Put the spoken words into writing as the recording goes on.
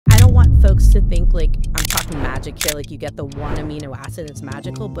folks to think like I'm talking magic here, like you get the one amino acid, it's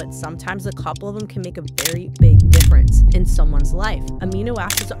magical, but sometimes a couple of them can make a very big difference in someone's life. Amino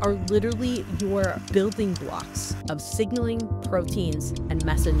acids are literally your building blocks of signaling proteins and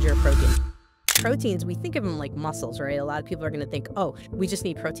messenger proteins. Proteins, we think of them like muscles, right? A lot of people are going to think, oh, we just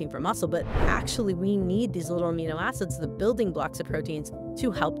need protein for muscle, but actually we need these little amino acids, the building blocks of proteins, to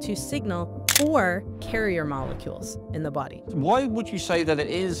help to signal for carrier molecules in the body. Why would you say that it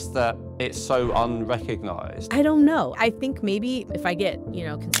is that it's so unrecognized? I don't know. I think maybe if I get,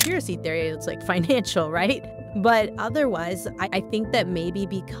 conspiracy theory, it's like financial, right? But otherwise, I think that maybe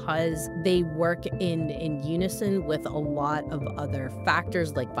because they work in unison with a lot of other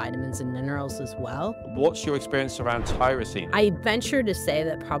factors like vitamins and minerals as well. What's your experience around tyrosine? I venture to say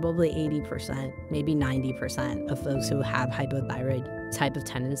that probably 80%, maybe 90% of those who have hypothyroid type of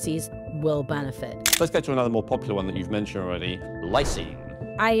tendencies will benefit. Let's get to another more popular one that you've mentioned already, lysine.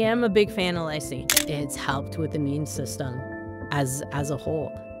 I am a big fan of lysine. It's helped with the immune system as a whole.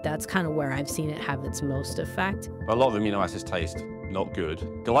 That's kind of where I've seen it have its most effect. A lot of amino acids taste not good.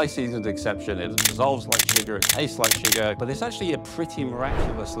 Glycine is an exception. It dissolves like sugar, it tastes like sugar, but it's actually a pretty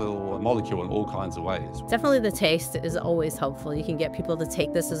miraculous little molecule in all kinds of ways. Definitely the taste is always helpful. You can get people to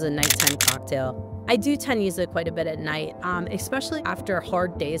take this as a nighttime cocktail. I do tend to use it quite a bit at night, especially after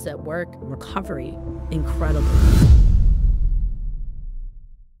hard days at work. Recovery, incredible.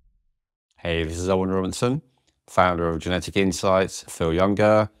 Hey, this is Owen Robinson, founder of Genetic Insights, Feel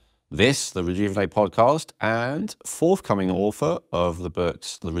Younger, the Rejuvenate podcast, and forthcoming author of the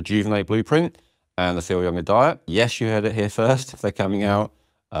books, The Rejuvenate Blueprint and The Feel Younger Diet. Yes, you heard it here first. They're coming out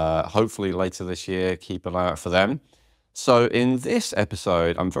hopefully later this year. Keep an eye out for them. So in this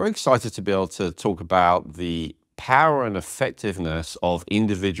episode, I'm very excited to be able to talk about the power and effectiveness of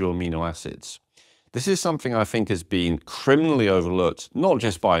individual amino acids. This is something I think has been criminally overlooked, not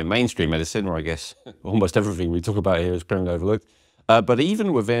just by mainstream medicine, or I guess almost everything we talk about here is criminally overlooked, but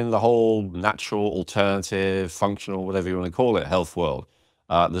even within the whole natural, alternative, functional, whatever you want to call it, health world.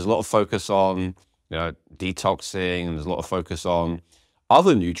 There's a lot of focus on detoxing, and there's a lot of focus on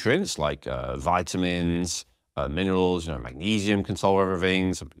other nutrients like vitamins, minerals. Magnesium can solve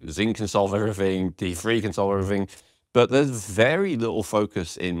everything, zinc can solve everything, D3 can solve everything. But there's very little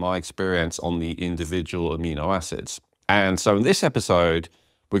focus, in my experience, on the individual amino acids. And so in this episode,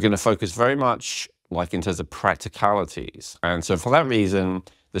 we're going to focus very much like in terms of practicalities. And so for that reason,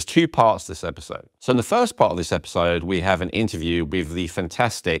 there's two parts to this episode. So in the first part of this episode, we have an interview with the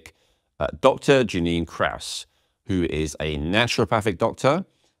fantastic Dr. Jannine Krause, who is a naturopathic doctor,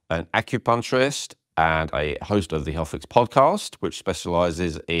 an acupuncturist, and a host of the HealthFix podcast, which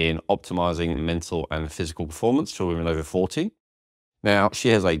specializes in optimizing mental and physical performance for women over 40. Now, she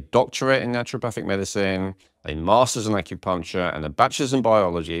has a doctorate in naturopathic medicine, a master's in acupuncture, and a bachelor's in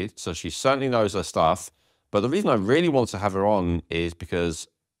biology, so she certainly knows her stuff. But the reason I really want to have her on is because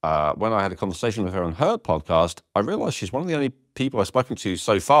when I had a conversation with her on her podcast, I realized she's one of the only people I've spoken to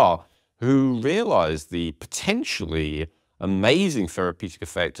so far who realized the potentially amazing therapeutic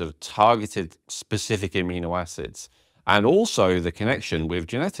effect of targeted specific amino acids, and also the connection with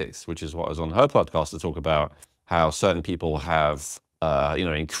genetics, which is what I was on her podcast to talk about, how certain people have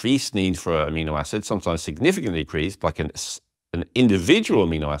increased need for amino acids, sometimes significantly increased, like an individual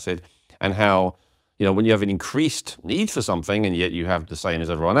amino acid, and how when you have an increased need for something and yet you have the same as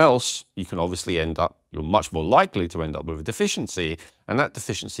everyone else, you can obviously you're much more likely to end up with a deficiency, and that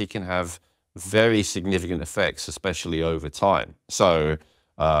deficiency can have very significant effects, especially over time. So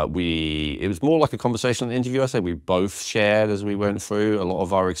it was more like a conversational interview. I say we both shared as we went through a lot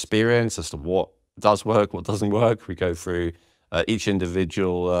of our experience as to what does work, what doesn't work. We go through each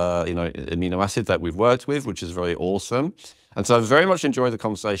individual amino acid that we've worked with, which is very awesome. And so I very much enjoyed the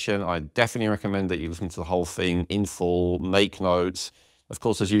conversation. I definitely recommend that you listen to the whole thing in full, make notes. Of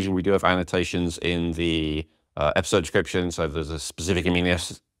course, as usual, we do have annotations in the episode description. So if there's a specific amino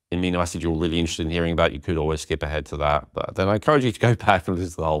acid you're really interested in hearing about, you could always skip ahead to that. But then I encourage you to go back and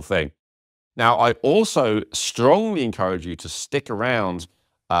listen to the whole thing. Now, I also strongly encourage you to stick around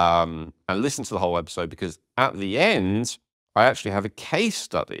and listen to the whole episode, because at the end, I actually have a case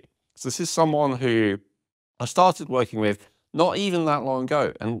study. So this is someone who I started working with not even that long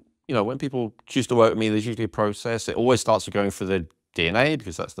ago. And, when people choose to work with me, there's usually a process. It always starts with going through the DNA,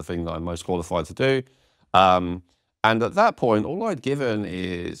 because that's the thing that I'm most qualified to do. And at that point, all I'd given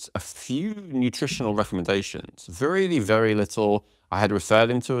is a few nutritional recommendations, very, very little. I had referred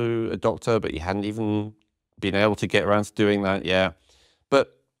him to a doctor, but he hadn't even been able to get around to doing that yet.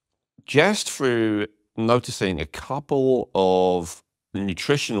 But just through noticing a couple of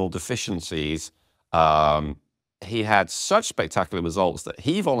nutritional deficiencies, he had such spectacular results that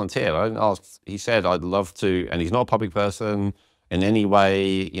he volunteered. I didn't ask. He said, "I'd love to," and he's not a public person in any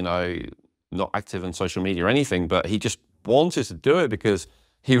way, you know, not active in social media or anything, but he just wanted to do it because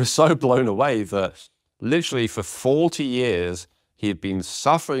he was so blown away that literally for 40 years he had been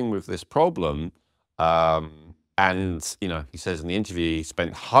suffering with this problem. And, you know, he says in the interview, he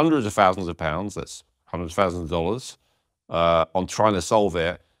spent hundreds of thousands of pounds, that's hundreds of thousands of dollars, on trying to solve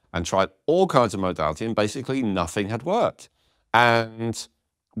it, and tried all kinds of modality, and basically nothing had worked. And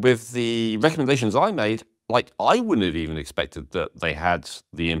with the recommendations I made, like, I wouldn't have even expected that they had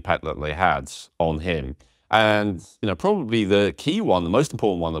the impact that they had on him. And, you know, probably the key one, the most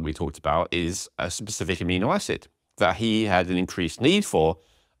important one that we talked about, is a specific amino acid that he had an increased need for,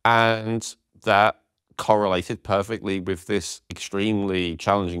 and that correlated perfectly with this extremely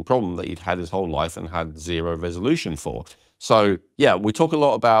challenging problem that he'd had his whole life and had zero resolution for. So yeah, we talk a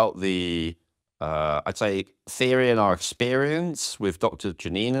lot about the, I'd say, theory and our experience with Dr.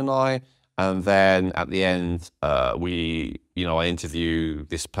 Jannine and I. And then at the end, I interview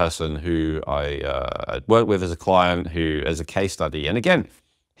this person who I worked with as a client, who as a case study. And again,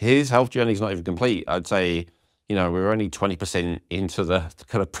 his health journey is not even complete. I'd say, you know, we're only 20% into the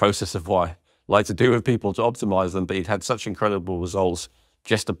kind of process of what I like to do with people to optimize them, but he'd had such incredible results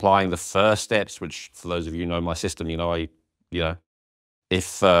just applying the first steps, which for those of you who know my system, you know,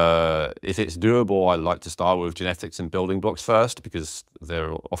 if it's doable, I like to start with genetics and building blocks first, because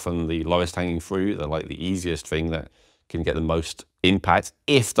they're often the lowest hanging fruit. They're like the easiest thing that can get the most impact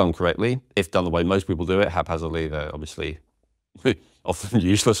if done correctly. If done the way most people do it, haphazardly, they're obviously often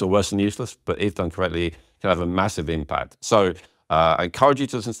useless or worse than useless, but if done correctly, can have a massive impact. So I encourage you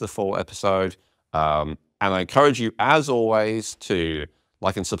to listen to the full episode. And I encourage you, as always, to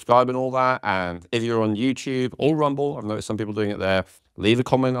like and subscribe and all that. And if you're on YouTube or Rumble, I've noticed some people doing it there, leave a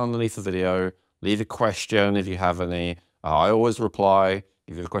comment underneath the video, leave a question if you have any. I always reply.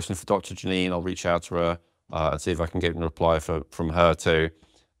 If you have a question for Dr. Jannine, I'll reach out to her and see if I can get a reply from her too.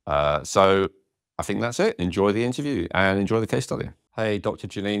 So I think that's it. Enjoy the interview and enjoy the case study. Hey, Dr.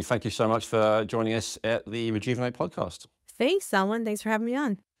 Jannine, thank you so much for joining us at the Rejuvenate podcast. Thanks, Alan. Thanks for having me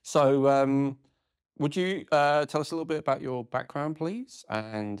on. So would you tell us a little bit about your background, please,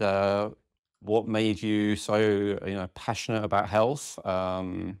 and what made you so passionate about health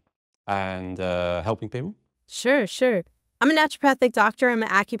and helping people? Sure, sure. I'm a naturopathic doctor. I'm an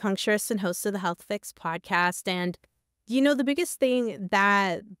acupuncturist and host of the Health Fix podcast. And, you know, the biggest thing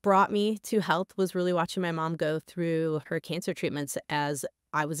that brought me to health was really watching my mom go through her cancer treatments as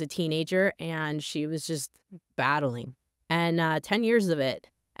I was a teenager, and she was just battling, and 10 years of it.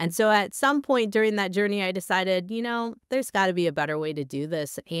 And so at some point during that journey, I decided, you know, there's got to be a better way to do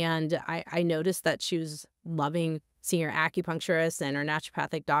this. And I noticed that she was loving seeing her acupuncturist and her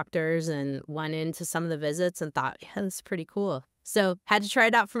naturopathic doctors, and went into some of the visits and thought, yeah, this is pretty cool. So had to try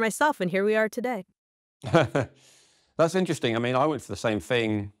it out for myself, and here we are today. That's interesting. I mean, I went for the same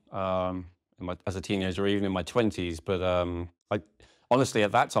thing as a teenager, or even in my 20s. But honestly,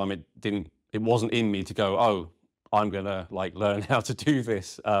 at that time, it wasn't in me to go, oh, I'm going to like learn how to do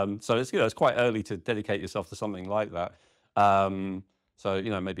this. So it's quite early to dedicate yourself to something like that. So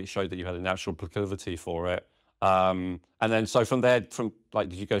maybe it showed that you had a natural proclivity for it. And then so from there,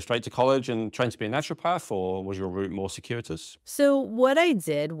 did you go straight to college and train to be a naturopath, or was your route more circuitous? So what I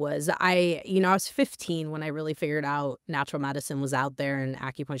did was I was 15 when I really figured out natural medicine was out there and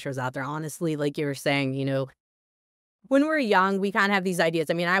acupuncture was out there. Honestly, like you were saying, when we're young, we kind of have these ideas.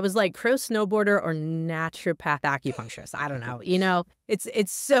 I mean, I was like pro snowboarder or naturopath acupuncturist. I don't know.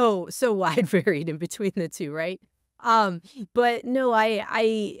 It's so wide varied in between the two, right? But no,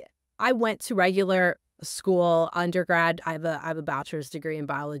 I went to regular school, undergrad. I have a bachelor's degree in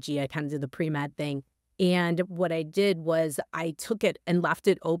biology. I kind of did the pre-med thing. And what I did was I took it and left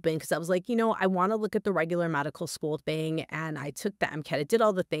it open because I was like, I want to look at the regular medical school thing. And I took the MCAT. I did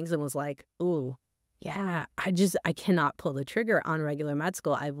all the things and was like, ooh, yeah, I cannot pull the trigger on regular med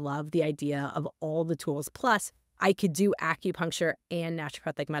school. I love the idea of all the tools. Plus, I could do acupuncture and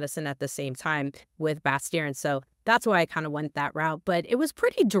naturopathic medicine at the same time with Bastyr. And so that's why I kind of went that route. But it was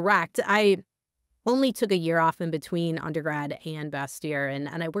pretty direct. I only took a year off in between undergrad and Bastyr.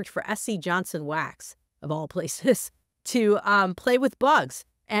 And I worked for SC Johnson Wax, of all places, to play with bugs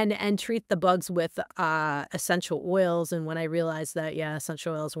and treat the bugs with essential oils. And when I realized that,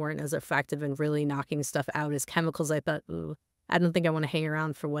 essential oils weren't as effective in really knocking stuff out as chemicals, I thought, ooh, I don't think I want to hang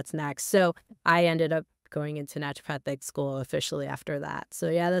around for what's next. So I ended up going into naturopathic school officially after that. So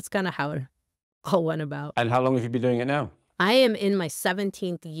yeah, that's kind of how it all went about. And how long have you been doing it now? I am in my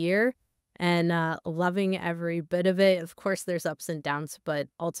 17th year. and loving every bit of it. Of course, there's ups and downs, but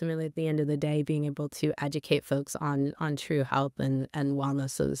ultimately, at the end of the day, being able to educate folks on true health and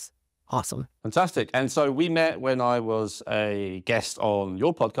wellness is awesome. Fantastic. And so we met when I was a guest on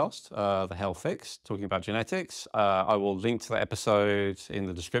your podcast, The Health Fix, talking about genetics. I will link to that episode in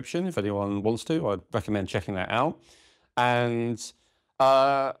the description if anyone wants to. I'd recommend checking that out. And,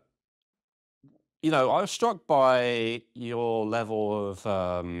 you know, I was struck by your level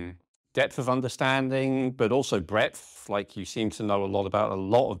of depth of understanding, but also breadth. Like you seem to know a lot about a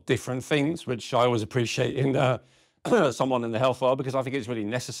lot of different things, which I always appreciate in someone in the health world, because I think it's really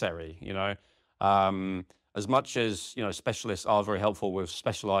necessary, you know. As much as, you know, specialists are very helpful with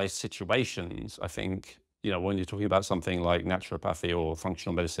specialized situations, I think, you know, when you're talking about something like naturopathy or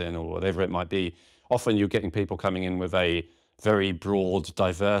functional medicine or whatever it might be, often you're getting people coming in with a very broad,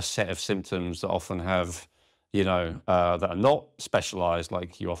 diverse set of symptoms that often have, you know, that are not specialized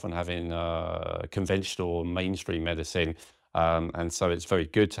like you often have in conventional mainstream medicine. And so it's very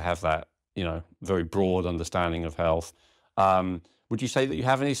good to have that, you know, very broad understanding of health. Would you say that you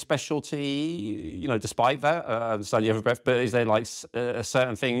have any specialty, you know, despite that? I understand you have a breadth, but is there like a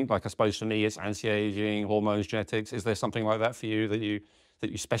certain thing, like I suppose for me, it's anti-aging, hormones, genetics. Is there something like that for you that you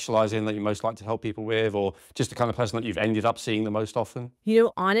specialize in, that you most like to help people with, or just the kind of person that you've ended up seeing the most often? You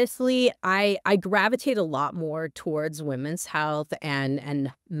know, honestly, I gravitate a lot more towards women's health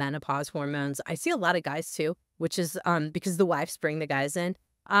and menopause hormones. I see a lot of guys too, which is because the wives bring the guys in.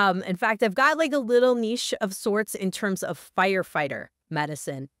 In fact, I've got like a little niche of sorts in terms of firefighter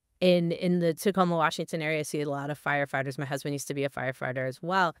medicine. In the Tacoma, Washington area, I see a lot of firefighters. My husband used to be a firefighter as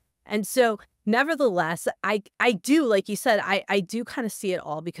well. And so nevertheless, I do, like you said, I do kind of see it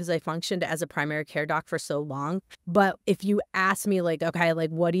all because I functioned as a primary care doc for so long. But if you ask me like, okay,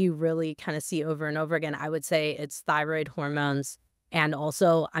 like what do you really kind of see over and over again? I would say it's thyroid hormones. And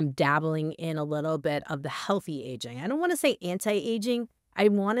also I'm dabbling in a little bit of the healthy aging. I don't want to say anti-aging. I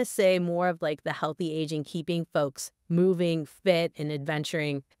want to say more of like the healthy aging, keeping folks moving, fit, and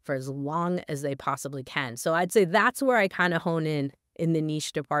adventuring for as long as they possibly can. So I'd say that's where I kind of hone in the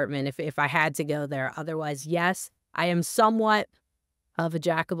niche department if I had to go there. Otherwise, yes, I am somewhat of a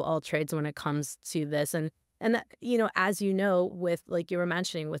jack of all trades when it comes to this. And that, you know, as you know, with like you were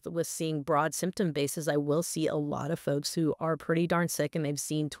mentioning with seeing broad symptom bases, I will see a lot of folks who are pretty darn sick and they've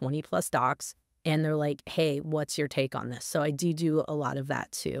seen 20 plus docs and they're like, hey, what's your take on this? So I do a lot of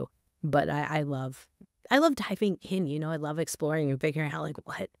that too. But I love diving in, you know, I love exploring and figuring out like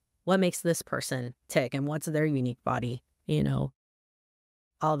what makes this person tick and what's their unique body, you know,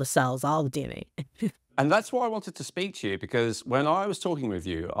 all the cells, all the DNA. And that's why I wanted to speak to you, because when I was talking with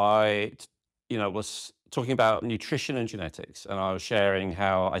you, you know, was talking about nutrition and genetics, and I was sharing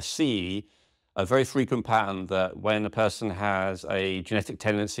how I see a very frequent pattern that when a person has a genetic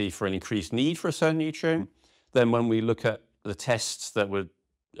tendency for an increased need for a certain nutrient, then when we look at the tests that would,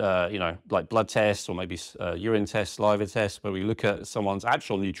 you know, like blood tests or maybe urine tests, saliva tests, where we look at someone's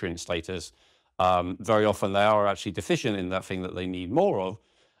actual nutrient status, very often they are actually deficient in that thing that they need more of.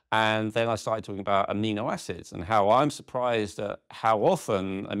 And then I started talking about amino acids and how I'm surprised at how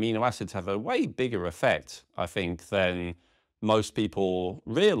often amino acids have a way bigger effect, I think, than most people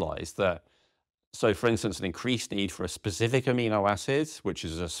realize. That so, for instance, an increased need for a specific amino acid, which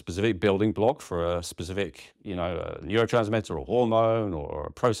is a specific building block for a specific, you know, a neurotransmitter or hormone or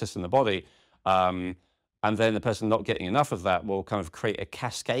a process in the body, and then the person not getting enough of that will kind of create a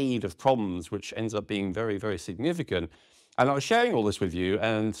cascade of problems, which ends up being very, very significant. And I was sharing all this with you,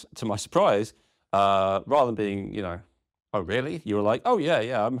 and to my surprise, rather than being, you know, oh, really? You were like, oh,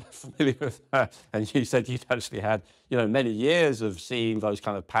 yeah, I'm familiar with that. And you said you'd actually had, you know, many years of seeing those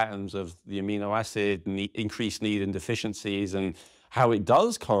kind of patterns of the amino acid and the increased need and deficiencies, and how it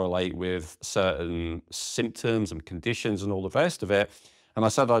does correlate with certain symptoms and conditions and all the rest of it. And I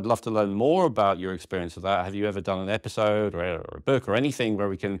said, I'd love to learn more about your experience of that. Have you ever done an episode or a book or anything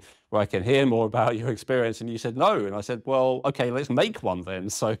where I can hear more about your experience? And you said no. And I said, well, okay, let's make one then.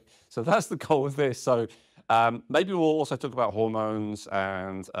 So that's the goal of this. So maybe we'll also talk about hormones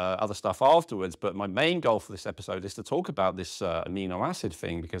and other stuff afterwards. But my main goal for this episode is to talk about this amino acid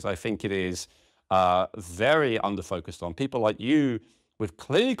thing, because I think it is very underfocused on. People like you with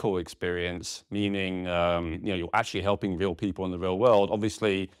clinical experience, meaning you know, you're actually helping real people in the real world.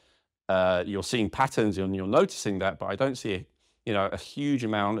 Obviously, you're seeing patterns and you're noticing that, but I don't see you know, a huge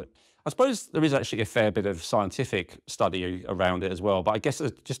amount. I suppose there is actually a fair bit of scientific study around it as well, but I guess I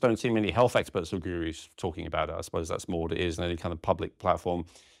just don't see many health experts or gurus talking about it. I suppose that's more what it is in any kind of public platform.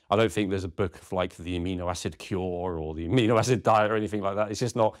 I don't think there's a book of like the amino acid cure or the amino acid diet or anything like that. It's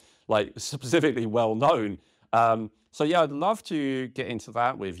just not like specifically well known. So yeah, I'd love to get into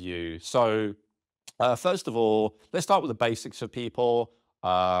that with you. So first of all, let's start with the basics for people. What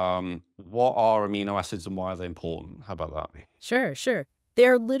are amino acids and why are they important? How about that? Sure, sure.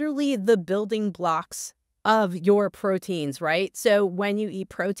 They're literally the building blocks of your proteins, right? So when you eat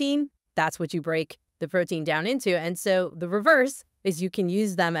protein, that's what you break the protein down into. And so the reverse is you can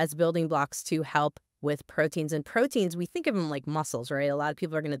use them as building blocks to help with proteins. And proteins, we think of them like muscles, right? A lot of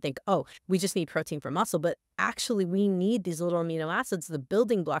people are going to think, oh, we just need protein for muscle. But actually, we need these little amino acids, the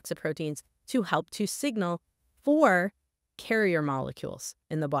building blocks of proteins, to help to signal for carrier molecules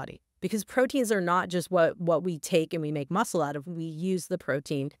in the body. Because proteins are not just what we take and we make muscle out of. We use the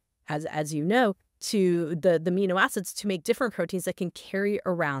protein, as you know, to the amino acids to make different proteins that can carry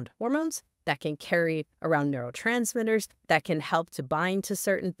around hormones, that can carry around neurotransmitters, that can help to bind to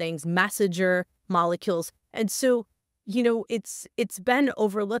certain things, messenger molecules. And so, it's been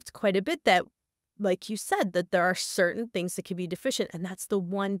overlooked quite a bit that, like you said, that there are certain things that can be deficient. And that's the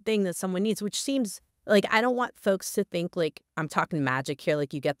one thing that someone needs, which seems like, I don't want folks to think like I'm talking magic here,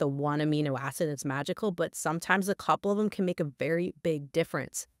 like you get the one amino acid, it's magical, but sometimes a couple of them can make a very big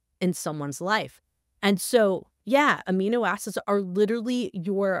difference in someone's life. And so, yeah, amino acids are literally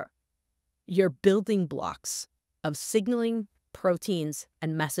your building blocks of signaling proteins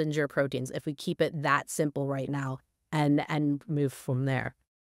and messenger proteins, if we keep it that simple right now and move from there.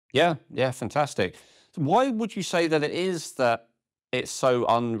 Yeah, yeah, fantastic. So why would you say that it is that it's so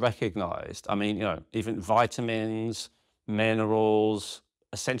unrecognized? I mean, even vitamins, minerals,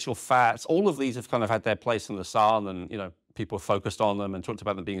 essential fats, all of these have kind of had their place in the sun and, people focused on them and talked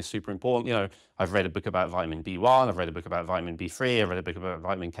about them being super important. I've read a book about vitamin B1, I've read a book about vitamin B3, I've read a book about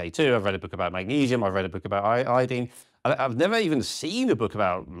vitamin K2, I've read a book about magnesium, I've read a book about iodine. I've never even seen a book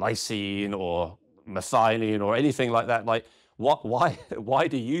about lysine or methionine or anything like that. Like, why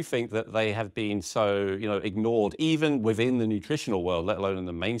do you think that they have been so, ignored, even within the nutritional world, let alone in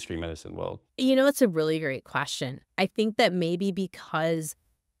the mainstream medicine world? It's a really great question. I think that maybe because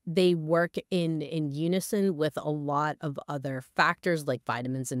they work in unison with a lot of other factors like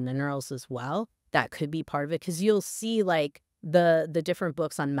vitamins and minerals as well. That could be part of it, because you'll see like the different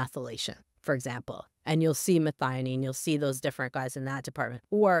books on methylation, for example, and you'll see methionine, you'll see those different guys in that department,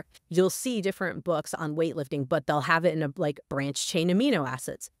 or you'll see different books on weightlifting, but they'll have it in a like branch chain amino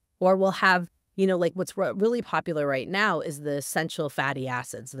acids, or we'll have like what's really popular right now is the essential fatty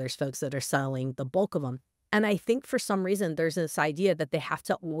acids. There's folks that are selling the bulk of them. And I think for some reason, there's this idea that they have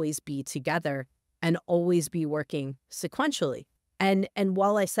to always be together and always be working sequentially. And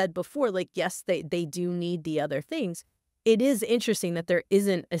while I said before, like, yes, they do need the other things, it is interesting that there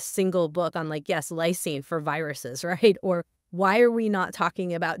isn't a single book on like, yes, lysine for viruses, right? Or why are we not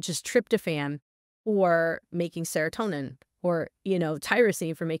talking about just tryptophan or making serotonin or,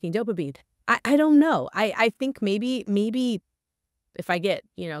 tyrosine for making dopamine? I don't know. I think maybe if I get,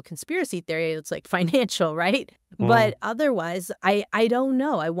 conspiracy theory, it's like financial, right? But otherwise, I don't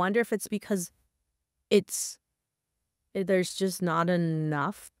know. I wonder if it's because there's just not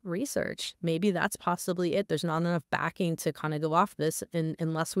enough research. Maybe that's possibly it. There's not enough backing to kind of go off this,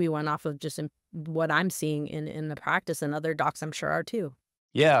 unless we went off of just what I'm seeing in the practice, and other docs I'm sure are too.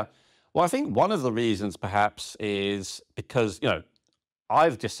 Yeah. Well, I think one of the reasons perhaps is because,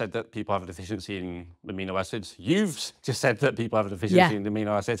 I've just said that people have a deficiency in amino acids. You've just said that people have a deficiency Yeah. in amino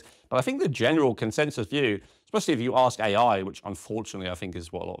acids. But I think the general consensus view, especially if you ask AI, which unfortunately I think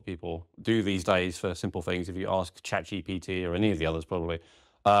is what a lot of people do these days for simple things. If you ask ChatGPT or any of the others, probably,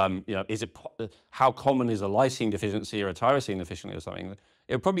 how common is a lysine deficiency or a tyrosine deficiency or something?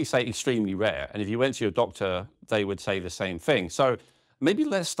 It would probably say extremely rare. And if you went to your doctor, they would say the same thing. So maybe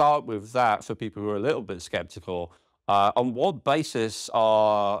let's start with that for people who are a little bit skeptical. On what basis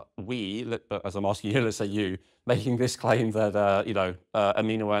are we, as I'm asking you, let's say you, making this claim that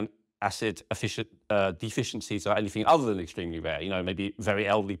amino acid deficiencies are anything other than extremely rare? Maybe very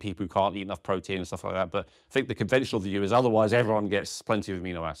elderly people who can't eat enough protein and stuff like that. But I think the conventional view is otherwise everyone gets plenty of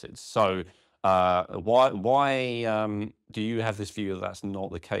amino acids. So why do you have this view that that's not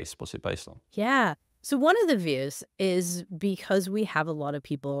the case? What's it based on? Yeah. So one of the views is because we have a lot of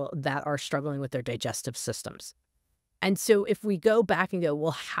people that are struggling with their digestive systems. And so if we go back and go, well,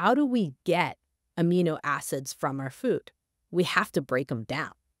 how do we get amino acids from our food? We have to break them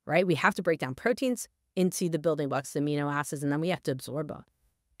down, right? We have to break down proteins into the building blocks, the amino acids, and then we have to absorb them.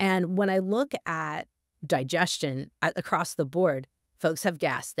 And when I look at digestion across the board, folks have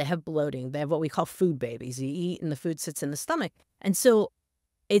gas, they have bloating, they have what we call food babies. You eat and the food sits in the stomach. And so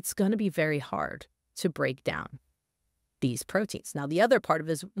it's going to be very hard to break down these proteins. Now, the other part of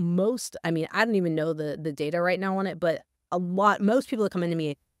it is I don't even know the data right now on it, but most people that come into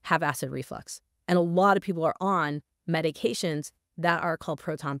me have acid reflux. And a lot of people are on medications that are called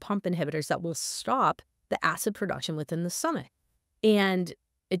proton pump inhibitors that will stop the acid production within the stomach. And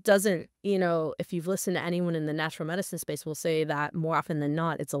it doesn't, if you've listened to anyone in the natural medicine space, will say that more often than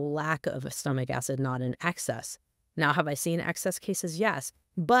not, it's a lack of a stomach acid, not an excess. Now, have I seen excess cases? Yes.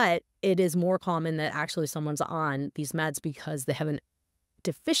 But it is more common that actually someone's on these meds because they have a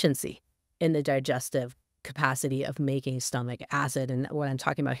deficiency in the digestive capacity of making stomach acid. And what I'm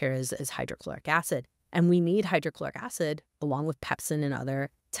talking about here is hydrochloric acid. And we need hydrochloric acid along with pepsin and other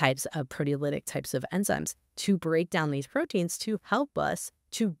types of proteolytic types of enzymes to break down these proteins to help us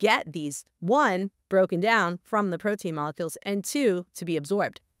to get these, one, broken down from the protein molecules, and two, to be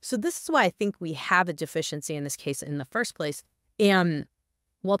absorbed. So this is why I think we have a deficiency in this case in the first place. And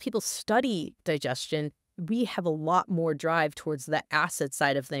while people study digestion, we have a lot more drive towards the acid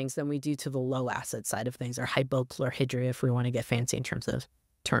side of things than we do to the low acid side of things, or hypochlorhydria, if we want to get fancy in terms of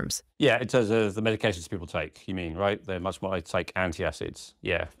terms. Yeah, in terms of the medications people take, you mean, right? They're much more take antacids.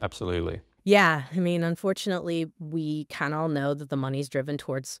 Yeah, absolutely. Yeah, I mean, unfortunately, we kind of all know that the money's driven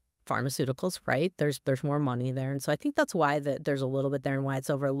towards pharmaceuticals, right? There's more money there. And so I think that's why there's a little bit there and why it's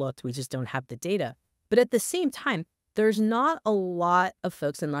overlooked. We just don't have the data. But at the same time, there's not a lot of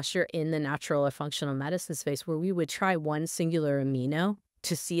folks, unless you're in the natural or functional medicine space, where we would try one singular amino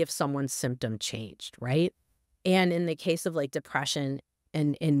to see if someone's symptom changed, right? And in the case of like depression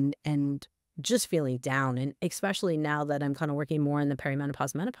and just feeling down, and especially now that I'm kind of working more in the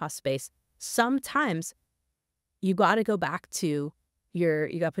perimenopause, menopause space, sometimes you got to go back to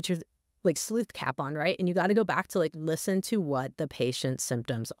you got to put your like sleuth cap on, right? And you got to go back to like listen to what the patient's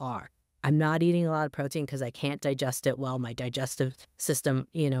symptoms are. I'm not eating a lot of protein because I can't digest it well. My digestive system,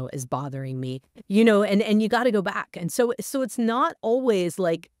 is bothering me, and you got to go back. And so it's not always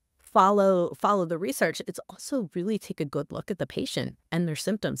like follow the research. It's also really take a good look at the patient and their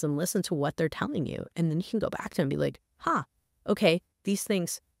symptoms and listen to what they're telling you. And then you can go back to them and be like, okay, these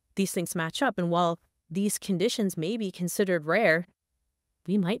things match up. And while these conditions may be considered rare,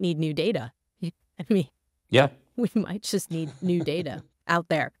 we might need new data. I mean, yeah, we might just need new data out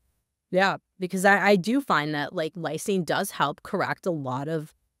there. Yeah, because I do find that like lysine does help correct a lot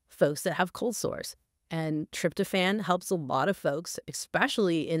of folks that have cold sores. And tryptophan helps a lot of folks,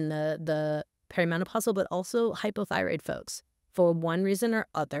 especially in the perimenopausal, but also hypothyroid folks for one reason or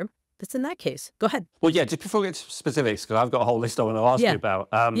other. That's in that case. Go ahead. Well, yeah, just before we get to specifics, because I've got a whole list I want to ask you about.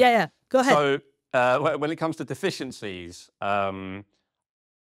 Yeah. Go ahead. So when it comes to deficiencies, I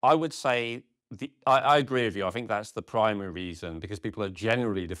would say I agree with you. I think that's the primary reason because people are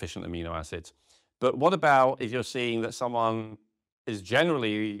generally deficient amino acids. But what about if you're seeing that someone is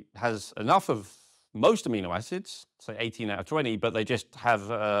generally has enough of most amino acids, say 18 out of 20, but they just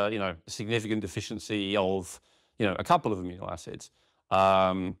have a significant deficiency of a couple of amino acids.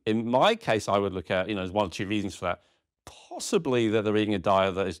 In my case, I would look at there's one or two reasons for that. Possibly that they're eating a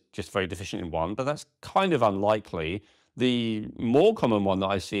diet that is just very deficient in one, but that's kind of unlikely. The more common one that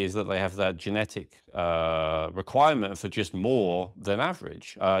I see is that they have that genetic requirement for just more than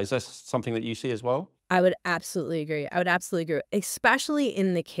average. Is that something that you see as well? I would absolutely agree. Especially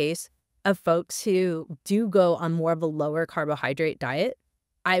in the case of folks who do go on more of a lower carbohydrate diet.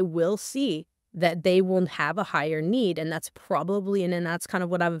 I will see that they will have a higher need, and that's probably, and that's kind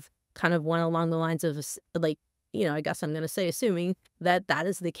of what I've kind of went along the lines of like, I guess I'm going to say, assuming that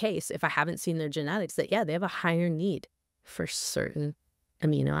is the case, if I haven't seen their genetics, that, yeah, they have a higher need for certain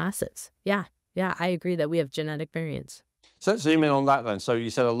amino acids. Yeah, I agree that we have genetic variants. So let's zoom in on that then. So you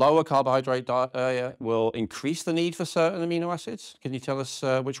said a lower carbohydrate diet will increase the need for certain amino acids. Can you tell us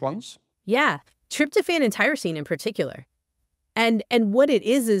which ones? Yeah, tryptophan and tyrosine in particular. And what it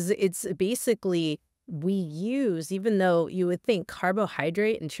is it's basically we use, even though you would think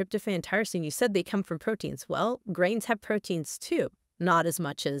carbohydrate and tryptophan, tyrosine, you said they come from proteins. Well, grains have proteins too, not as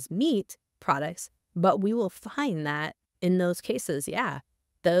much as meat products, but we will find that in those cases, yeah,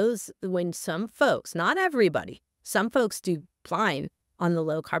 when some folks, not everybody, some folks do fine on the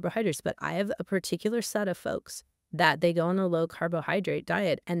low carbohydrates, but I have a particular set of folks that they go on a low carbohydrate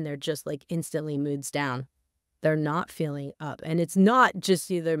diet and they're just like instantly moods down. They're not feeling up. And it's not just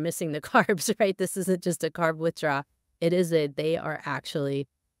either missing the carbs, right? This isn't just a carb withdrawal. It is they are actually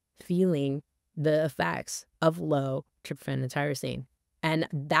feeling the effects of low tryptophan and tyrosine. And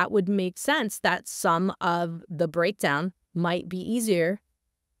that would make sense that some of the breakdown might be easier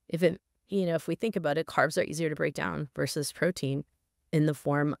if we think about it, carbs are easier to break down versus protein in the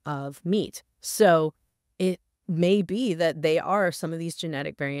form of meat. So it may be that they are some of these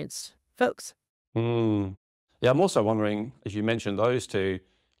genetic variants folks. Yeah, I'm also wondering, as you mentioned those two,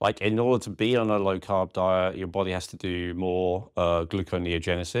 like in order to be on a low carb diet, your body has to do more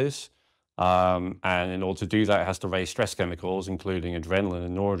gluconeogenesis. And in order to do that, it has to raise stress chemicals, including adrenaline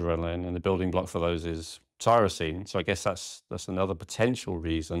and noradrenaline, and the building block for those is tyrosine. So I guess that's another potential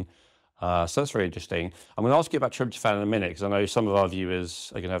reason. So that's very interesting. I'm going to ask you about tryptophan in a minute, because I know some of our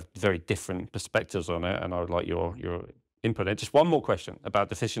viewers are going to have very different perspectives on it, and I would like your input. And just one more question about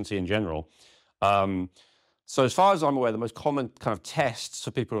deficiency in general. So as far as I'm aware, the most common kind of tests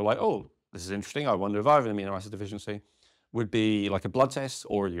for people who are like, oh, this is interesting, I wonder if I have an amino acid deficiency, would be like a blood test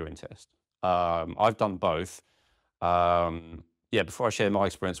or a urine test. I've done both. Yeah, before I share my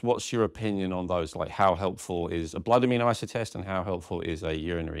experience, what's your opinion on those? Like, how helpful is a blood amino acid test and how helpful is a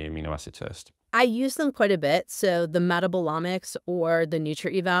urinary amino acid test? I use them quite a bit. So the metabolomics or the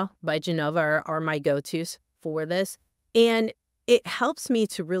NutriEval by Genova are my go-tos for this. And it helps me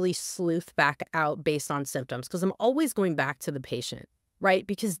to really sleuth back out based on symptoms, because I'm always going back to the patient, right?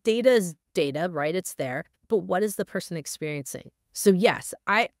 Because data is data, right? It's there. But what is the person experiencing? So yes,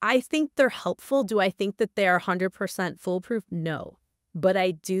 I think they're helpful. Do I think that they're 100% foolproof? No. But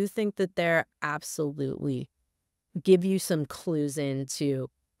I do think that they're absolutely give you some clues into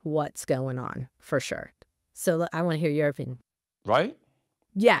what's going on for sure. So I want to hear your opinion. Right?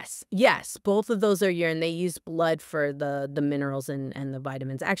 Yes, yes, both of those are urine. They use blood for the minerals and the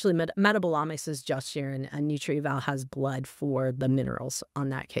vitamins. Actually, metabolomics is just urine, and NutriEval has blood for the minerals on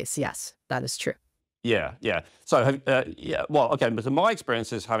that case. Yes, that is true. Yeah, yeah. So, yeah, well, okay, but in my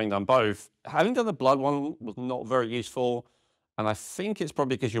experience is having done both, having done the blood one was not very useful. And I think it's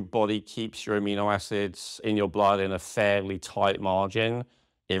probably because your body keeps your amino acids in your blood in a fairly tight margin,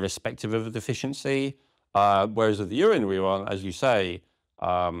 irrespective of the deficiency. Whereas with the urinary one, as you say,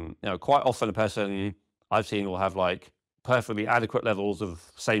 quite often a person I've seen will have like perfectly adequate levels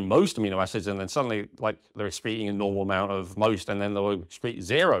of, say, most amino acids, and then suddenly like they're excreting a normal amount of most, and then they'll excrete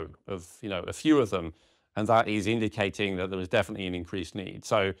zero of, a few of them. And that is indicating that there is definitely an increased need.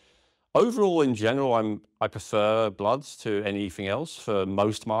 So overall, in general, I prefer bloods to anything else for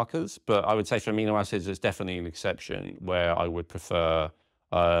most markers, but I would say for amino acids, it's definitely an exception where I would prefer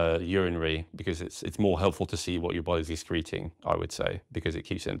urinary, because it's more helpful to see what your body's excreting, I would say, because it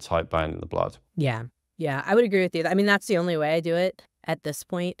keeps it in a tight band in the blood. Yeah. Yeah, I would agree with you. I mean, that's the only way I do it at this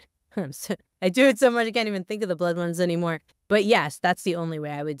point. I do it so much I can't even think of the blood ones anymore. But yes, that's the only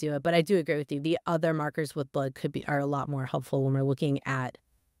way I would do it. But I do agree with you. The other markers with blood are a lot more helpful when we're looking at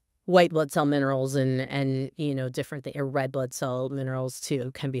white blood cell minerals and different red blood cell minerals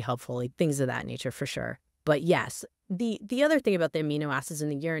too can be helpful, like things of that nature for sure. But yes, the other thing about the amino acids in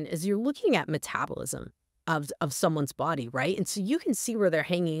the urine is you're looking at metabolism of someone's body, right? And so you can see where they're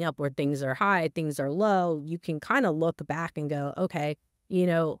hanging up, where things are high, things are low. You can kind of look back and go, okay,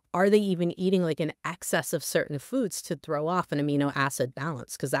 are they even eating like an excess of certain foods to throw off an amino acid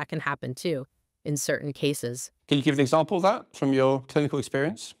balance? Because that can happen too in certain cases. Can you give an example of that from your clinical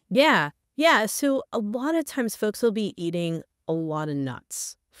experience? Yeah. Yeah. So a lot of times folks will be eating a lot of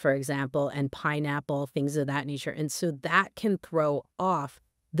nuts, for example, and pineapple, things of that nature. And so that can throw off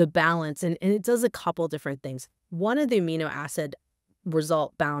the balance. And it does a couple different things. One of the amino acid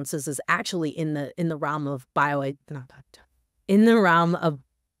result balances is actually in the realm of in the realm of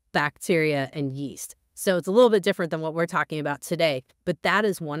bacteria and yeast. So it's a little bit different than what we're talking about today, but that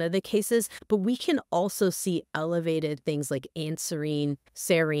is one of the cases. But we can also see elevated things like anserine,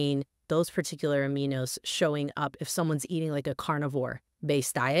 serine, those particular aminos showing up if someone's eating like a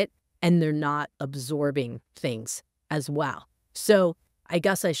carnivore-based diet and they're not absorbing things as well. So I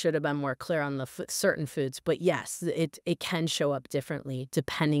guess I should have been more clear on the certain foods, but yes, it can show up differently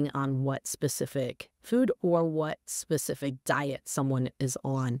depending on what specific food or what specific diet someone is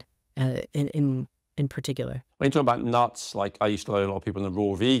on in particular. When you talk about nuts, like I used to know a lot of people in the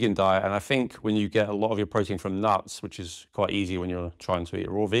raw vegan diet, and I think when you get a lot of your protein from nuts, which is quite easy when you're trying to eat a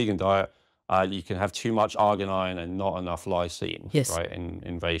raw vegan diet, you can have too much arginine and not enough lysine, Yes. right,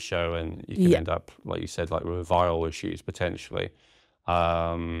 in ratio, and you can end up, like you said, like with viral issues potentially.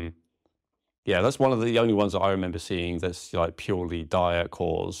 Yeah, that's one of the only ones that I remember seeing that's like purely diet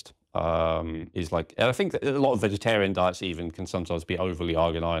caused. Is like, and I think that a lot of vegetarian diets even can sometimes be overly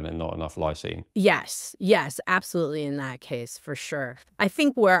arginine and not enough lysine. Yes, yes, absolutely in that case, for sure. I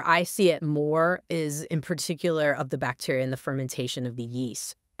think where I see it more is in particular of the bacteria and the fermentation of the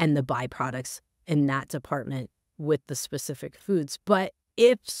yeast and the byproducts in that department with the specific foods. But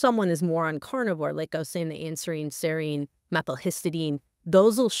if someone is more on carnivore, like I was saying, the anserine, serine, methylhistidine,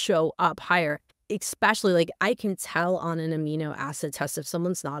 those will show up higher. Especially, like, I can tell on an amino acid test if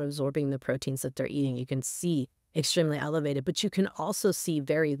someone's not absorbing the proteins that they're eating. You can see extremely elevated, but you can also see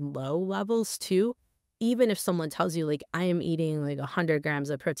very low levels too. Even if someone tells you, like, I am eating like 100 grams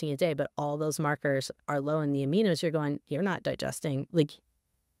of protein a day, but all those markers are low in the aminos, you're going, you're not digesting. Like,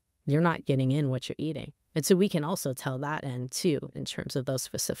 you're not getting in what you're eating. And so we can also tell that end too, in terms of those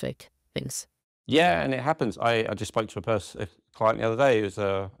specific things. Yeah, and it happens. I just spoke to a client the other day. He was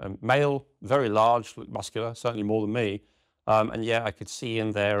a male, very large, muscular, certainly more than me. And yeah, I could see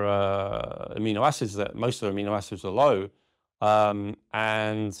in their amino acids that most of their amino acids are low.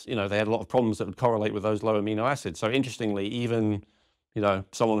 And, you know, they had a lot of problems that would correlate with those low amino acids. So interestingly, even, you know,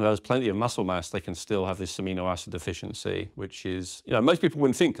 someone who has plenty of muscle mass, they can still have this amino acid deficiency, which is, you know, most people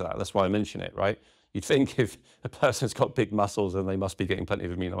wouldn't think of that. That's why I mention it, right? You'd think if a person's got big muscles, then they must be getting plenty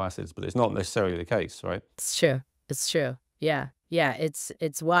of amino acids, but it's not necessarily the case, right? It's true. It's true. Yeah. Yeah. It's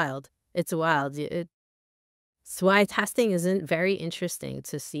wild. It's wild. It's why testing isn't very interesting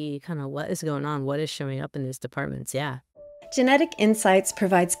to see kind of what is going on, what is showing up in these departments. Yeah. Genetic Insights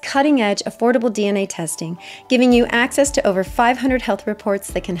provides cutting-edge, affordable DNA testing, giving you access to over 500 health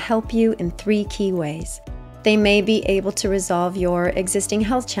reports that can help you in 3 key ways. They may be able to resolve your existing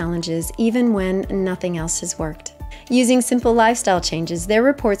health challenges even when nothing else has worked. Using simple lifestyle changes, their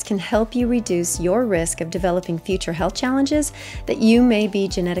reports can help you reduce your risk of developing future health challenges that you may be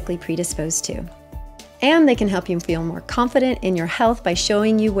genetically predisposed to. And they can help you feel more confident in your health by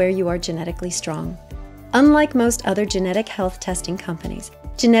showing you where you are genetically strong. Unlike most other genetic health testing companies,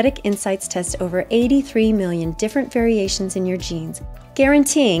 Genetic Insights tests over 83 million different variations in your genes,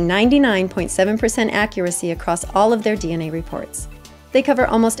 guaranteeing 99.7% accuracy across all of their DNA reports. They cover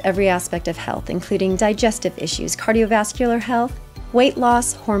almost every aspect of health, including digestive issues, cardiovascular health, weight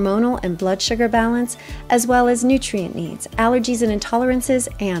loss, hormonal and blood sugar balance, as well as nutrient needs, allergies and intolerances,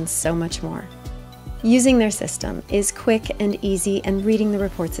 and so much more. Using their system is quick and easy, and reading the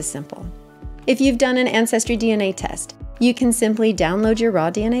reports is simple. If you've done an Ancestry DNA test, you can simply download your raw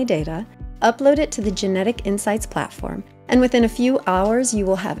DNA data, upload it to the Genetic Insights platform, and within a few hours you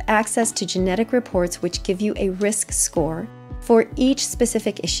will have access to genetic reports which give you a risk score for each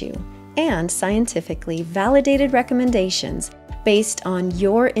specific issue and scientifically validated recommendations based on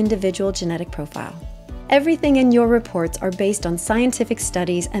your individual genetic profile. Everything in your reports are based on scientific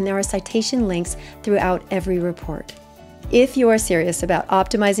studies, and there are citation links throughout every report. If you are serious about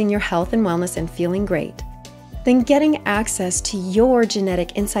optimizing your health and wellness and feeling great, then getting access to your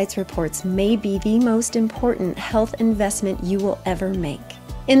Genetic Insights reports may be the most important health investment you will ever make.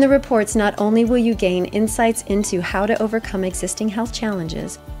 In the reports, not only will you gain insights into how to overcome existing health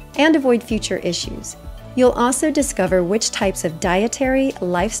challenges and avoid future issues, you'll also discover which types of dietary,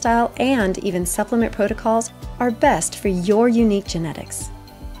 lifestyle, and even supplement protocols are best for your unique genetics.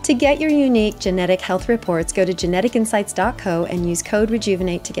 To get your unique genetic health reports, go to geneticinsights.co and use code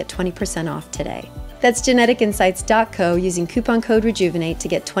REJUVENATE to get 20% off today. That's geneticinsights.co using coupon code REJUVENATE to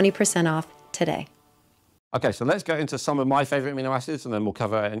get 20% off today. Okay, so let's go into some of my favorite amino acids, and then we'll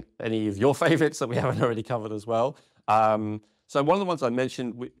cover any of your favorites that we haven't already covered as well. So one of the ones I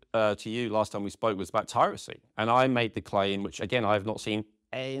mentioned to you last time we spoke was about tyrosine. And I made the claim, which again, I have not seen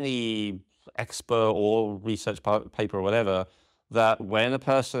any expert or research paper or whatever, that when a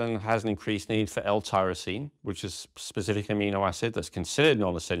person has an increased need for L-tyrosine, which is a specific amino acid that's considered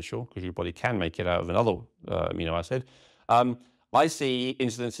non-essential because your body can make it out of another amino acid, I see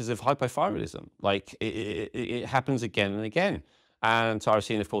incidences of hypothyroidism. Like it happens again and again. And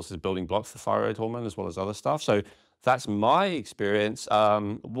tyrosine, of course, is a building block for thyroid hormone as well as other stuff. So that's my experience.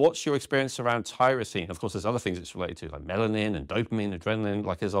 What's your experience around tyrosine? Of course, there's other things it's related to, like melanin and dopamine, adrenaline.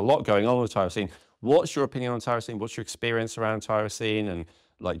 Like there's a lot going on with tyrosine. What's your opinion on tyrosine? What's your experience around tyrosine? And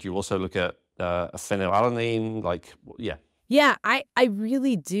like, do you also look at phenylalanine? Like, yeah. Yeah, I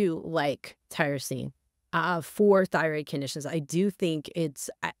really do like tyrosine for thyroid conditions. I do think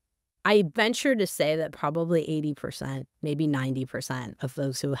I venture to say that probably 80%, maybe 90% of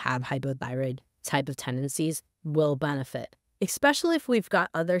those who have hypothyroid type of tendencies will benefit, especially if we've got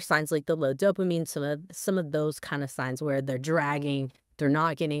other signs like the low dopamine, some of those kind of signs where they're dragging, they're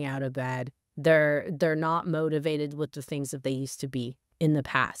not getting out of bed, they're not motivated with the things that they used to be in the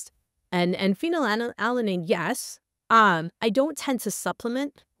past. And phenylalanine, yes. I don't tend to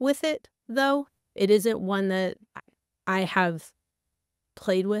supplement with it though. It isn't one that I have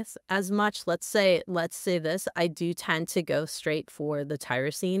played with as much. Let's say this, I do tend to go straight for the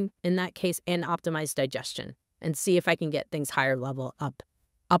tyrosine in that case and optimize digestion and see if I can get things higher level up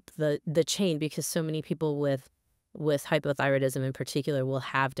the chain, because so many people with hypothyroidism in particular will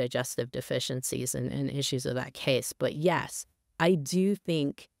have digestive deficiencies and issues of that case. But yes, I do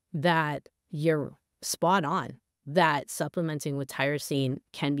think that you're spot on that supplementing with tyrosine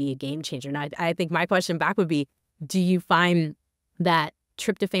can be a game changer. And I think my question back would be, do you find that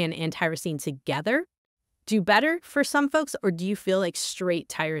tryptophan and tyrosine together do better for some folks, or do you feel like straight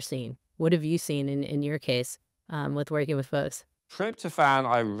tyrosine? What have you seen in your case with working with folks? Tryptophan,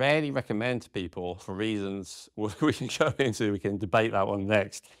 I rarely recommend to people for reasons we can go into. We can debate that one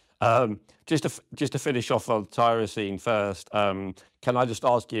next. Just to finish off on tyrosine first, can I just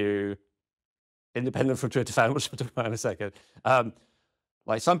ask you, independent from tryptophan, which we'll talk about in a second,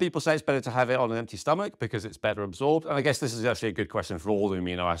 like some people say it's better to have it on an empty stomach because it's better absorbed. And I guess this is actually a good question for all the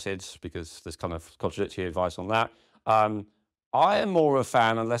amino acids because there's kind of contradictory advice on that. I am more of a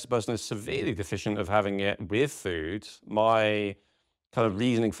fan, unless a person is severely deficient, of having it with food. My kind of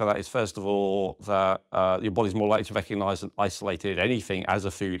reasoning for that is, first of all, that your body's more likely to recognize an isolated anything as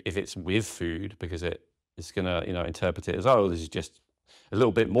a food if it's with food, because it's going to, interpret it as, oh, this is just a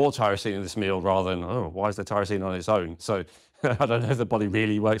little bit more tyrosine in this meal, rather than, oh, why is there tyrosine on its own? So I don't know if the body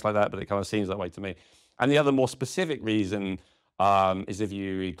really works like that, but it kind of seems that way to me. And the other more specific reason is if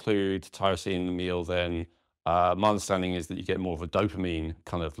you include tyrosine in the meal, then my understanding is that you get more of a dopamine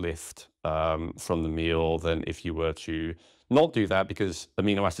kind of lift from the meal than if you were to not do that, because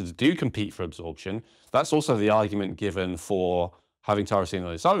amino acids do compete for absorption. That's also the argument given for having tyrosine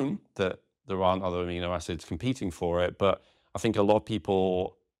on its own, that there aren't other amino acids competing for it. But I think a lot of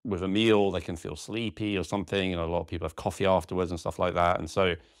people with a meal, they can feel sleepy or something, and a lot of people have coffee afterwards and stuff like that. And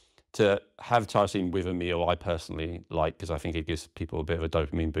so to have tyrosine with a meal, I personally like, because I think it gives people a bit of a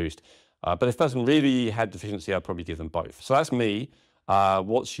dopamine boost. But if a person really had deficiency, I'd probably give them both. So that's me.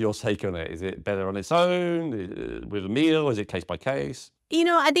 What's your take on it? Is it better on its own, with a meal? Is it case by case?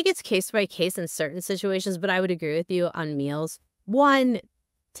 I think it's case by case in certain situations, but I would agree with you on meals. One,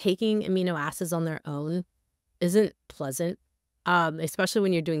 taking amino acids on their own isn't pleasant, especially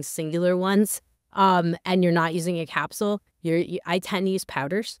when you're doing singular ones, and you're not using a capsule. I tend to use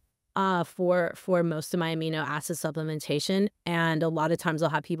powders for most of my amino acid supplementation, and a lot of times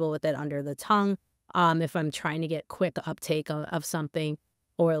I'll have people with it under the tongue if I'm trying to get quick uptake of something,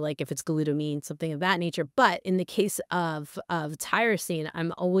 or like if it's glutamine, something of that nature. But in the case of tyrosine,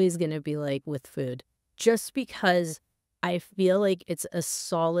 I'm always going to be like with food, just because I feel like it's a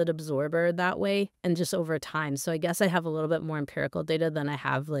solid absorber that way, and just over time. So I guess I have a little bit more empirical data than I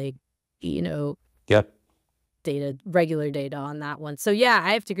have Yeah. regular data on that one. So yeah,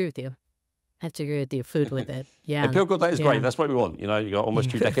 I have to agree with you. Food with it. Yeah. Empirical data is Yeah. great. That's what we want. You got almost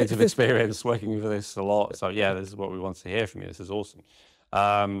 2 decades of experience working with this a lot. So yeah, this is what we want to hear from you. This is awesome.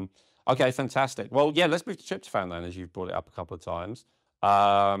 Okay, fantastic. Well, yeah, let's move to tryptophan then, as you've brought it up a couple of times.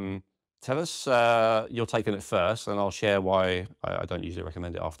 Tell us your take on it first, and I'll share why I don't usually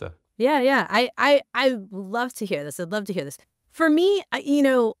recommend it after. Yeah. I love to hear this. I'd love to hear this. For me,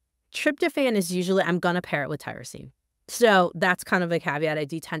 tryptophan is usually, I'm going to pair it with tyrosine. So that's kind of a caveat. I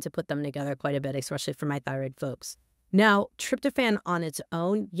do tend to put them together quite a bit, especially for my thyroid folks. Now, tryptophan on its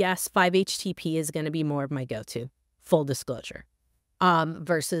own, yes, 5-HTP is going to be more of my go-to, full disclosure,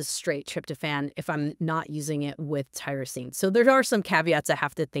 versus straight tryptophan if I'm not using it with tyrosine. So there are some caveats I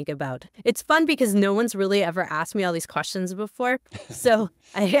have to think about. It's fun because no one's really ever asked me all these questions before. So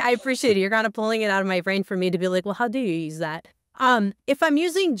I appreciate it. You're kind of pulling it out of my brain for me to be like, well, how do you use that? If I'm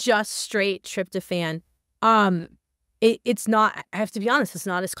using just straight tryptophan, it's not, I have to be honest, it's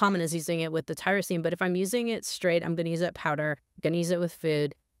not as common as using it with the tyrosine. But if I'm using it straight, I'm going to use it powder, I'm going to use it with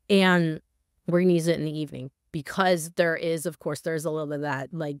food, and we're going to use it in the evening, because there's a little bit of that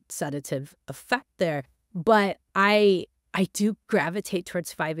like sedative effect there. But I do gravitate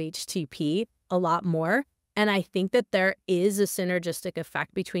towards 5-HTP a lot more. And I think that there is a synergistic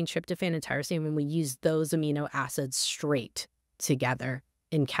effect between tryptophan and tyrosine when we use those amino acids straight together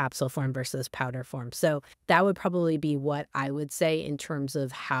in capsule form versus powder form. So that would probably be what I would say in terms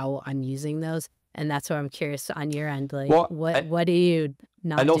of how I'm using those. And that's why I'm curious on your end, like what do you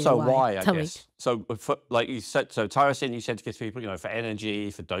not do? And also why, I Tell guess. me. So like you said, so tyrosine, you said to give people, for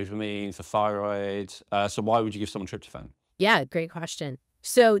energy, for dopamine, for thyroid. So why would you give someone tryptophan? Yeah, great question.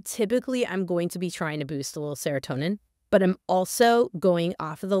 So typically I'm going to be trying to boost a little serotonin, but I'm also going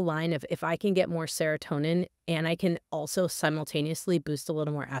off of the line of if I can get more serotonin and I can also simultaneously boost a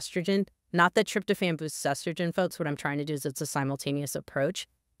little more estrogen. Not that tryptophan boosts estrogen, folks. What I'm trying to do is it's a simultaneous approach.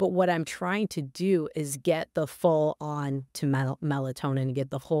 But what I'm trying to do is get the full on to melatonin,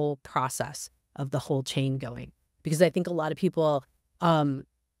 get the whole process of the whole chain going. Because I think a lot of people,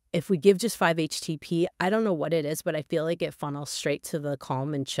 if we give just 5-HTP, I don't know what it is, but I feel like it funnels straight to the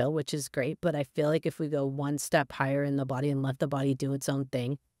calm and chill, which is great. But I feel like if we go one step higher in the body and let the body do its own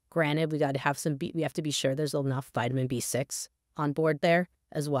thing, granted, we got to have we have to be sure there's enough vitamin B6 on board there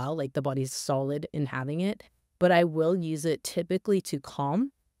as well. Like the body's solid in having it. But I will use it typically to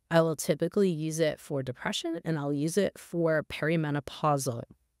calm. I will typically use it for depression, and I'll use it for perimenopausal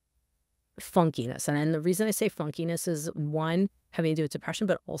funkiness. And the reason I say funkiness is, one, having to do with depression,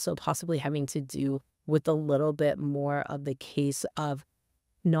 but also possibly having to do with a little bit more of the case of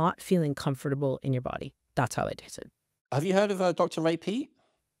not feeling comfortable in your body. That's how I did it. Have you heard of Dr. Ray Peat?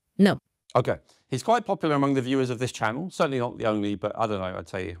 No. Okay. He's quite popular among the viewers of this channel. Certainly not the only, but I don't know, I'd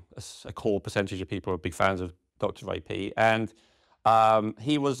say a core percentage of people are big fans of Dr. Ray Peat. And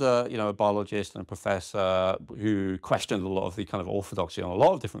he was a biologist and a professor who questioned a lot of the kind of orthodoxy on a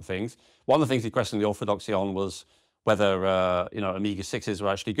lot of different things. One of the things he questioned the orthodoxy on was whether omega-6s were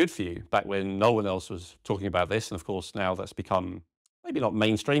actually good for you, back when no one else was talking about this. And of course, now that's become maybe not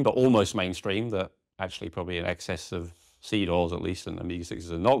mainstream, but almost mainstream, that actually probably an excess of seed oils at least, and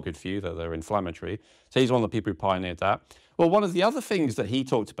omega-6s are not good for you, though they're inflammatory. So he's one of the people who pioneered that. Well, one of the other things that he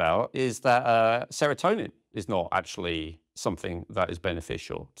talked about is that serotonin is not actually something that is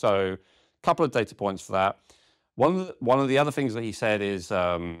beneficial. So a couple of data points for that. One of the other things that he said is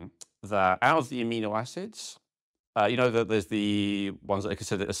that out of the amino acids, that there's the ones that are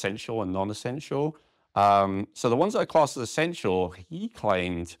considered essential and non-essential. So the ones that are classed as essential, he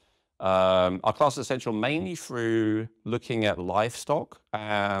claimed, are classed as essential mainly through looking at livestock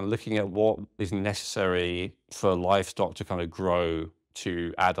and looking at what is necessary for livestock to kind of grow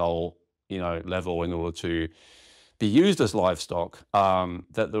to adult, level in order to be used as livestock.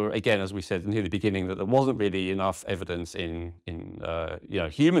 That there were, again, as we said near the beginning, that there wasn't really enough evidence in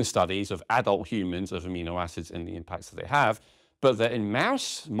human studies of adult humans of amino acids and the impacts that they have, but that in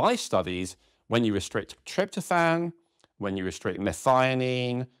mice studies, when you restrict tryptophan, when you restrict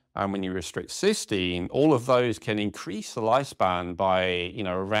methionine, and when you restrict cysteine, all of those can increase the lifespan by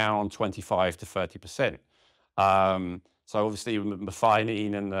around 25 to 30%. So obviously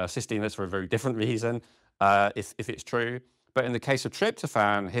methionine and cysteine, that's for a very different reason, if it's true. But in the case of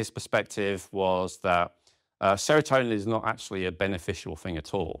tryptophan, his perspective was that serotonin is not actually a beneficial thing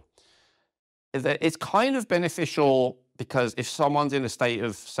at all. It's kind of beneficial because if someone's in a state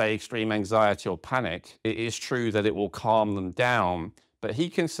of, say, extreme anxiety or panic, it is true that it will calm them down. But he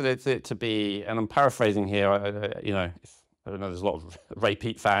considered it to be, and I'm paraphrasing here, I don't know, there's a lot of Ray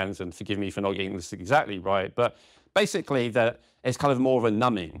Peat fans, and forgive me for not getting this exactly right, but basically that it's kind of more of a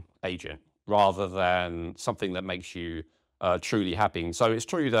numbing agent rather than something that makes you truly happy. So it's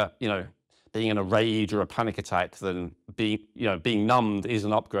true that, being in a rage or a panic attack, then being numbed is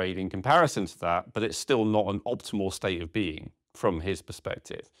an upgrade in comparison to that, but it's still not an optimal state of being from his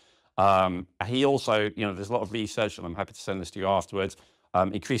perspective. He also, there's a lot of research, and I'm happy to send this to you afterwards.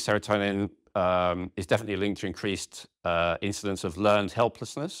 Increased serotonin is definitely linked to increased incidence of learned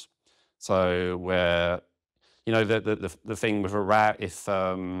helplessness. So where, the thing with a rat,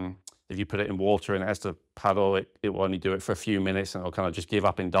 if you put it in water and it has to paddle, it will only do it for a few minutes and it'll kind of just give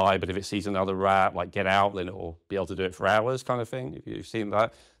up and die. But if it sees another rat, like get out, then it will be able to do it for hours kind of thing, if you've seen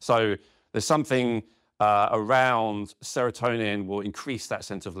that. So there's something around serotonin will increase that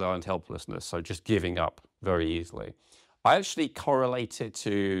sense of learned helplessness, so just giving up very easily. I actually correlate it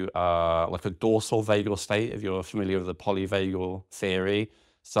to like a dorsal vagal state, if you're familiar with the polyvagal theory.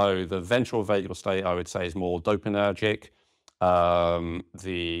 So the ventral vagal state, I would say, is more dopaminergic.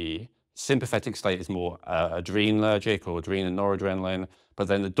 The sympathetic state is more adrenergic or adrenaline and noradrenaline. But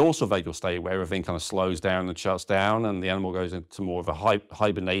then the dorsal vagal state, where everything kind of slows down and shuts down and the animal goes into more of a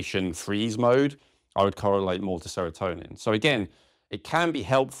hibernation freeze mode, I would correlate more to serotonin. So again, it can be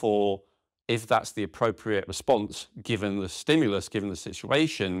helpful if that's the appropriate response given the stimulus, given the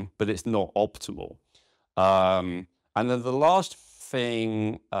situation, but it's not optimal. And then the last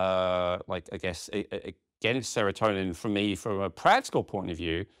thing, against serotonin for me, from a practical point of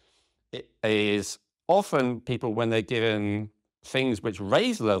view, it is often people, when they're given things which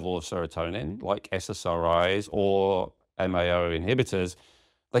raise the level of serotonin, like SSRIs or MAO inhibitors,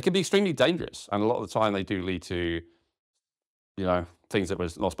 they can be extremely dangerous. And a lot of the time they do lead to, things that we're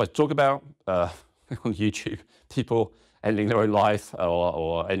not supposed to talk about on YouTube, people ending their own life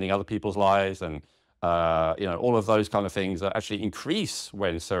or ending other people's lives. And, all of those kind of things that actually increase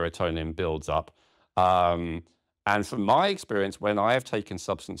when serotonin builds up. And from my experience, when I have taken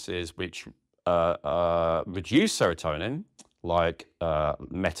substances which reduce serotonin, like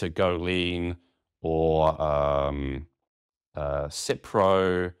metagoline or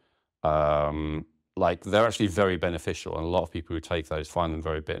Cipro, they're actually very beneficial, and a lot of people who take those find them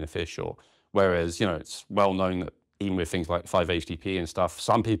very beneficial. Whereas, it's well known that even with things like 5-HTP and stuff,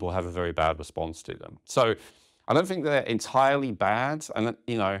 some people have a very bad response to them. So I don't think they're entirely bad. And,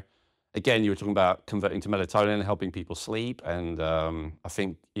 again, you were talking about converting to melatonin, helping people sleep. And I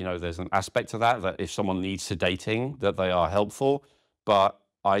think, there's an aspect to that if someone needs sedating, that they are helpful. But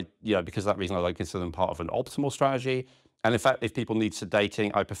because of that reason, I don't consider them part of an optimal strategy. And in fact, if people need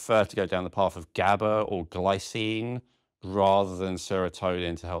sedating, I prefer to go down the path of GABA or glycine rather than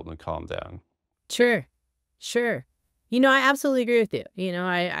serotonin to help them calm down. Sure. Sure. I absolutely agree with you.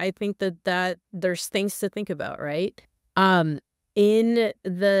 I think that there's things to think about, right? In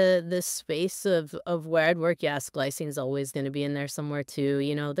the space of where I'd work, yes, glycine is always going to be in there somewhere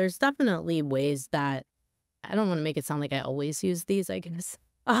too. There's definitely ways that I don't want to make it sound like I always use these, I guess.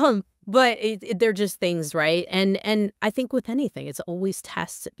 But they're just things, right? And I think with anything, it's always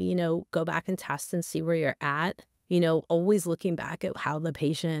test, go back and test and see where you're at. Always looking back at how the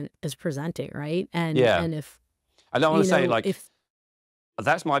patient is presenting, right? And Yeah. and if I don't want to say like, if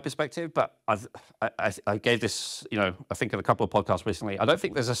that's my perspective, but I gave this, I think in a couple of podcasts recently. I don't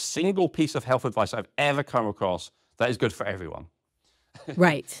think there's a single piece of health advice I've ever come across that is good for everyone,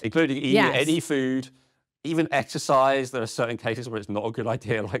 right. including eating Yes. any food, even exercise. There are certain cases where it's not a good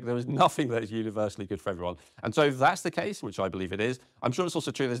idea. Like there is nothing that is universally good for everyone. And so if that's the case, which I believe it is, I'm sure it's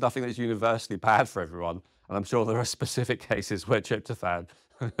also true there's nothing that's universally bad for everyone. And I'm sure there are specific cases where tryptophan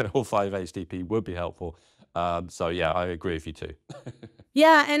or 5-HTP would be helpful. So yeah, I agree with you too.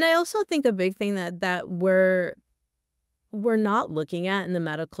 Yeah, and I also think a big thing that we're not looking at in the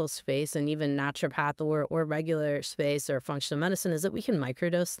medical space and even naturopath or regular space or functional medicine is that we can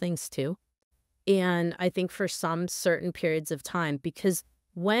microdose things too. And I think for some certain periods of time, because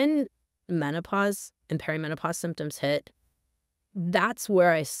when menopause and perimenopause symptoms hit, that's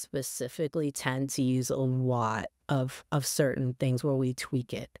where I specifically tend to use a lot of certain things where we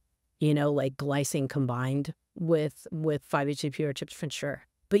tweak it. Like glycine combined with 5-HTP or tryptophan, sure.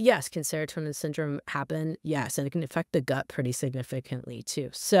 But yes, can serotonin syndrome happen? Yes, and it can affect the gut pretty significantly too.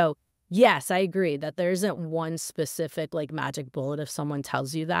 So yes, I agree that there isn't one specific like magic bullet. If someone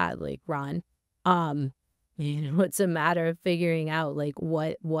tells you that, like run. It's a matter of figuring out like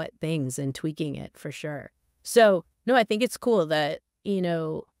what things and tweaking it for sure. So no, I think it's cool that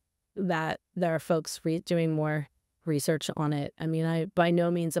that there are folks doing more research on it. I mean, I by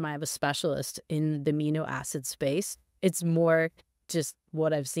no means am I a specialist in the amino acid space. It's more just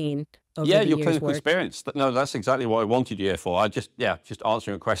what I've seen over Yeah, the your years' clinical work. experience. No, that's exactly what I wanted you here for. Just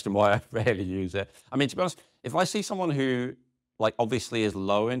answering a question why I rarely use it. I mean, to be honest, if I see someone who, like, obviously is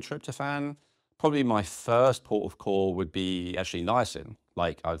low in tryptophan, probably my first port of call would be actually niacin.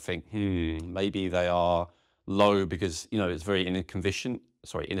 Like, I'd think, maybe they are low because, it's very inefficient,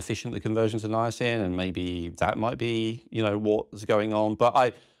 the conversion to niacin, and maybe that might be, what's going on.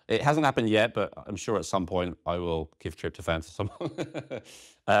 But it hasn't happened yet, but I'm sure at some point I will give tryptophan to someone.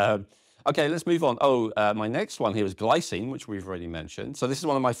 Okay, let's move on. My next one here is glycine, which we've already mentioned. So this is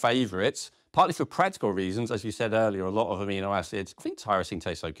one of my favorites, partly for practical reasons. As you said earlier, a lot of amino acids, I think tyrosine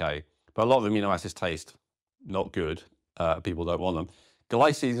tastes okay, but a lot of amino acids taste not good. People don't want them.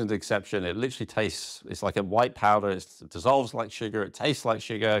 Glycine is an exception. It literally tastes, it's like a white powder. It dissolves like sugar. It tastes like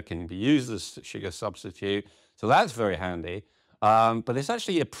sugar, can be used as sugar substitute. So that's very handy. But it's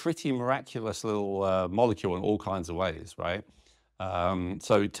actually a pretty miraculous little molecule in all kinds of ways, right?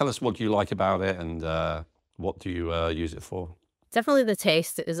 So tell us what you like about it and what do you use it for? Definitely the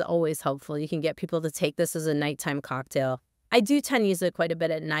taste is always helpful. You can get people to take this as a nighttime cocktail. I do tend to use it quite a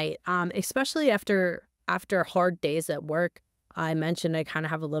bit at night, especially after hard days at work. I mentioned I kind of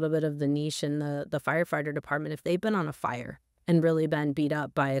have a little bit of the niche in the firefighter department. If they've been on a fire and really been beat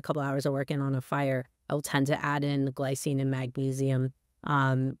up by a couple hours of working on a fire, I'll tend to add in glycine and magnesium,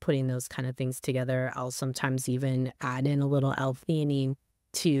 putting those kind of things together. I'll sometimes even add in a little L-theanine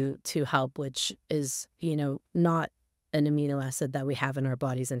to help, which is, not an amino acid that we have in our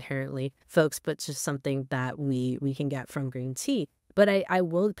bodies inherently, folks, but just something that we can get from green tea. But I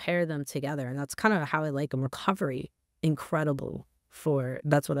will pair them together, and that's kind of how I like them. Recovery, incredible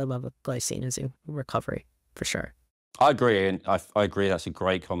that's what I love with glycine is in recovery, for sure. I agree, and I agree that's a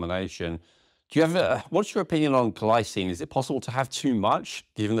great combination. Do you have what's your opinion on glycine? Is it possible to have too much,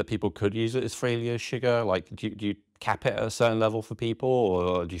 given that people could use it as freely as sugar? Like, do you cap it at a certain level for people,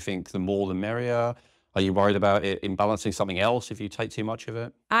 or do you think the more the merrier? Are you worried about it imbalancing something else if you take too much of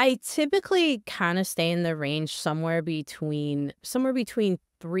it? I typically kind of stay in the range somewhere between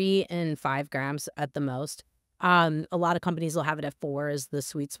 3 and 5 grams at the most. A lot of companies will have it at 4 as the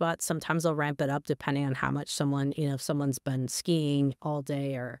sweet spot. Sometimes they'll ramp it up depending on how much someone, if someone's been skiing all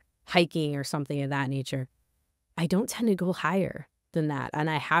day or hiking or something of that nature. I don't tend to go higher than that, and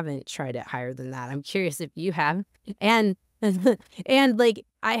I haven't tried it higher than that. I'm curious if you have. And and like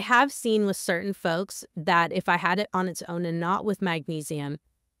I have seen with certain folks that if I had it on its own and not with magnesium,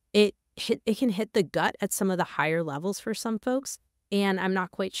 it can hit the gut at some of the higher levels for some folks. And I'm not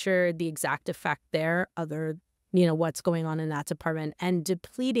quite sure the exact effect there, other what's going on in that department. And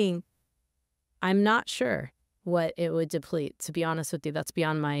depleting, I'm not sure what it would deplete. To be honest with you, that's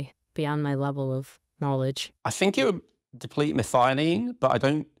beyond my level of knowledge. I think it would deplete methionine, but I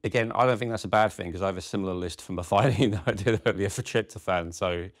don't think that's a bad thing because I have a similar list for methionine that I did earlier for tryptophan.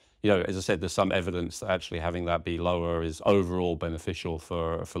 So, as I said, there's some evidence that actually having that be lower is overall beneficial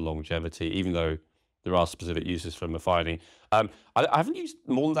for longevity, even though there are specific uses for methionine. I haven't used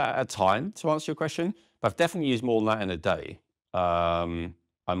more than that at a time to answer your question, but I've definitely used more than that in a day.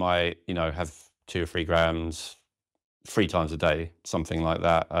 I might, have 2 or 3 grams 3 times a day, something like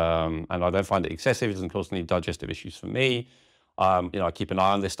that. And I don't find it excessive. It doesn't cause any digestive issues for me. I keep an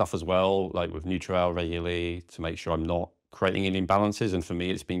eye on this stuff as well, like with Nutrial regularly to make sure I'm not creating any imbalances. And for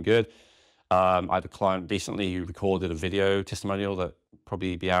me, it's been good. I had a client recently who recorded a video testimonial that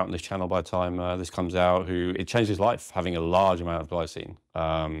probably be out on this channel by the time this comes out, who it changed his life, having a large amount of glycine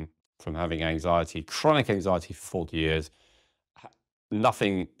from having anxiety, chronic anxiety for 40 years.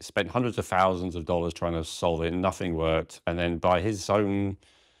 Nothing, spent hundreds of thousands of dollars trying to solve it. Nothing worked. And then by his own,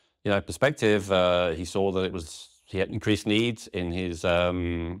 perspective, he saw that he had increased needs in his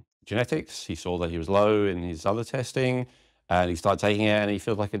genetics. He saw that he was low in his other testing, and he started taking it, and he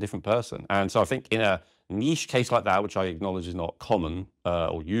feels like a different person. And so I think in a niche case like that, which I acknowledge is not common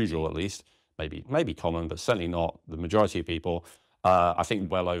or usual at least, maybe common, but certainly not the majority of people. I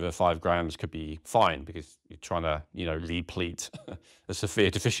think well over 5 grams could be fine because you're trying to, deplete a severe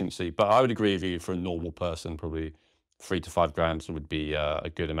deficiency. But I would agree with you, for a normal person, probably 3 to 5 grams would be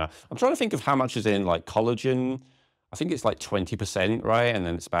a good amount. I'm trying to think of how much is in like collagen. I think it's like 20%, right? And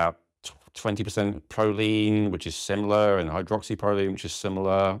then it's about 20% proline, which is similar, and hydroxyproline, which is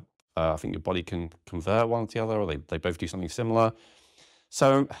similar. I think your body can convert one to the other, or they both do something similar.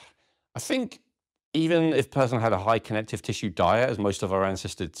 So I think even if a person had a high connective tissue diet, as most of our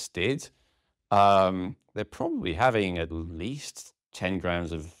ancestors did, they're probably having at least 10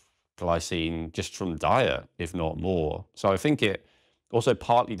 grams of glycine just from diet, if not more. So I think it also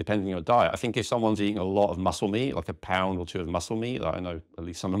partly depends on your diet. I think if someone's eating a lot of muscle meat, like a pound or 2 of muscle meat, like I know at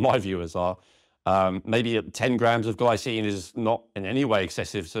least some of my viewers are, maybe 10 grams of glycine is not in any way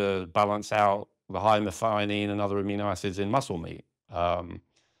excessive to balance out the high methionine and other amino acids in muscle meat.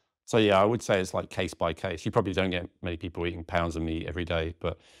 So yeah, I would say it's like case by case. You probably don't get many people eating pounds of meat every day,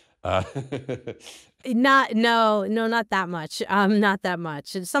 but not that much. Not that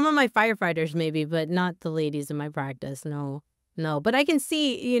much. Some of my firefighters maybe, but not the ladies in my practice. No. But I can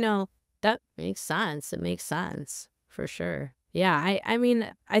see, that makes sense. It makes sense for sure. Yeah, I mean,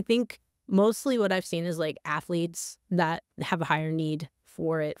 I think mostly what I've seen is like athletes that have a higher need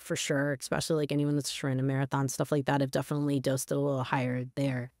for it for sure, especially like anyone that's running a marathon, stuff like that. I've definitely dosed it a little higher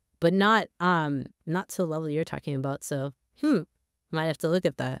there. But not to the level you're talking about. So, might have to look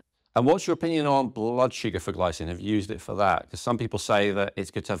at that. And what's your opinion on blood sugar for glycine? Have you used it for that? Because some people say that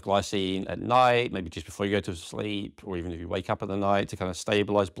it's good to have glycine at night, maybe just before you go to sleep, or even if you wake up in the night to kind of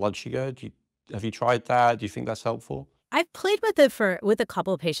stabilize blood sugar. Have you tried that? Do you think that's helpful? I've played with it with a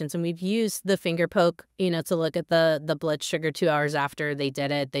couple of patients, and we've used the finger poke, to look at the blood sugar 2 hours after they did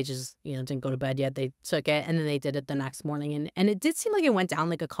it. They just, didn't go to bed yet. They took it, and then they did it the next morning. And it did seem like it went down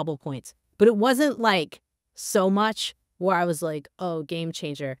like a couple points, but it wasn't like so much where I was like, oh, game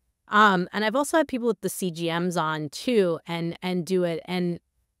changer. And I've also had people with the CGMs on too and do it, and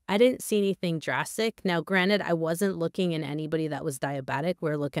I didn't see anything drastic. Now, granted, I wasn't looking in anybody that was diabetic.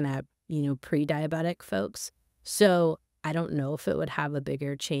 We're looking at, pre-diabetic folks. So I don't know if it would have a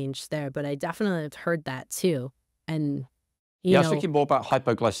bigger change there, but I definitely have heard that too. And, I was thinking more about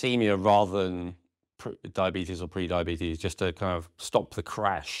hypoglycemia rather than diabetes or pre-diabetes, just to kind of stop the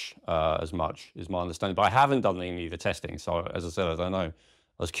crash as much, is my understanding. But I haven't done any of the testing. So as I said, I don't know.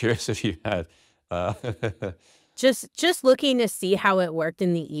 I was curious if you had. Just looking to see how it worked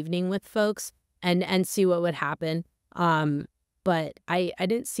in the evening with folks and see what would happen. But I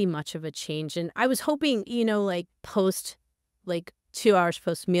didn't see much of a change. And I was hoping, like 2 hours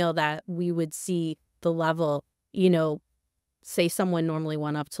post meal, that we would see the level, say someone normally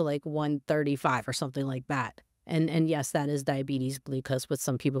went up to like 135 or something like that. And yes, that is diabetes glucose, but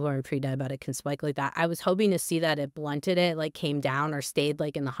some people who are pre-diabetic can spike like that. I was hoping to see that it blunted it, like came down or stayed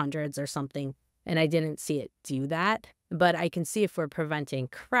like in the hundreds or something. And I didn't see it do that. But I can see if we're preventing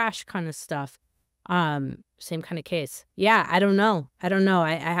crash kind of stuff. Same kind of case. Yeah, I don't know.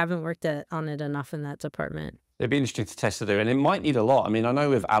 I haven't worked on it enough in that department. It'd be interesting to test to do, and it might need a lot. I mean, I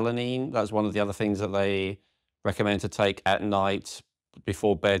know with Alanine, that's one of the other things that they recommend to take at night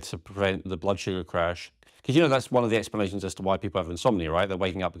before bed to prevent the blood sugar crash. Because, that's one of the explanations as to why people have insomnia, right? They're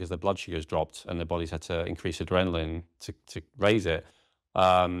waking up because their blood sugar has dropped and their bodies had to increase adrenaline to raise it.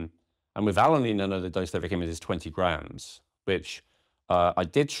 And with Alanine, I know the dose they recommend is 20 grams, which I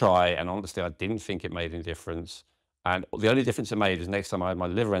did try, and honestly, I didn't think it made any difference. And the only difference it made is next time I had my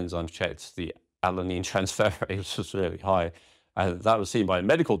liver enzymes checked, the alanine transferase was really high. And that was seen by a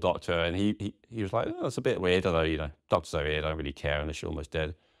medical doctor, and he was like, oh, it's a bit weird, although, you know, doctors over here don't really care unless you're almost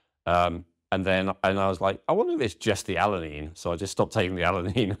dead. And I was like, I wonder if it's just the alanine. So I just stopped taking the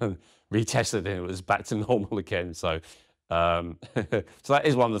alanine and retested, and it was back to normal again. So, so that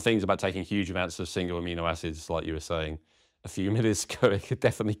is one of the things about taking huge amounts of single amino acids, like you were saying a few minutes ago. It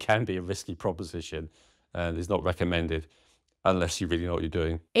definitely can be a risky proposition, and is not recommended unless you really know what you're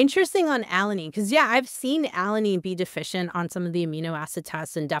doing. Interesting on alanine, because yeah, I've seen alanine be deficient on some of the amino acid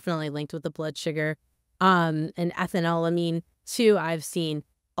tests and definitely linked with the blood sugar. And ethanolamine too, I've seen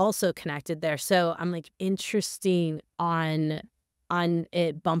also connected there. So I'm like, interesting on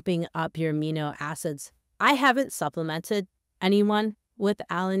it bumping up your amino acids. I haven't supplemented anyone with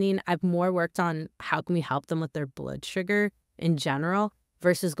alanine. I've more worked on how can we help them with their blood sugar in general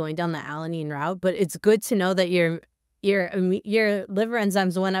versus going down the alanine route. But it's good to know that your liver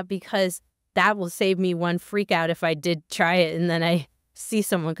enzymes went up, because that will save me one freak out if I did try it and then I see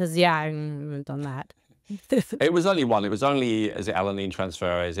someone, because yeah, I haven't done that. It was only one. It was only, is it alanine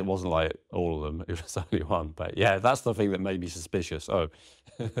transferase? It wasn't like all of them. It was only one. But yeah, that's the thing that made me suspicious. Oh.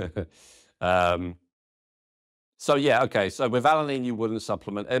 So yeah, okay. So with alanine, you wouldn't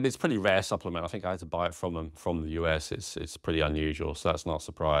supplement. It's a pretty rare supplement. I think I had to buy it from them from the US. It's pretty unusual, so that's not a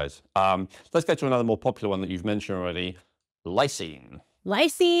surprise. Let's go to another more popular one that you've mentioned already, lysine.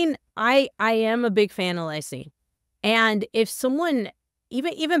 Lysine, I am a big fan of lysine. And if someone,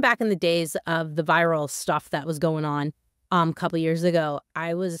 even back in the days of the viral stuff that was going on a couple years ago,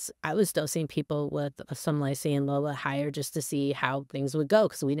 I was dosing people with some lysine, low, higher, just to see how things would go,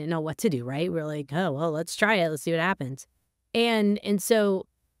 because we didn't know what to do, right? We're like, oh, well, let's try it. Let's see what happens. And so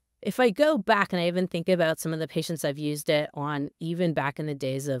if I go back and I even think about some of the patients I've used it on, even back in the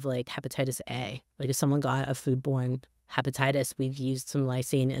days of like hepatitis A, like if someone got a foodborne hepatitis, we've used some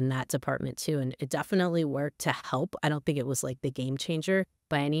lysine in that department too. And it definitely worked to help. I don't think it was like the game changer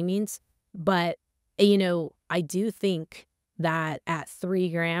by any means, but you know, I do think that at 3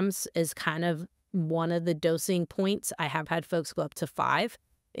 grams is kind of one of the dosing points. I have had folks go up to 5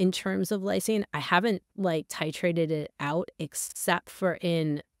 in terms of lysine. I haven't like titrated it out except for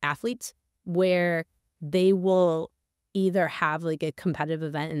in athletes where they will either have like a competitive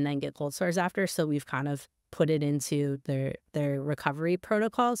event and then get cold sores after. So we've kind of put it into their recovery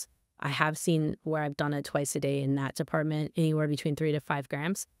protocols. I have seen where I've done it twice a day in that department, anywhere between 3 to 5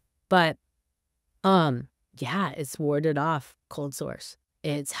 grams. But yeah, it's warded off cold sores.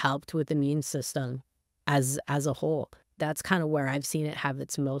 It's helped with the immune system as a whole. That's kind of where I've seen it have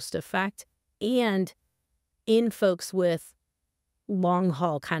its most effect. And in folks with long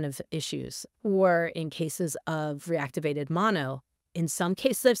haul kind of issues, or in cases of reactivated mono, in some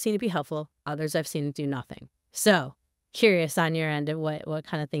cases I've seen it be helpful, others I've seen it do nothing. So curious on your end of what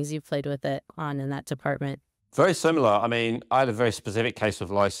kind of things you've played with it on in that department. Very similar. I mean, I had a very specific case of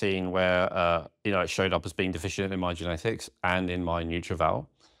lysine where, you know, it showed up as being deficient in my genetics and in my NutrEval.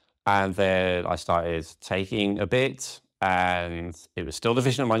 And then I started taking a bit, and it was still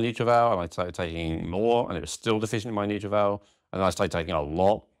deficient in my NutrEval. And I started taking more, and it was still deficient in my NutrEval. And I started taking a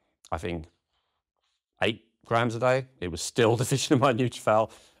lot, I think 8 grams a day. It was still deficient in my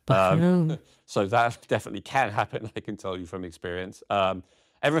NutrEval. So that definitely can happen, I can tell you from experience.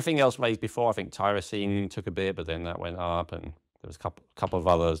 Everything else made before, I think Tyrosine took a bit, but then that went up, and there was a couple of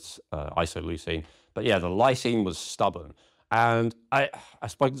others, isoleucine. But yeah, the lysine was stubborn. And I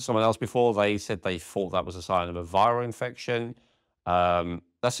spoke to someone else before. They said they thought that was a sign of a viral infection.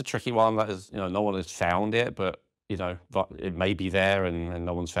 That's a tricky one. That is, you know, no one has found it, but you know, it may be there and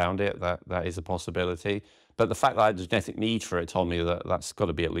no one's found it. That is a possibility. But the fact that I had a genetic need for it told me that that's got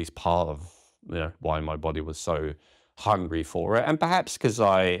to be at least part of, you know, why my body was so hungry for it. And perhaps because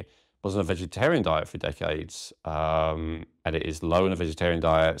I was on a vegetarian diet for decades, and it is low in a vegetarian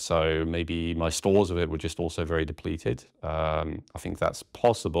diet, so maybe my stores of it were just also very depleted. I think that's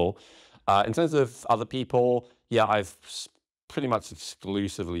possible. In terms of other people, yeah, I've pretty much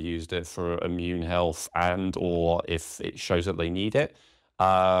exclusively used it for immune health, and or if it shows that they need it.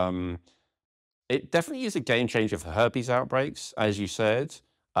 It definitely is a game changer for herpes outbreaks, as you said.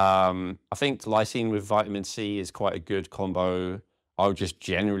 I think lysine with vitamin C is quite a good combo. I would just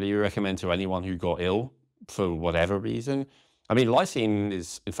generally recommend to anyone who got ill for whatever reason. I mean, lysine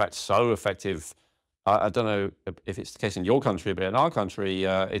is in fact so effective. I don't know if it's the case in your country, but in our country,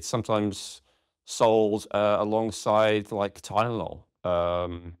 it's sometimes sold alongside like Tylenol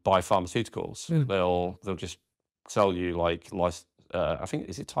by pharmaceuticals. They'll just sell you like I think,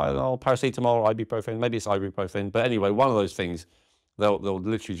 is it Tylenol, paracetamol, ibuprofen? Maybe it's ibuprofen. But anyway, one of those things. They'll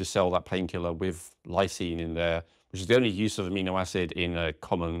literally just sell that painkiller with lysine in there which is the only use of amino acid in a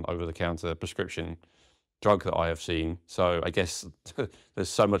common over-the-counter prescription drug that I have seen. So I guess there's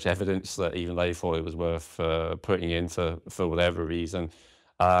so much evidence that even they thought it was worth putting in for whatever reason.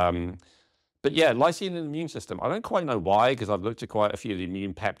 But yeah, lysine in the immune system. I don't quite know why, because I've looked at quite a few of the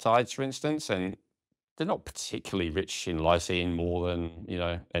immune peptides, for instance, and they're not particularly rich in lysine more than, you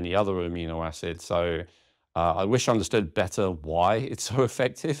know, any other amino acid. So I wish I understood better why it's so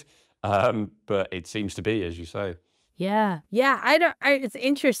effective, but it seems to be, as you say. Yeah. Yeah. It's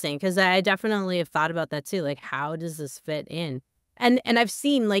interesting because I definitely have thought about that too. Like, how does this fit in? And I've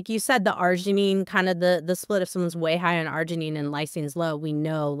seen, like you said, the arginine, kind of the split. If someone's way high on arginine and lysine's low, we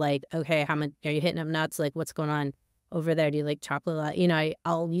know, like, okay, how much are you hitting them nuts? Like, what's going on over there? Do you like chocolate a lot? You know,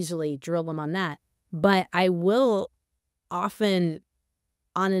 I'll usually drill them on that. But I will often,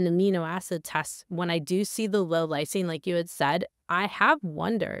 on an amino acid test, when I do see the low lysine, like you had said, I have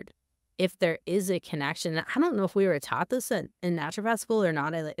wondered if there is a connection. I don't know if we were taught this in naturopath school or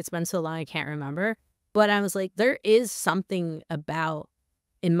not. It's been so long, I can't remember. But I was like, there is something about,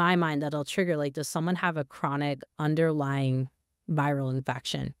 in my mind, that'll trigger, like, does someone have a chronic underlying viral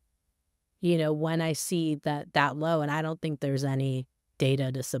infection? You know, when I see that low, and I don't think there's any data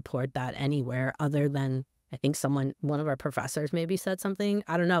to support that anywhere other than, I think one of our professors maybe said something.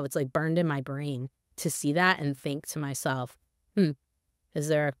 I don't know. It's like burned in my brain to see that and think to myself, is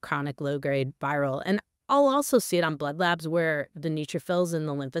there a chronic low-grade viral? And I'll also see it on blood labs where the neutrophils and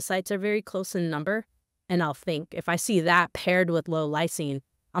the lymphocytes are very close in number. And I'll think, if I see that paired with low lysine,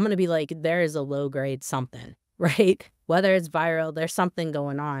 I'm going to be like, there is a low-grade something, right? Whether it's viral, there's something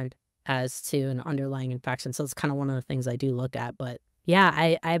going on as to an underlying infection. So it's kind of one of the things I do look at. But yeah,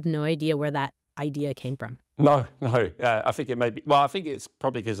 I have no idea where that idea came from. No. I think it may be, well, I think it's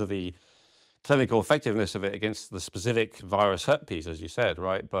probably because of the clinical effectiveness of it against the specific virus herpes, as you said,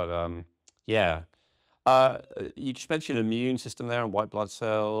 right? But yeah. You just mentioned immune system there and white blood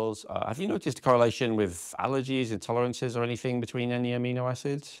cells. Have you noticed a correlation with allergies, intolerances, or anything between any amino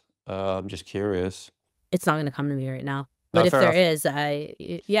acids? I'm just curious. It's not going to come to me right now. No, But if fair there enough.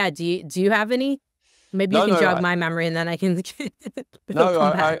 is, yeah, do you have any? Maybe you No, can no, jog my memory and then I can it'll no.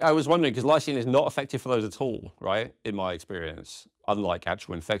 come back. I was wondering because lysine is not effective for those at all, right? In my experience, unlike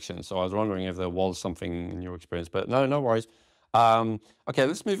actual infections. So I was wondering if there was something in your experience, but no, no worries. Okay,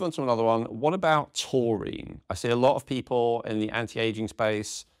 let's move on to another one. What about taurine? I see a lot of people in the anti-aging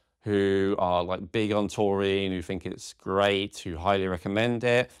space who are like big on taurine, who think it's great, who highly recommend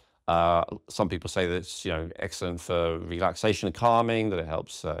it. Some people say that it's, you know, excellent for relaxation and calming, that it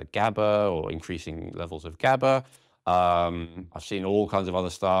helps GABA or increasing levels of GABA. I've seen all kinds of other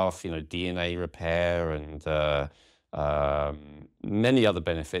stuff, you know, DNA repair and many other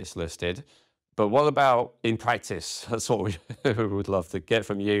benefits listed. But what about in practice? That's what we would love to get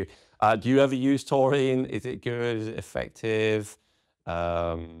from you. Do you ever use taurine? Is it good? Is it effective?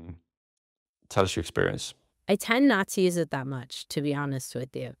 Tell us your experience. I tend not to use it that much, to be honest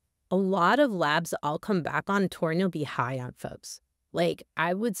with you. A lot of labs I'll come back on, taurine will be high on folks. Like,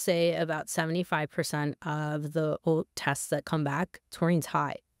 I would say about 75% of the old tests that come back, taurine's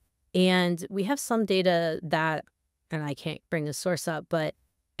high. And we have some data that, and I can't bring the source up, but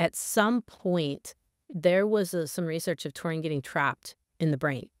at some point, there was some research of taurine getting trapped in the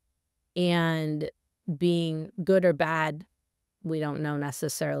brain. And being good or bad, we don't know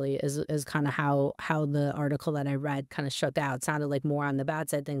necessarily, is kind of how the article that I read kind of shook out. It sounded like more on the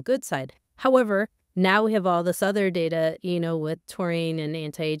bad side than good side. However, now we have all this other data, you know, with taurine and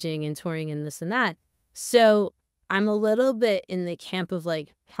anti-aging and taurine and this and that. So I'm a little bit in the camp of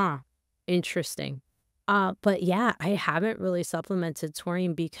like, interesting. But yeah, I haven't really supplemented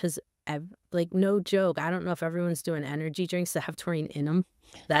taurine because, like, no joke, I don't know if everyone's doing energy drinks that have taurine in them.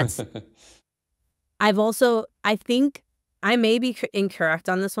 That's, I think, I may be incorrect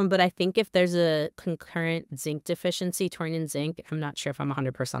on this one, but I think if there's a concurrent zinc deficiency, taurine and zinc, I'm not sure if I'm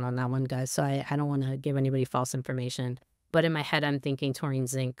 100% on that one, guys, so I don't want to give anybody false information. But in my head, I'm thinking taurine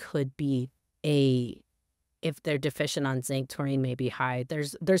zinc could be if they're deficient on zinc, taurine may be high.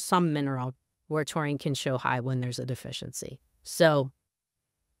 There's some mineral where taurine can show high when there's a deficiency. So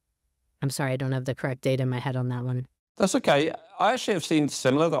I'm sorry, I don't have the correct data in my head on that one. That's okay. I actually have seen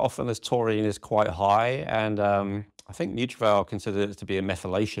similar that often as taurine is quite high, and I think Nutrival considers it to be a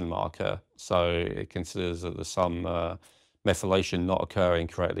methylation marker. So it considers that there's some methylation not occurring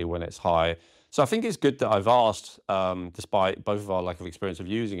correctly when it's high. So I think it's good that I've asked, despite both of our lack of experience of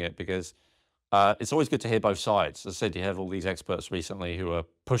using it, because it's always good to hear both sides. As I said, you have all these experts recently who are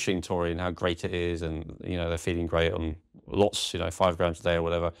pushing taurine, how great it is, and, you know, they're feeling great on lots, you know, 5 grams a day or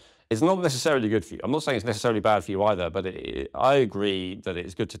whatever. It's not necessarily good for you. I'm not saying it's necessarily bad for you either, but I agree that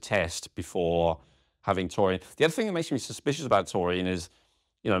it's good to test before having taurine. The other thing that makes me suspicious about taurine is,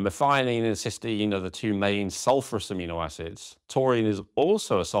 methionine and cysteine are the two main sulfurous amino acids. Taurine is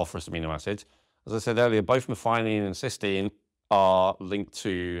also a sulfurous amino acid. As I said earlier, both methionine and cysteine are linked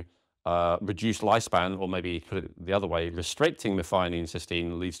to reduced lifespan, or maybe put it the other way, restricting methionine and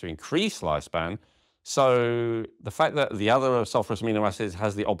cysteine leads to increased lifespan. So the fact that the other sulfurous amino acids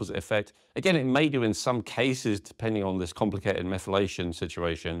has the opposite effect, again, it may do in some cases, depending on this complicated methylation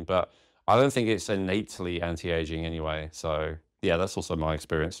situation, but I don't think it's innately anti-aging anyway. So yeah, that's also my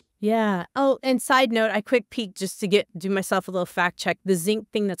experience. Yeah. Oh, and side note, I quick peek just to do myself a little fact check. The zinc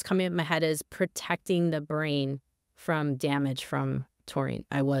thing that's coming up in my head is protecting the brain from damage from taurine.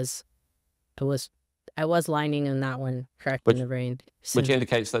 I was lining in that one, correcting the brain. So, which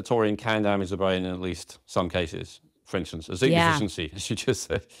indicates that taurine can damage the brain in at least some cases. For instance, a zinc deficiency, as you just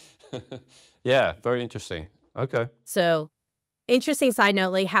said. Yeah, very interesting. Okay. So, interesting side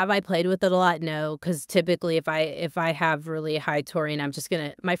note, like, have I played with it a lot? No, because typically if I have really high taurine,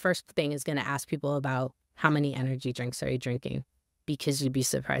 my first thing is gonna ask people about how many energy drinks are you drinking, because you'd be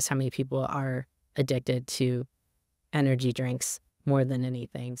surprised how many people are addicted to energy drinks more than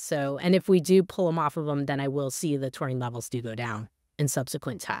anything. So, and if we do pull them off of them, then I will see the taurine levels do go down in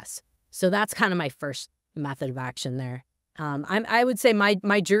subsequent tests. So that's kind of my first method of action there. I would say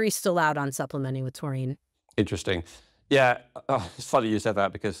my jury's still out on supplementing with taurine. Interesting. Yeah, it's funny you said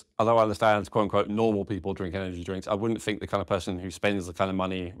that, because although I understand, quote unquote, normal people drink energy drinks, I wouldn't think the kind of person who spends the kind of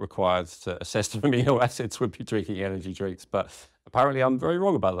money required to assess the amino acids would be drinking energy drinks. But apparently I'm very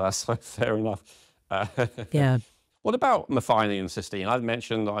wrong about that, so fair enough. Yeah. What about methionine and cysteine? I've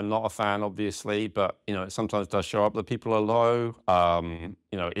mentioned that I'm not a fan, obviously, but it sometimes does show up that people are low.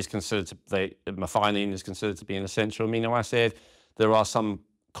 Methionine is considered to be an essential amino acid. There are some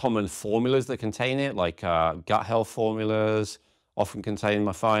common formulas that contain it, like gut health formulas often contain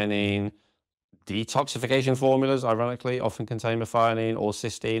methionine. Detoxification formulas, ironically, often contain methionine or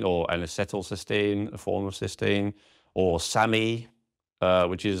cysteine, or N-acetylcysteine, a form of cysteine, or SAMe,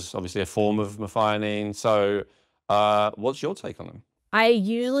 which is obviously a form of methionine. So what's your take on them? I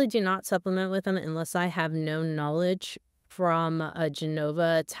usually do not supplement with them unless I have no knowledge from a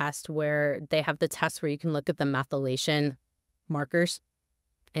Genova test, where they have the test where you can look at the methylation markers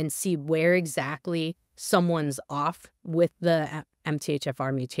and see where exactly someone's off with the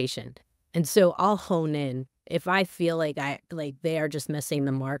MTHFR mutation. And so I'll hone in. If I feel like they are just missing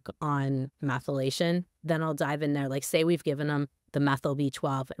the mark on methylation, then I'll dive in there. Like, say we've given them the methyl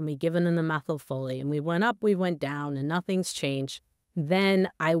B12 and we've given them the methylfolate, and we went up, we went down, and nothing's changed, then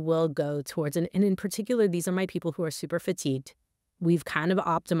I will go towards, and in particular, these are my people who are super fatigued. We've kind of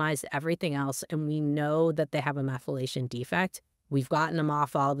optimized everything else, and we know that they have a methylation defect. We've gotten them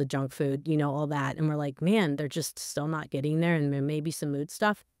off all the junk food, all that. And we're like, man, they're just still not getting there, and there may be some mood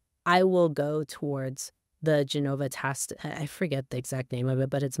stuff. I will go towards the Genova test. I forget the exact name of it,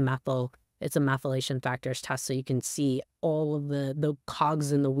 but it's a methylation factors test. So you can see all of the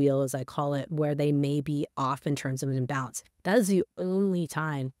cogs in the wheel, as I call it, where they may be off in terms of an imbalance. That is the only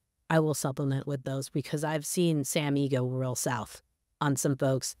time I will supplement with those, because I've seen SAMe go real south on some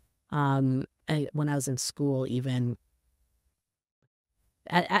folks. When I was in school, even.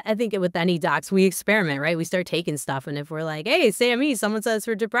 I think with any docs, we experiment, right? We start taking stuff, and if we're like, hey, SAMe, someone says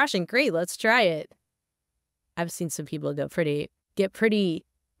for depression, great, let's try it. I've seen some people get pretty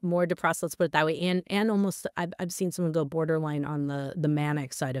more depressed, let's put it that way, and almost I've seen someone go borderline on the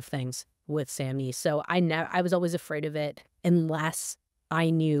manic side of things with SAMe. So I was always afraid of it unless I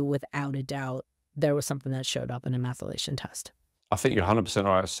knew without a doubt there was something that showed up in a methylation test. I think you're 100%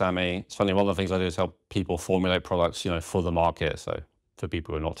 right, SAMe. It's funny, one of the things I do is help people formulate products, for the market. So for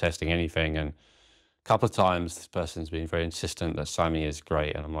people who are not testing anything, and a couple of times this person's been very insistent that SAMe is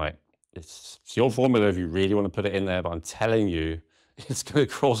great, and I'm like, it's your formula if you really want to put it in there, but I'm telling you, it's going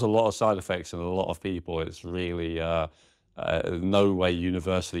to cause a lot of side effects in a lot of people. It's really no way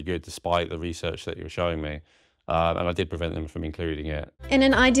universally good, despite the research that you're showing me. And I did prevent them from including it. In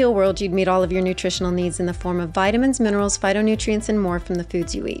an ideal world, you'd meet all of your nutritional needs in the form of vitamins, minerals, phytonutrients, and more from the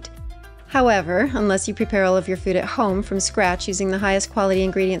foods you eat. However, unless you prepare all of your food at home from scratch using the highest quality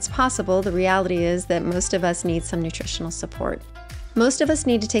ingredients possible, the reality is that most of us need some nutritional support. Most of us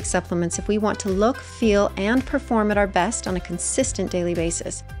need to take supplements if we want to look, feel, and perform at our best on a consistent daily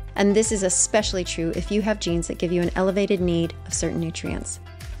basis. And this is especially true if you have genes that give you an elevated need of certain nutrients.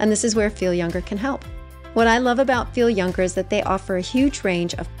 And this is where Feel Younger can help. What I love about Feel Younger is that they offer a huge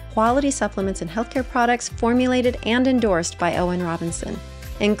range of quality supplements and healthcare products formulated and endorsed by Owen Robinson,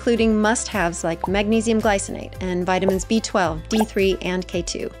 including must-haves like magnesium glycinate and vitamins B12, D3, and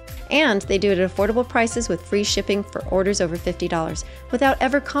K2. And they do it at affordable prices with free shipping for orders over $50 without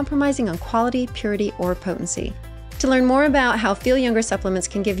ever compromising on quality, purity, or potency. To learn more about how Feel Younger supplements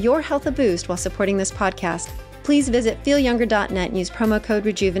can give your health a boost while supporting this podcast, please visit feelyounger.net and use promo code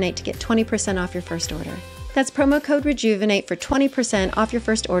Rejuvenate to get 20% off your first order. That's promo code Rejuvenate for 20% off your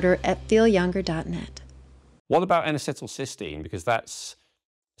first order at feelyounger.net. What about N-acetylcysteine? Because that's,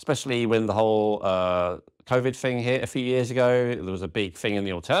 especially when the whole COVID thing hit a few years ago, there was a big thing in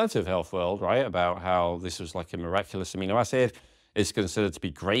the alternative health world, right, about how this was like a miraculous amino acid. It's considered to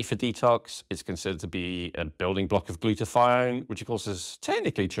be great for detox. It's considered to be a building block of glutathione, which of course is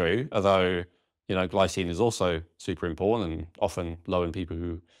technically true, although, you know, glycine is also super important and often low in people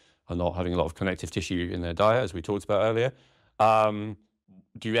who are not having a lot of connective tissue in their diet, as we talked about earlier.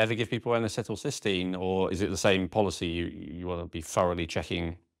 Do you ever give people N-acetylcysteine, or is it the same policy? You want to be thoroughly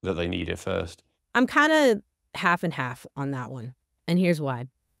checking that they need it first? I'm kind of half and half on that one. And here's why.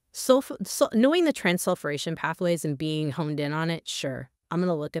 So knowing the transsulfuration pathways and being honed in on it, sure. I'm going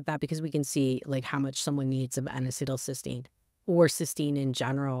to look at that because we can see like how much someone needs of N-acetylcysteine or cysteine in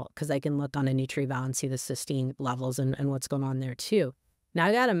general, because I can look on a NutriVal and see the cysteine levels and what's going on there too. Now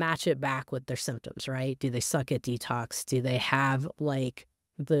I got to match it back with their symptoms, right? Do they suck at detox? Do they have like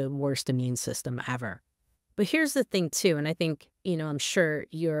the worst immune system ever? But here's the thing too, and I think, you know, I'm sure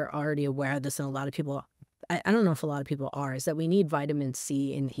you're already aware of this, and a lot of people, I don't know if a lot of people are, is that we need vitamin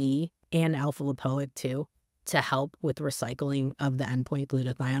C and E and alpha-lipoic too to help with recycling of the endpoint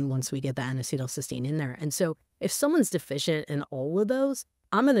glutathione once we get the N-acetylcysteine in there. And so if someone's deficient in all of those,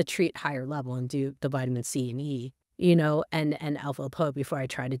 I'm going to treat higher level and do the vitamin C and E, you know, and alpha-lipoic before I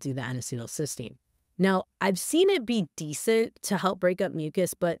try to do the N-acetylcysteine. Now, I've seen it be decent to help break up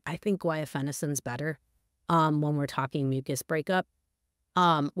mucus, but I think guaifenicin's better when we're talking mucus breakup.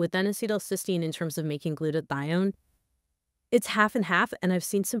 With N-acetylcysteine in terms of making glutathione, it's half and half, and I've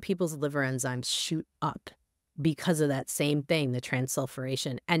seen some people's liver enzymes shoot up because of that same thing, the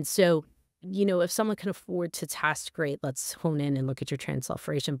transsulfuration. And so, you know, if someone can afford to test, great, let's hone in and look at your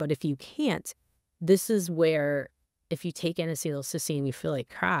transsulfuration. But if you can't, this is where if you take N-acetylcysteine and you feel like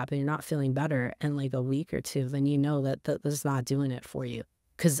crap and you're not feeling better in like a week or two, then you know that this is not doing it for you.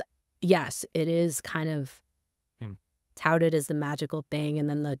 Because yes, it is kind of touted as the magical thing, and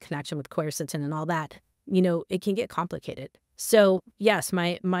then the connection with quercetin and all that, you know, it can get complicated. So yes,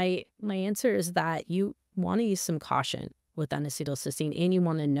 my answer is that you want to use some caution with N-acetylcysteine, and you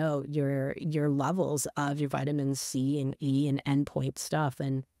want to know your levels of your vitamin C and E and endpoint stuff.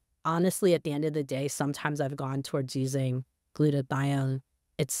 And honestly, at the end of the day, sometimes I've gone towards using glutathione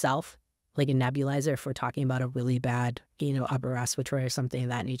itself, like a nebulizer, if we're talking about a really bad, you know, upper respiratory or something of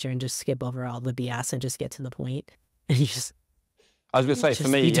that nature, and just skip over all the BS and just get to the point. And you just, I was going to say, for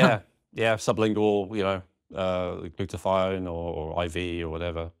me, yeah, sublingual, you know, glutathione or IV or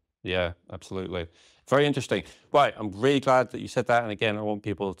whatever. Yeah, absolutely. Very interesting. Right, I'm really glad that you said that. And again, I want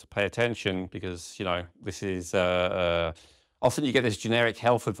people to pay attention because, you know, this is often you get this generic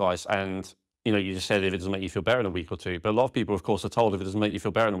health advice, and you know, you just said if it doesn't make you feel better in a week or two, but a lot of people, of course, are told if it doesn't make you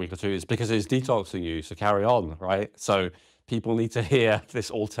feel better in a week or two, it's because it's detoxing you, so carry on, right? So people need to hear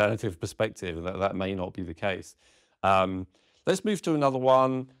this alternative perspective, that may not be the case. Let's move to another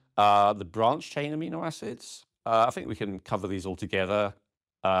one, the branched chain amino acids. I think we can cover these all together.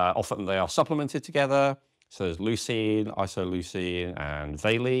 Often they are supplemented together. So there's leucine, isoleucine, and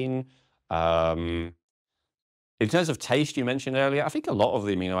valine. In terms of taste, you mentioned earlier, I think a lot of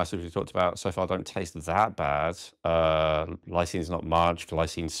the amino acids we talked about so far don't taste that bad. Lysine is not much,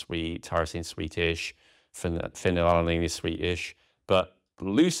 glycine's sweet, tyrosine sweetish, phenylalanine is sweetish, but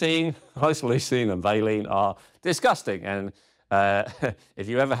leucine, isoleucine, and valine are disgusting. And if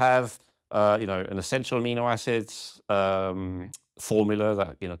you ever have, you know, an essential amino acids formula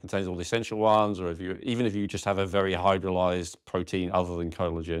that, you know, contains all the essential ones, or even if you just have a very hydrolyzed protein other than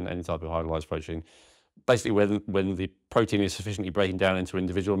collagen, any type of hydrolyzed protein, basically when the protein is sufficiently breaking down into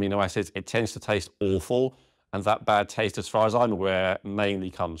individual amino acids, it tends to taste awful. And that bad taste, as far as I'm aware,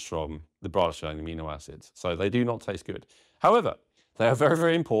 mainly comes from the branched chain amino acids. So they do not taste good. However, they are very,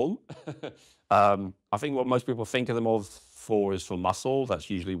 very important. I think what most people think of them for is for muscle. That's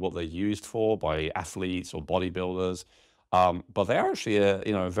usually what they're used for by athletes or bodybuilders. But they're actually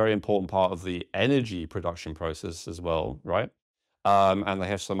a very important part of the energy production process as well, right? And they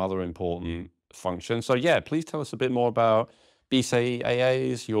have some other important functions. So yeah, please tell us a bit more about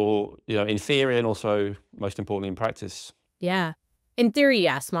BCAAs, in theory and also most importantly in practice. Yeah. In theory,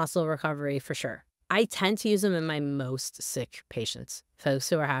 yes, muscle recovery for sure. I tend to use them in my most sick patients, folks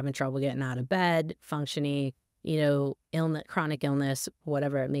who are having trouble getting out of bed, functioning, illness, chronic illness,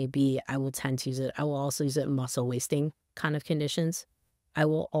 whatever it may be. I will tend to use it. I will also use it in muscle wasting kind of conditions. I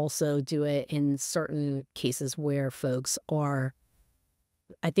will also do it in certain cases where folks are,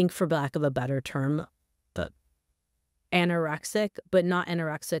 I think for lack of a better term, anorexic, but not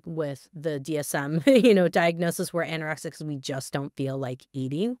anorexic with the DSM, diagnosis, where anorexic is we just don't feel like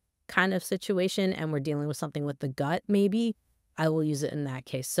eating kind of situation, and we're dealing with something with the gut, maybe. I will use it in that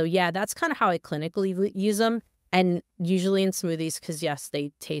case. So yeah, that's kind of how I clinically use them, and usually in smoothies, because yes,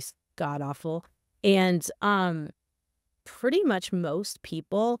 they taste god awful. And pretty much most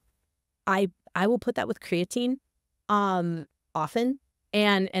people, I will put that with creatine often,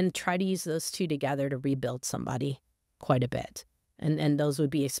 and try to use those two together to rebuild somebody quite a bit. And those would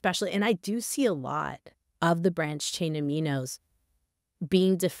be especially, and I do see a lot of the branched chain aminos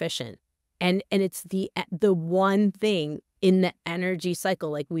being deficient. And it's the one thing in the energy cycle.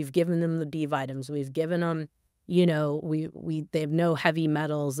 Like, we've given them the B vitamins, we've given them, they have no heavy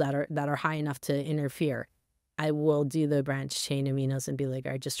metals that are high enough to interfere. I will do the branched chain aminos and be like,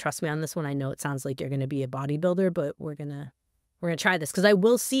 all right, just trust me on this one. I know it sounds like you're going to be a bodybuilder, but we're gonna try this, because I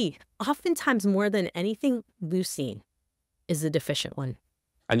will see oftentimes more than anything, leucine is the deficient one.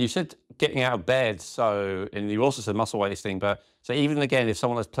 And you said getting out of bed, and you also said muscle wasting, but so even again, if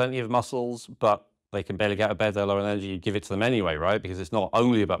someone has plenty of muscles, but they can barely get out of bed, they're low in energy, you give it to them anyway, right? Because it's not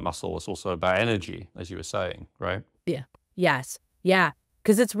only about muscle, it's also about energy, as you were saying, right? Yeah. Yes. Yeah.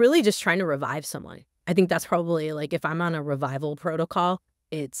 Because it's really just trying to revive someone. I think that's probably, like, if I'm on a revival protocol,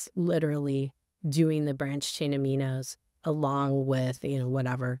 it's literally doing the branched chain aminos along with,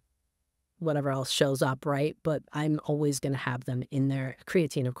 whatever else shows up, right? But I'm always going to have them in there.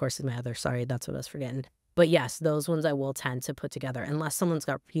 Creatine, of course, is my other. Sorry, that's what I was forgetting. But yes, those ones I will tend to put together. Unless someone's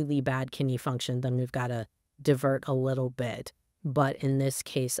got really bad kidney function, then we've got to divert a little bit. But in this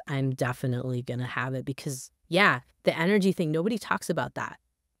case, I'm definitely going to have it because, yeah, the energy thing, nobody talks about that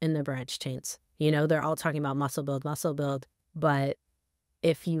in the branch chains. They're all talking about muscle build. But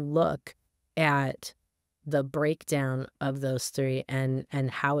if you look at the breakdown of those three and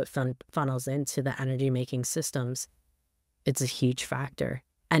how it funnels into the energy making systems, it's a huge factor.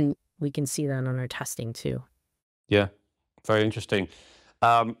 And we can see that on our testing too. Yeah, very interesting.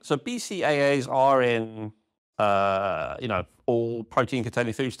 So BCAAs are in, all protein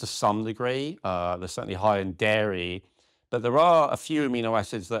containing foods to some degree. They're certainly high in dairy, but there are a few amino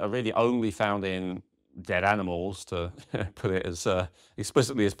acids that are really only found in dead animals, to put it as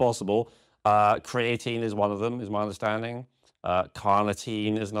explicitly as possible. Creatine is one of them, is my understanding.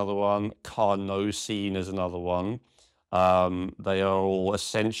 Carnitine is another one. Carnosine is another one. They are all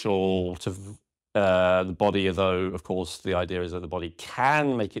essential to the body, although, of course, the idea is that the body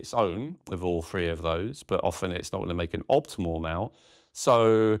can make its own of all three of those, but often it's not going to make an optimal amount.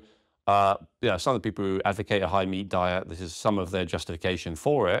 So, some of the people who advocate a high meat diet, this is some of their justification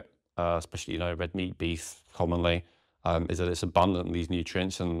for it, especially, red meat, beef commonly, is that it's abundant in these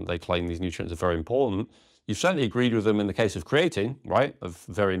nutrients, and they claim these nutrients are very important. You've certainly agreed with them in the case of creatine, right? Of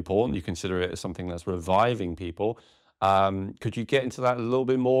very important. You consider it as something that's reviving people. Could you get into that a little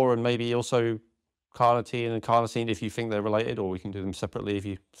bit more, and maybe also carnitine and carnosine if you think they're related, or we can do them separately if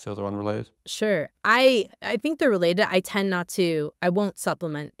you feel they're unrelated? Sure. I think they're related. I tend not to, I won't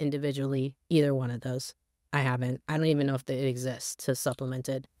supplement individually either one of those. I haven't. I don't even know if it exists to supplement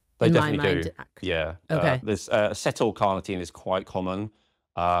it. They in definitely my mind. do. Yeah. Okay. This acetylcarnitine is quite common.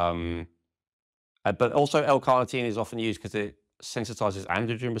 But also L-carnitine is often used because it sensitizes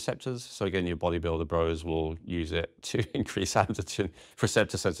androgen receptors. So again, your bodybuilder bros will use it to increase androgen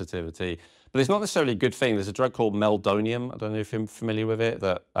receptor sensitivity. But it's not necessarily a good thing. There's a drug called meldonium. I don't know if you're familiar with it.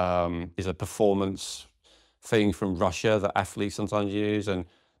 That is a performance thing from Russia that athletes sometimes use. And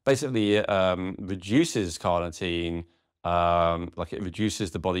basically it reduces carnitine. Like, it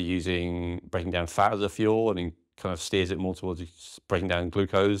reduces the body breaking down fat as a fuel, and kind of steers it more towards breaking down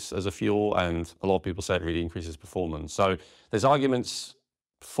glucose as a fuel. And a lot of people say it really increases performance. So there's arguments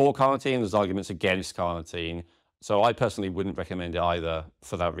for carnitine, there's arguments against carnitine. So I personally wouldn't recommend it either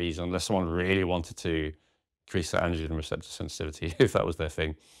for that reason, unless someone really wanted to increase their androgen receptor sensitivity, if that was their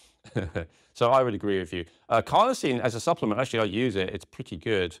thing. So I would agree with you. Carnosine as a supplement, actually I use it, it's pretty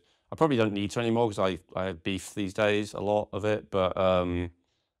good. I probably don't need to anymore because I have beef these days, a lot of it, but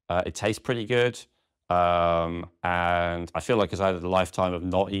it tastes pretty good. And I feel like, as I had a lifetime of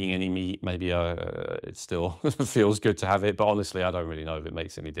not eating any meat, maybe it still feels good to have it, but honestly, I don't really know if it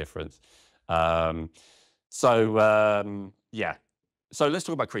makes any difference. Yeah. So let's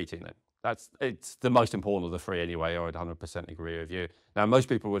talk about creatine then. It's the most important of the three anyway. I would 100% agree with you. Now, most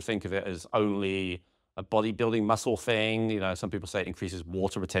people would think of it as only a bodybuilding muscle thing. Some people say it increases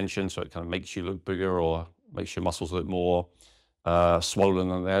water retention, so it kind of makes you look bigger or makes your muscles look more swollen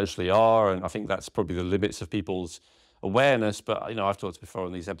than they actually are. And I think that's probably the limits of people's awareness, but I've talked before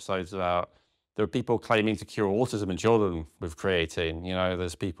in these episodes about there are people claiming to cure autism in children with creatine.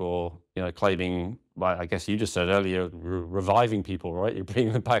 There's people, claiming, like I guess you just said earlier, reviving people, right? You're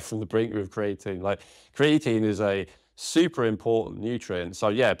bringing them back from the brink with creatine. Like, creatine is a super important nutrient. So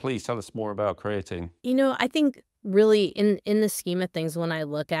yeah, please tell us more about creatine. I think really in the scheme of things, when I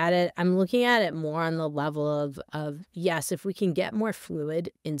look at it, I'm looking at it more on the level of yes, if we can get more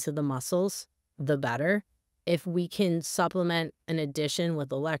fluid into the muscles, the better. If we can supplement an addition with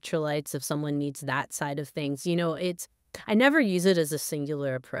electrolytes, if someone needs that side of things, I never use it as a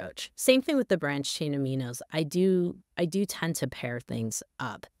singular approach. Same thing with the branched chain aminos. I do tend to pair things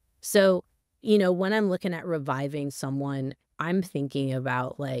up. So, when I'm looking at reviving someone, I'm thinking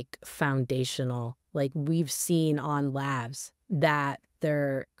about like foundational, like we've seen on labs that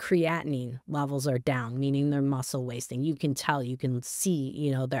their creatinine levels are down, meaning they're muscle wasting. You can tell, you can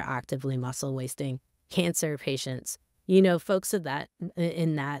see, they're actively muscle wasting. Cancer patients, folks of that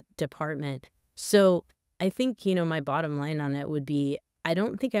in that department. So I think, my bottom line on it would be, I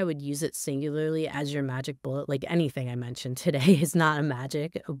don't think I would use it singularly as your magic bullet. Like anything I mentioned today is not a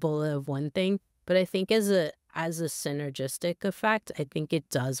bullet of one thing, but I think as a synergistic effect, I think it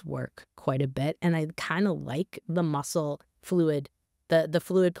does work quite a bit. And I kind of like the muscle fluid, the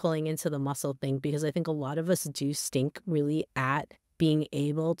fluid pulling into the muscle thing, because I think a lot of us do stink really at being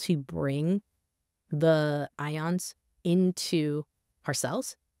able to bring the ions into our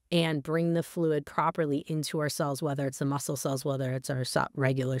cells and bring the fluid properly into our cells, whether it's the muscle cells, whether it's our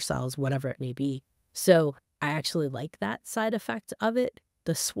regular cells, whatever it may be. So I actually like that side effect of it,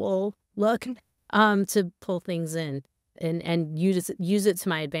 the swole look, to pull things in and use it to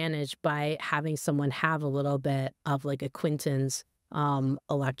my advantage by having someone have a little bit of like a Quinton's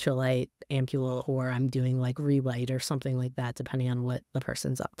electrolyte ampule, or I'm doing like Relight or something like that, depending on what the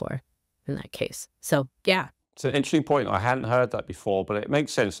person's up for in that case. So yeah. It's an interesting point. I hadn't heard that before, but it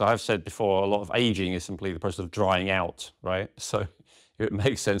makes sense. I've said before, a lot of aging is simply the process of drying out, right? So it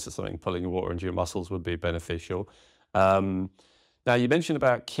makes sense that something pulling water into your muscles would be beneficial. Now, you mentioned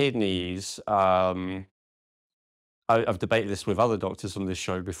about kidneys. I've debated this with other doctors on this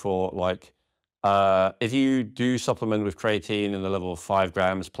show before. Like, if you do supplement with creatine in the level of 5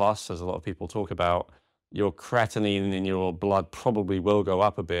 grams plus, as a lot of people talk about, your creatinine in your blood probably will go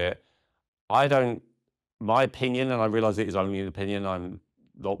up a bit. My opinion, and I realize it is only an opinion, I'm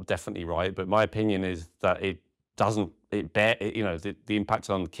not definitely right, but my opinion is that the impact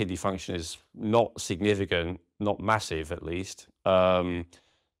on kidney function is not significant, not massive at least.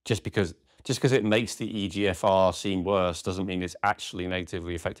 Just because it makes the EGFR seem worse doesn't mean it's actually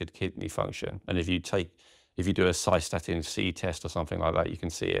negatively affected kidney function. And if you do a cystatin C test or something like that, you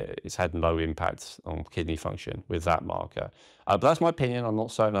can see it's had no impact on kidney function with that marker. But that's my opinion. I'm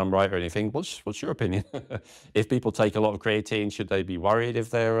not saying I'm right or anything. What's your opinion? If people take a lot of creatine, should they be worried if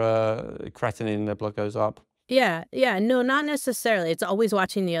their creatinine in their blood goes up? Yeah, no, not necessarily. It's always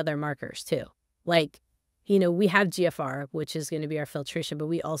watching the other markers too. Like, we have GFR, which is going to be our filtration, but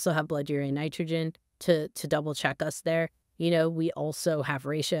we also have blood urea nitrogen to double check us there. We also have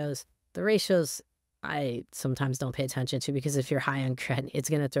ratios. The ratios I sometimes don't pay attention to, because if you're high on creatinine, it's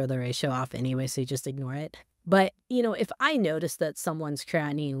going to throw the ratio off anyway, so you just ignore it. But, if I notice that someone's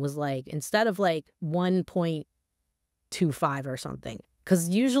creatinine was like, instead of like 1.25 or something, because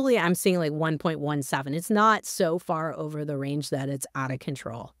usually I'm seeing like 1.17, it's not so far over the range that it's out of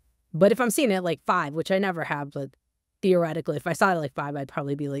control. But if I'm seeing it like 5, which I never have, but theoretically, if I saw it like 5, I'd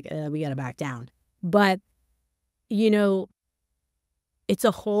probably be like, we got to back down. But, it's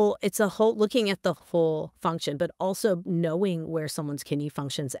a whole looking at the whole function, but also knowing where someone's kidney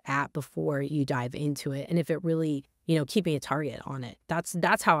function's at before you dive into it. And if it really, keeping a target on it.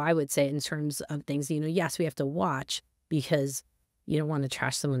 That's how I would say it in terms of things. Yes, we have to watch because you don't want to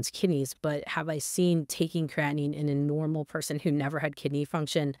trash someone's kidneys, but have I seen taking creatinine in a normal person who never had kidney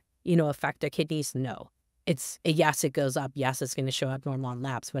function, affect their kidneys? No. Yes, it goes up. Yes, it's going to show up normal on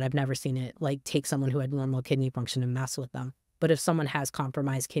labs, but I've never seen it like take someone who had normal kidney function and mess with them. But if someone has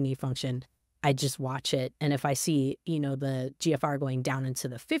compromised kidney function, I just watch it. And if I see, the GFR going down into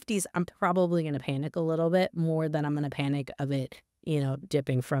the 50s, I'm probably going to panic a little bit more than I'm going to panic of it,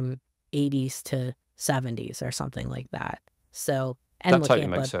 dipping from 80s to 70s or something like that. So, and that totally looking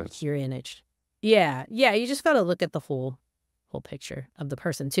makes at sense. urinage. Yeah. You just got to look at the whole picture of the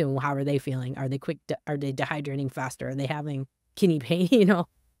person too. How are they feeling? Are they are they dehydrating faster? Are they having kidney pain,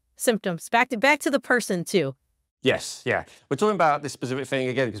 symptoms? Back to the person too. Yes, yeah. We're talking about this specific thing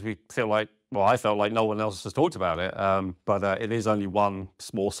again because I felt like no one else has talked about it, but it is only one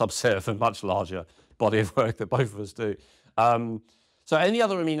small subset of a much larger body of work that both of us do. So So any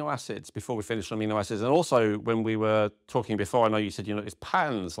other amino acids before we finish on amino acids? And also when we were talking before, I know you said, it's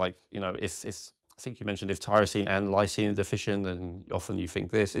patterns, like, I think you mentioned if tyrosine and lysine are deficient, and often you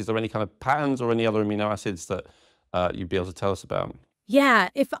think this. Is there any kind of patterns or any other amino acids that you'd be able to tell us about? Yeah,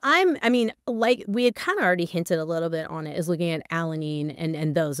 I mean, like we had kind of already hinted a little bit on it, is looking at alanine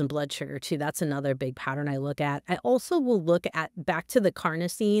and those in blood sugar too. That's another big pattern I look at. I also will look at back to the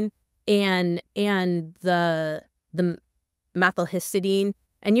carnitine and the methylhistidine.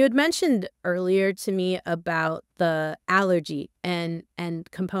 And you had mentioned earlier to me about the allergy and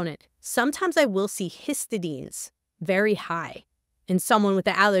component. Sometimes I will see histidines very high in someone with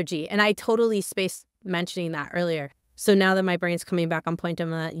the allergy, and I totally spaced mentioning that earlier. So now that my brain's coming back on point, I'm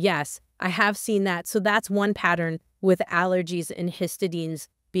like, yes, I have seen that. So that's one pattern with allergies and histidines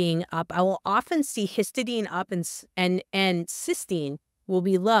being up. I will often see histidine up and cysteine will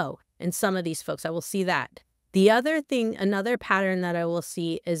be low in some of these folks. I will see that. The other thing, another pattern that I will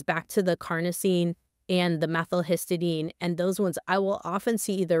see is back to the carnitine and the methylhistidine, and those ones I will often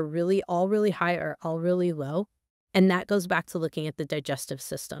see either all really high or all really low. And that goes back to looking at the digestive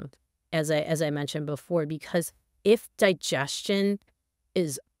system, as I mentioned before, because if digestion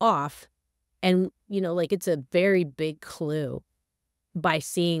is off, and like it's a very big clue by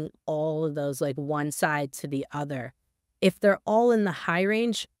seeing all of those like one side to the other. If they're all in the high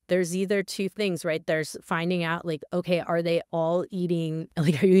range, there's either two things, right? There's finding out like, okay, are they all eating,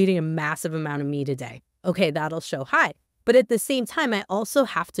 like, are you eating a massive amount of meat a day? Okay, that'll show high. But at the same time, I also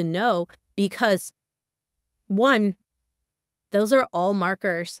have to know, because one, those are all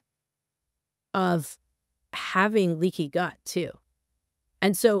markers of having leaky gut too.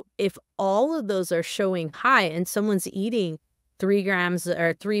 And so if all of those are showing high and someone's eating 3 pounds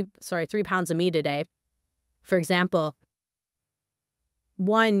of meat a day, for example,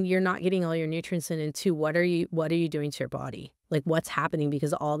 one, you're not getting all your nutrients in, and two, what are you doing to your body? Like, what's happening?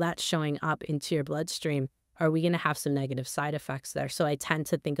 Because all that's showing up into your bloodstream. Are we going to have some negative side effects there? So I tend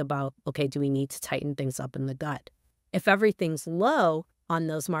to think about, okay, do we need to tighten things up in the gut? If everything's low on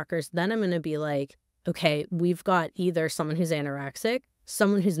those markers, then I'm going to be like, okay, we've got either someone who's anorexic,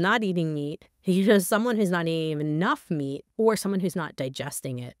 someone who's not eating meat, someone who's not eating enough meat, or someone who's not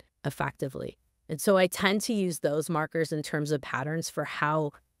digesting it effectively. And so I tend to use those markers in terms of patterns for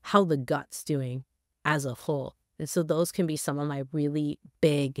how the gut's doing as a whole. And so those can be some of my really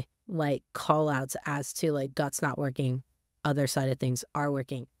big like call outs as to like gut's not working, other side of things are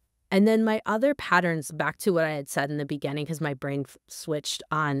working. And then my other patterns, back to what I had said in the beginning, because my brain switched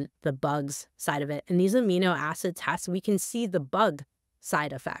on the bugs side of it. And these amino acid tests, we can see the bug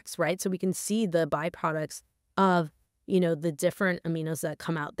side effects, right? So we can see the byproducts of the different aminos that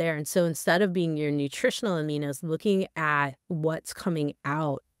come out there. And so instead of being your nutritional aminos, looking at what's coming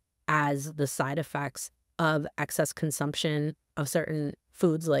out as the side effects of excess consumption of certain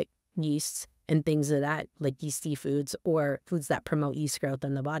foods like yeasts and things of that, like yeasty foods or foods that promote yeast growth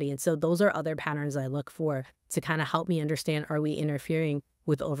in the body. And so those are other patterns I look for to kind of help me understand, are we interfering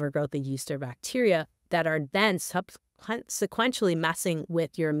with overgrowth of yeast or bacteria that are then sequentially messing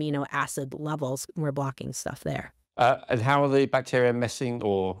with your amino acid levels? We're blocking stuff there. And how are the bacteria messing,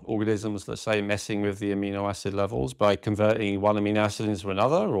 or organisms, let's say, messing with the amino acid levels? By converting one amino acid into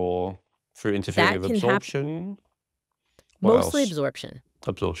another, or through interfering with absorption? Mostly absorption.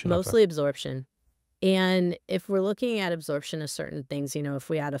 Mostly absorption. And if we're looking at absorption of certain things, if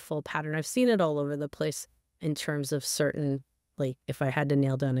we add a full pattern, I've seen it all over the place in terms of certain, like if I had to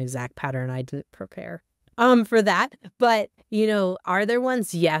nail down an exact pattern, I didn't prepare for that. But, are there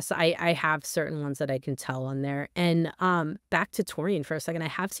ones? Yes, I have certain ones that I can tell on there. And back to taurine for a second, I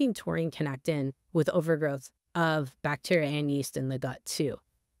have seen taurine connect in with overgrowth of bacteria and yeast in the gut too.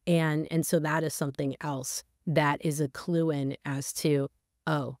 And so that is something else that is a clue in as to,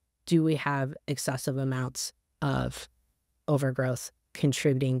 oh, do we have excessive amounts of overgrowth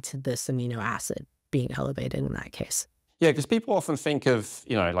contributing to this amino acid being elevated in that case? Yeah, because people often think of,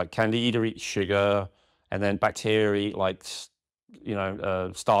 like Candida eats sugar, and then bacteria eat like,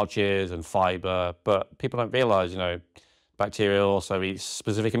 starches and fiber, but people don't realize, bacteria also eat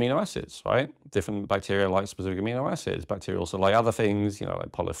specific amino acids, right? Different bacteria like specific amino acids. Bacteria also like other things,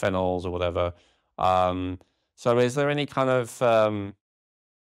 like polyphenols or whatever. So is there any kind of,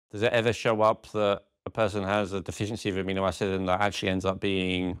 does it ever show up that a person has a deficiency of amino acid and that actually ends up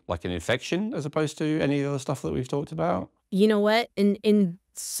being like an infection as opposed to any of the stuff that we've talked about? You know what? In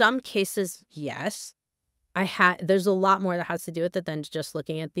some cases, yes. There's a lot more that has to do with it than just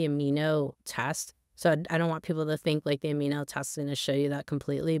looking at the amino test. So I don't want people to think like the amino test is going to show you that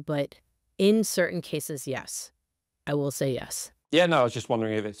completely. But in certain cases, yes, I will say yes. Yeah, no, I was just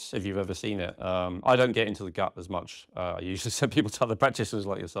wondering if you've ever seen it. I don't get into the gut as much. I usually send people to other practitioners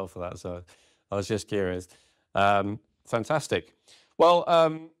like yourself for that. So I was just curious. Fantastic.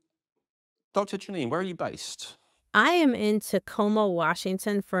 Well, Dr. Jannine, where are you based? I am in Tacoma,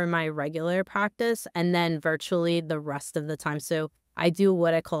 Washington for my regular practice, and then virtually the rest of the time. So I do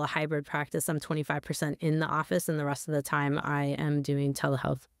what I call a hybrid practice. I'm 25% in the office, and the rest of the time I am doing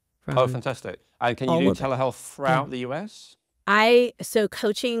telehealth Oh, from fantastic. And can you all do over. telehealth Yeah. throughout the US? So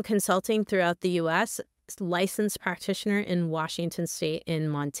coaching and consulting throughout the US, licensed practitioner in Washington State in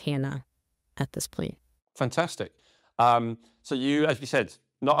Montana at this point. Fantastic. So you, as you said,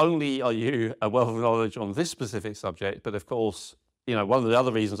 not only are you a wealth of knowledge on this specific subject, but of course, you know, one of the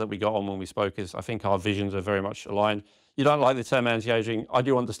other reasons that we got on when we spoke is I think our visions are very much aligned. You don't like the term anti-aging. I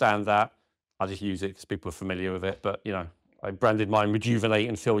do understand that. I just use it because people are familiar with it. But, you know, I branded mine Rejuvenate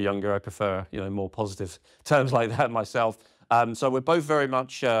and Feel Younger. I prefer, you know, more positive terms like that myself. So we're both very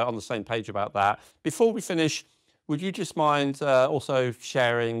much on the same page about that. Before we finish, would you just mind also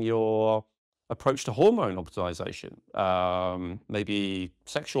sharing your approach to hormone optimization? Maybe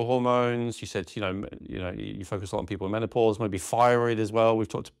sexual hormones. You said, you focus a lot on people in menopause, maybe thyroid as well. We've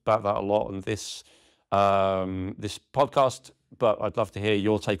talked about that a lot on this this podcast, but I'd love to hear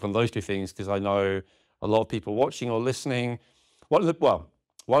your take on those two things because I know a lot of people watching or listening. One of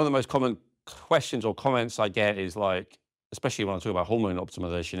the most common questions or comments I get is like, especially when I talk about hormone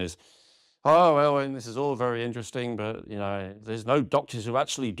optimization, is, oh, well, and this is all very interesting, but, you know, there's no doctors who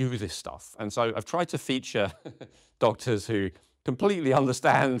actually do this stuff. And so I've tried to feature doctors who completely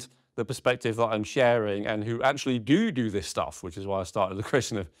understand the perspective that I'm sharing and who actually do this stuff, which is why I started the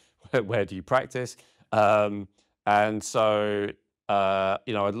question of where do you practice? And so,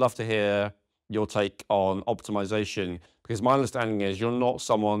 I'd love to hear your take on optimization, because my understanding is you're not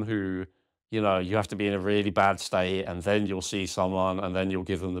someone who, you know, you have to be in a really bad state and then you'll see someone and then you'll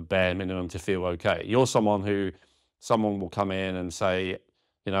give them the bare minimum to feel okay. You're someone will come in and say,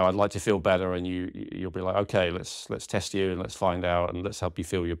 you know, I'd like to feel better, and you'll be like, okay, let's test you and let's find out and let's help you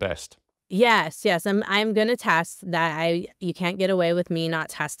feel your best. Yes, yes. I'm gonna test that. You can't get away with me not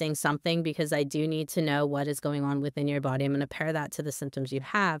testing something because I do need to know what is going on within your body. I'm gonna pair that to the symptoms you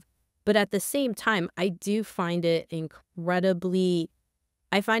have. But at the same time, I do find it incredibly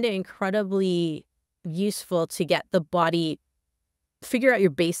useful to get the body, figure out your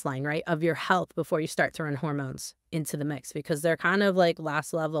baseline, right, of your health before you start throwing hormones into the mix, because they're kind of like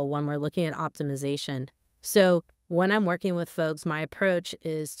last level when we're looking at optimization. So when I'm working with folks, my approach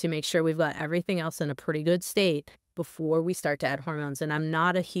is to make sure we've got everything else in a pretty good state before we start to add hormones. And I'm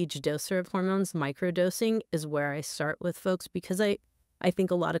not a huge doser of hormones. Microdosing is where I start with folks because I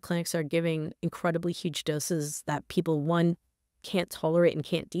think a lot of clinics are giving incredibly huge doses that people, one, can't tolerate and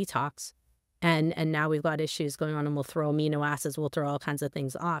can't detox. And now we've got issues going on, and we'll throw amino acids, we'll throw all kinds of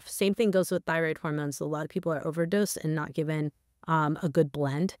things off. Same thing goes with thyroid hormones. A lot of people are overdosed and not given a good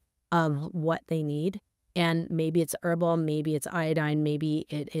blend of what they need. And maybe it's herbal, maybe it's iodine, maybe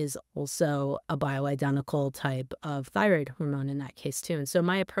it is also a bioidentical type of thyroid hormone in that case too. And so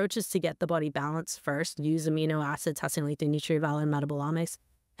my approach is to get the body balanced first, use amino acid testing like the Nutrient metabolomics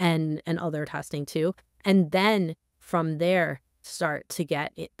and other testing too. And then from there, start to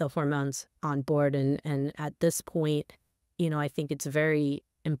get the hormones on board. And at this point, you know, I think it's very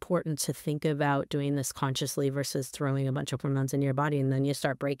important to think about doing this consciously versus throwing a bunch of hormones in your body. And then you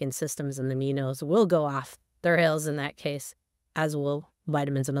start breaking systems, and the aminos will go off their rails in that case, as will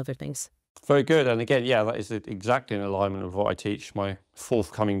vitamins and other things. Very good. And again, yeah, that is exactly in alignment with what I teach my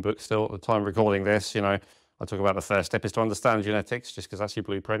forthcoming book still at the time of recording this. You know, I talk about the first step is to understand genetics, just because that's your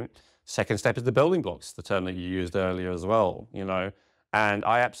blueprint. Second step is the building blocks, the term that you used earlier as well, you know. And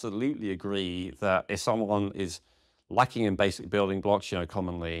I absolutely agree that if someone is lacking in basic building blocks, you know,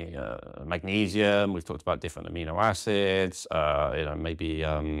 commonly magnesium, we've talked about different amino acids, maybe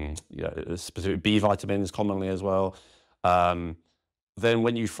specific B vitamins commonly as well. Then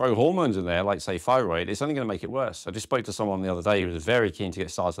when you throw hormones in there, like say thyroid, it's only going to make it worse. I just spoke to someone the other day who was very keen to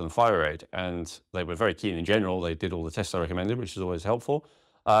get started on thyroid, and they were very keen in general. They did all the tests I recommended, which is always helpful.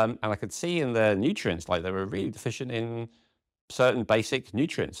 And I could see in their nutrients, like they were really deficient in certain basic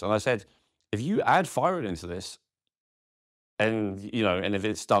nutrients. And I said, if you add thyroid into this, and, you know, and if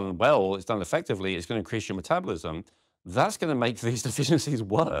it's done well, it's done effectively, it's going to increase your metabolism. That's going to make these deficiencies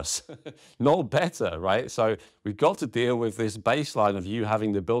worse, not better, right? So we've got to deal with this baseline of you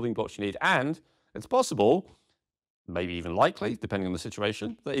having the building blocks you need. And it's possible, maybe even likely, depending on the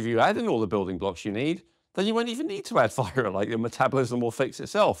situation, that if you add in all the building blocks you need, then you won't even need to add thyroid, like your metabolism will fix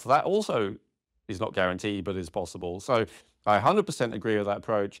itself. That also is not guaranteed, but is possible. So I 100% agree with that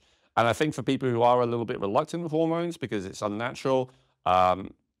approach. And I think for people who are a little bit reluctant with hormones because it's unnatural,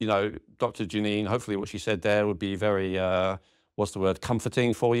 you know, Dr. Jannine, hopefully what she said there would be very, what's the word,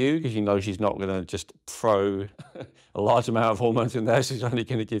 comforting for you, because you know she's not going to just throw a large amount of hormones in there. She's only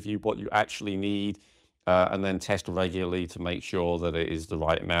going to give you what you actually need, and then test regularly to make sure that it is the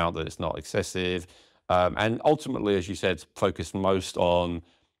right amount, that it's not excessive. And ultimately, as you said, focus most on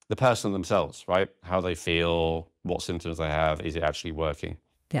the person themselves, right? How they feel, what symptoms they have, is it actually working?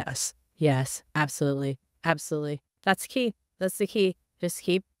 Yes. Yes. Absolutely. Absolutely. That's key. That's the key. Just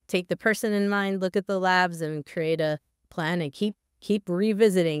take the person in mind, look at the labs, and create a plan and keep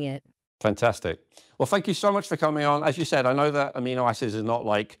revisiting it. Fantastic. Well, thank you so much for coming on. As you said, I know that amino acids is not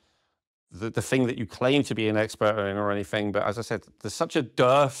like the thing that you claim to be an expert in or anything, but as I said, there's such a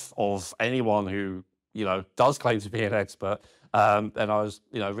dearth of anyone who, you know, does claim to be an expert. And I was,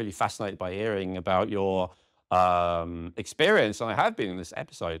 you know, really fascinated by hearing about your experience, and I have been in this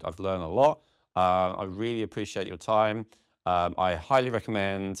episode. I've learned a lot. I really appreciate your time. I highly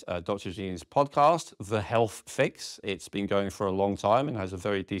recommend Dr. Jannine's podcast, The Health Fix. It's been going for a long time and has a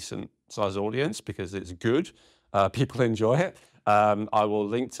very decent size audience because it's good. People enjoy it. I will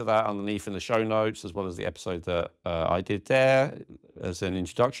link to that underneath in the show notes, as well as the episode that I did there as an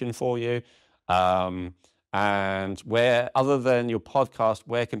introduction for you. And where, other than your podcast,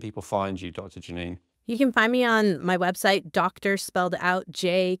 where can people find you, Dr. Jannine? You can find me on my website, Doctor spelled out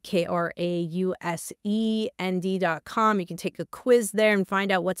JKRAUSEND.com. You can take a quiz there and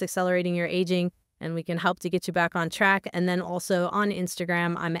find out what's accelerating your aging, and we can help to get you back on track. And then also on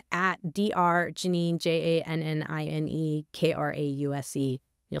Instagram, I'm at Dr. Jannine, JANNINE KRAUSE.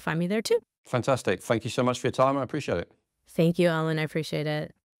 You'll find me there too. Fantastic. Thank you so much for your time. I appreciate it. Thank you, Ellen. I appreciate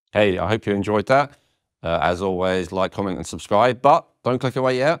it. Hey, I hope you enjoyed that. As always, like, comment, and subscribe, but don't click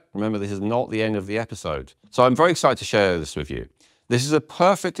away yet. Remember, this is not the end of the episode. So I'm very excited to share this with you. This is a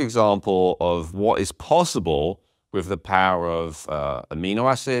perfect example of what is possible with the power of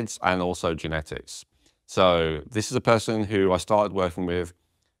amino acids and also genetics. So this is a person who I started working with,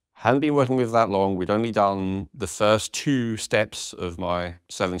 hadn't been working with that long. We'd only done the first 2 steps of my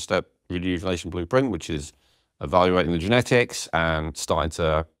 7-step rejuvenation blueprint, which is evaluating the genetics and starting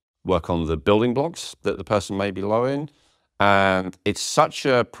to work on the building blocks that the person may be low in. And it's such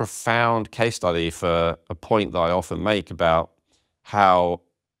a profound case study for a point that I often make about how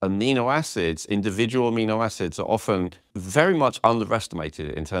amino acids, individual amino acids, are often very much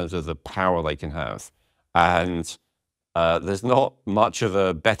underestimated in terms of the power they can have. And there's not much of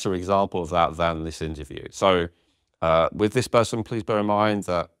a better example of that than this interview. So with this person, please bear in mind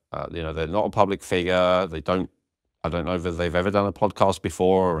that you know, they're not a public figure. I don't know whether they've ever done a podcast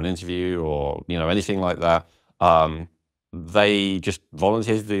before or an interview or, you know, anything like that. They just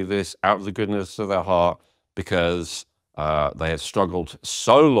volunteered to do this out of the goodness of their heart because they had struggled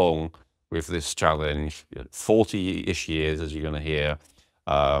so long with this challenge, 40-ish years, as you're going to hear.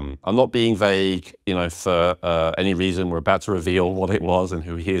 I'm not being vague, you know, for any reason. We're about to reveal what it was and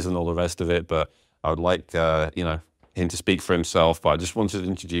who he is and all the rest of it, but I would like, you know, him to speak for himself, but I just wanted to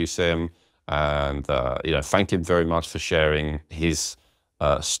introduce him. And, you know, thank him very much for sharing his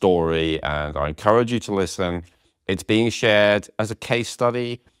story. And I encourage you to listen. It's being shared as a case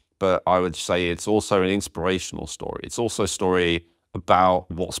study, but I would say it's also an inspirational story. It's also a story about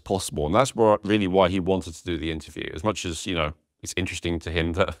what's possible. And that's really why he wanted to do the interview. As much as, you know, it's interesting to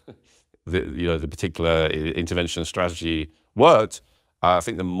him that, the particular intervention strategy worked, I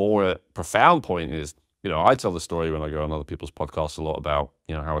think the more profound point is, you know, I tell the story when I go on other people's podcasts a lot about,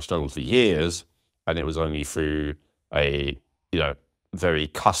 you know, how I struggled for years, and it was only through a, you know, very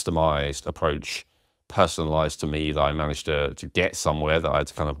customized approach, personalized to me, that I managed to get somewhere that I had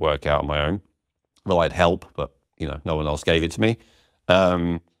to kind of work out on my own. Well, I'd help, but, you know, no one else gave it to me.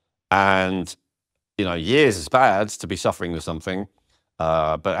 And, you know, years is bad to be suffering with something.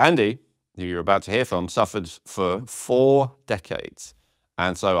 But Andy, who you're about to hear from, suffered for 4 decades.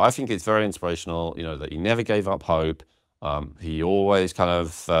 And so I think it's very inspirational, you know, that he never gave up hope. He always kind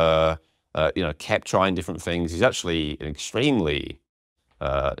of, you know, kept trying different things. He's actually an extremely,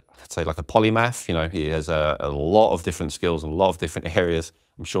 I'd say like a polymath. You know, he has a lot of different skills and a lot of different areas.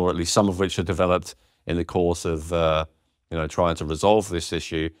 I'm sure at least some of which are developed in the course of, you know, trying to resolve this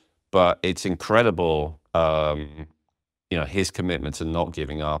issue. But it's incredible, you know, his commitment to not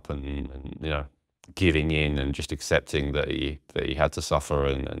giving up and you know, giving in and just accepting that he had to suffer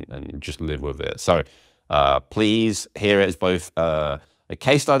and just live with it. So please hear it as both a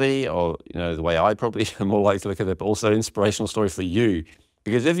case study, or, you know, the way I probably am more likely to look at it, but also an inspirational story for you.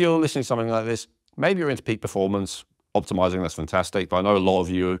 Because if you're listening to something like this, maybe you're into peak performance, optimizing, that's fantastic. But I know a lot of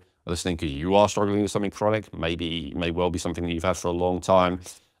you are listening because you are struggling with something chronic. Maybe it may well be something that you've had for a long time.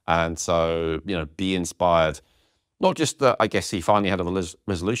 And so, you know, be inspired. Not just that, I guess he finally had a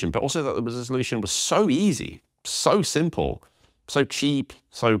resolution, but also that the resolution was so easy, so simple, so cheap,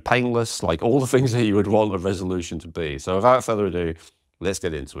 so painless, like all the things that you would want a resolution to be. So without further ado, let's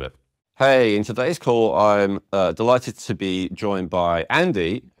get into it. Hey, in today's call, I'm delighted to be joined by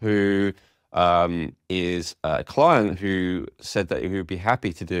Andy, who is a client who said that he would be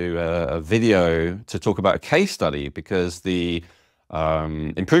happy to do a video to talk about a case study because the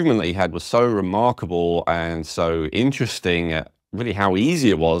improvement that he had was so remarkable and so interesting at really how easy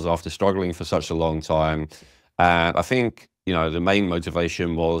it was after struggling for such a long time. And I think, you know, the main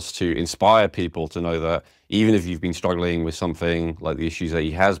motivation was to inspire people to know that even if you've been struggling with something like the issues that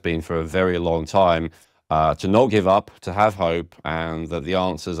he has been for a very long time, to not give up, to have hope, and that the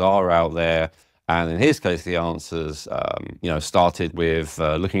answers are out there. And in his case, the answers, you know, started with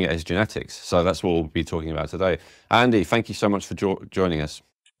looking at his genetics. So that's what we'll be talking about today. Andy, thank you so much for joining us.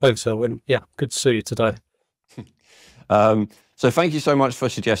 Thanks, Owen. Yeah, good to see you today. So thank you so much for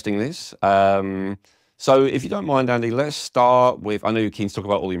suggesting this. So if you don't mind, Andy, let's start with, I know you're keen to talk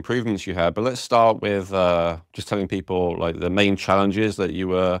about all the improvements you had, but let's start with just telling people like the main challenges that you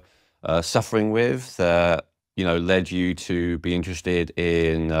were suffering with that, you know, led you to be interested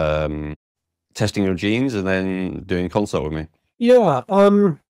in testing your genes and then doing a consult with me. Yeah,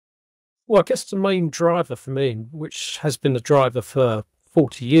 well, I guess the main driver for me, which has been the driver for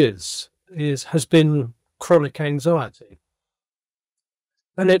 40 years, has been chronic anxiety.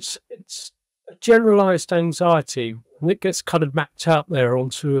 And it's a generalized anxiety, and it gets kind of mapped out there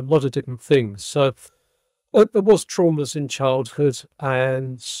onto a lot of different things. So there was traumas in childhood,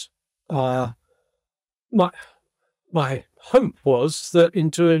 and my hope was that in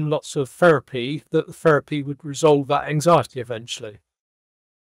doing lots of therapy, that the therapy would resolve that anxiety eventually.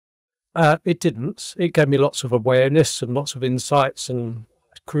 It didn't. It gave me lots of awareness and lots of insights, and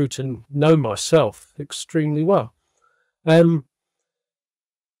I grew to know myself extremely well. From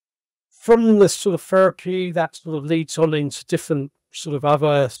this sort of therapy, that sort of leads on into different sort of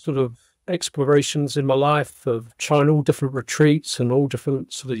other sort of explorations in my life of trying all different retreats and all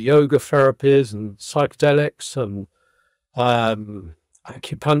different sort of yoga therapies and psychedelics and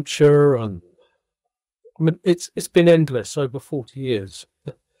acupuncture, and I mean it's been endless over 40 years.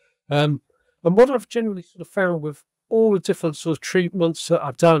 And what I've generally sort of found with all the different sort of treatments that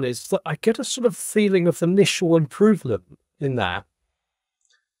I've done is that I get a sort of feeling of initial improvement in that,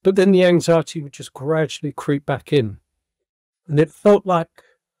 but then the anxiety would just gradually creep back in, and it felt like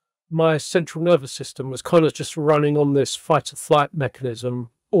my central nervous system was kind of just running on this fight or flight mechanism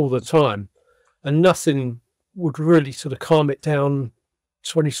all the time, and nothing would really sort of calm it down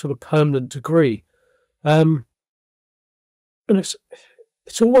to any sort of permanent degree. And it's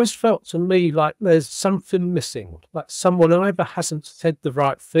always felt to me like there's something missing, like someone either hasn't said the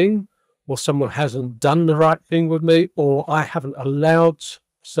right thing, or someone hasn't done the right thing with me, or I haven't allowed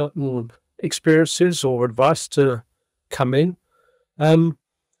certain experiences or advice to come in.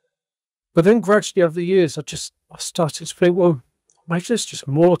 But then gradually over the years, I started to think, well, maybe there's just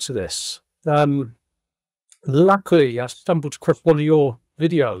more to this. Luckily, I stumbled across one of your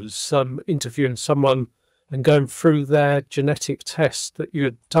videos, interviewing someone and going through their genetic test that you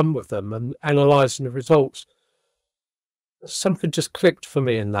had done with them and analysing the results. Something just clicked for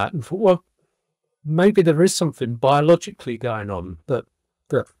me in that, and thought, well, maybe there is something biologically going on that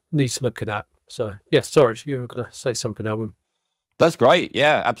needs looking at. So, yeah, sorry, you were going to say something, Owen. That's great.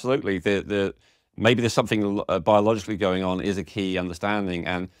 Yeah, absolutely. Maybe there's something biologically going on is a key understanding.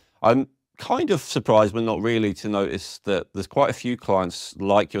 And I'm kind of surprised, but not really, to notice that there's quite a few clients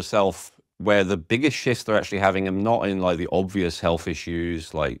like yourself where the biggest shifts they're actually having are not in like the obvious health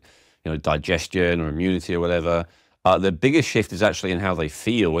issues like, you know, digestion or immunity or whatever. The biggest shift is actually in how they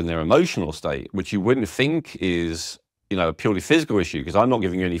feel in their emotional state, which you wouldn't think is, you know, a purely physical issue, because I'm not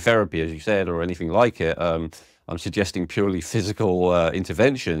giving you any therapy, as you said, or anything like it. I'm suggesting purely physical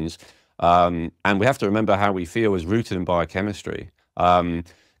interventions. And we have to remember how we feel is rooted in biochemistry.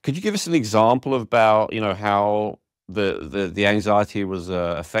 Could you give us an example about, you know, how the anxiety was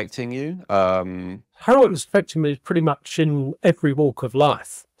affecting you? How it was affecting me is pretty much in every walk of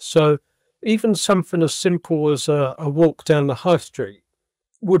life. So even something as simple as a walk down the high street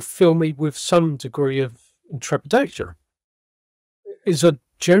would fill me with some degree of trepidation. It's a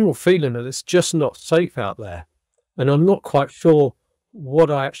general feeling that it's just not safe out there. And I'm not quite sure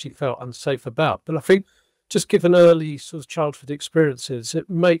what I actually felt unsafe about. But I think just given early sort of childhood experiences, it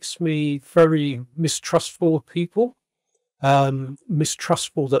makes me very mistrustful of people,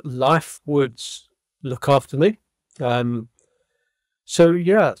 mistrustful that life would look after me. So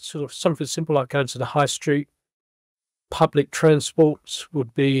yeah, sort of something simple like going to the high street public transport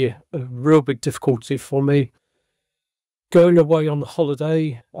would be a real big difficulty for me. Going away on the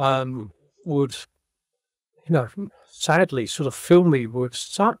holiday would, sadly sort of fill me with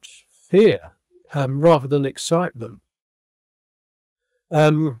such fear rather than excitement.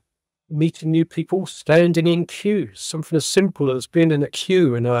 Meeting new people, standing in queues, something as simple as being in a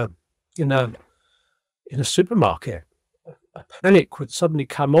queue in a supermarket. A panic would suddenly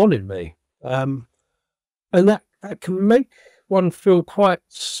come on in me. And that can make one feel quite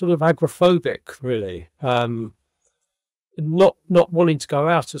sort of agoraphobic, really. Not wanting to go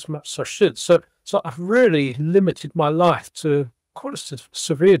out as much as I should. So I've really limited my life to quite a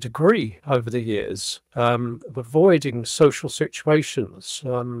severe degree over the years, of avoiding social situations,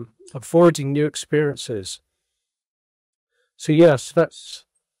 avoiding new experiences. So yes, that's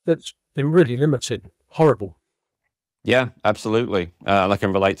been really limited. Horrible. Yeah, absolutely. And I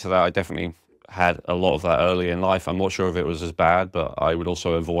can relate to that. I definitely had a lot of that early in life. I'm not sure if it was as bad, but I would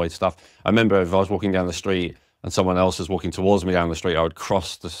also avoid stuff. I remember if I was walking down the street and someone else was walking towards me down the street, I would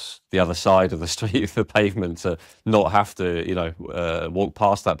cross the other side of the street, the pavement, to not have to, walk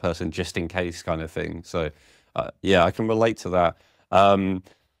past that person just in case, kind of thing. So, yeah, I can relate to that.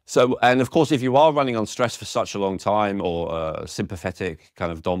 And of course, if you are running on stress for such a long time, or sympathetic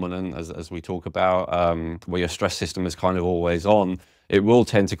kind of dominant, as we talk about, where your stress system is kind of always on, it will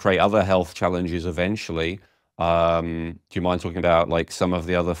tend to create other health challenges eventually. Do you mind talking about like some of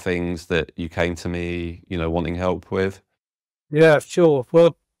the other things that you came to me, wanting help with? Yeah, sure.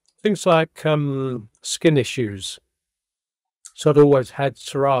 Well, things like skin issues. So I'd always had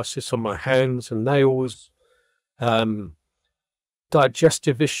psoriasis on my hands and nails,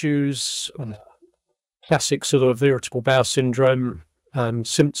 digestive issues, classic sort of irritable bowel syndrome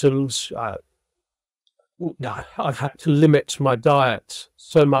symptoms. I've had to limit my diet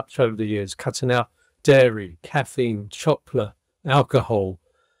so much over the years, cutting out dairy, caffeine, chocolate, alcohol,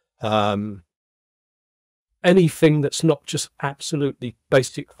 anything that's not just absolutely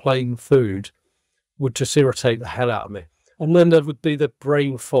basic plain food would just irritate the hell out of me. And then there would be the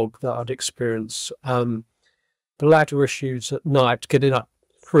brain fog that I'd experience, bladder issues at night, getting up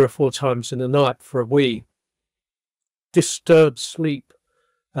 3 or 4 times in the night for a wee, disturbed sleep,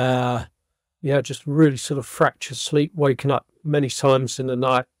 just really sort of fractured sleep, waking up many times in the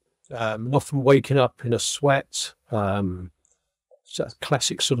night, often waking up in a sweat, so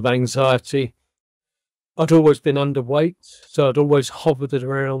classic sort of anxiety. I'd always been underweight, so I'd always hovered at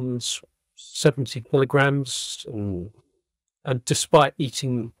around 70 kilograms, and despite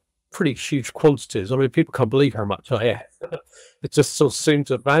eating pretty huge quantities, I mean, people can't believe how much I ate. It just sort of seemed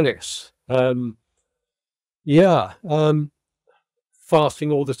to vanish. Fasting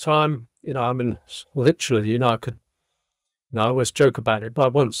all the time, I mean, literally, I could, I always joke about it, but I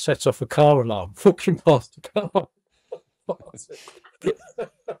once set off a car alarm walking past a car.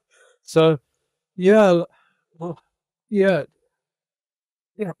 So,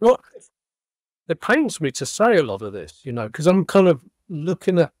 look, it pains me to say a lot of this, because I'm kind of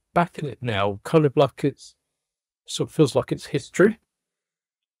looking back at it now, kind of like it sort of feels like it's history.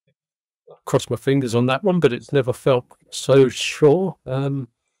 I cross my fingers on that one, but it's never felt so sure. So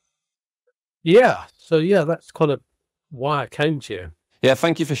that's kind of why I came to you. Yeah,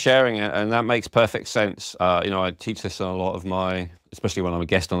 thank you for sharing it, and that makes perfect sense. I teach this on a lot of especially when I'm a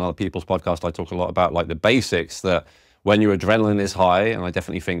guest on other people's podcasts, I talk a lot about like the basics, that when your adrenaline is high, and I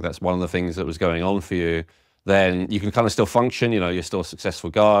definitely think that's one of the things that was going on for you, then you can kind of still function, you're still a successful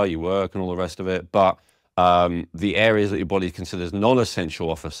guy, you work and all the rest of it, but the areas that your body considers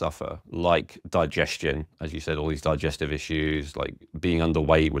non-essential often suffer, like digestion, as you said, all these digestive issues, like being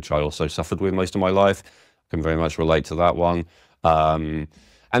underweight, which I also suffered with most of my life. I can very much relate to that one. And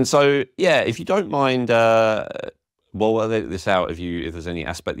so, if you don't mind, we'll edit this out if there's any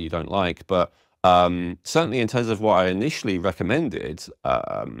aspect that you don't like, but certainly in terms of what I initially recommended,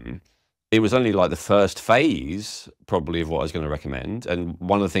 it was only like the first phase probably of what I was going to recommend. And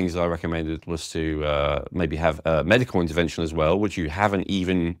one of the things that I recommended was to maybe have a medical intervention as well, which you haven't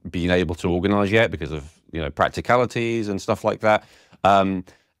even been able to organize yet because of, practicalities and stuff like that. And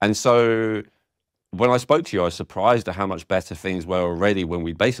so when I spoke to you, I was surprised at how much better things were already when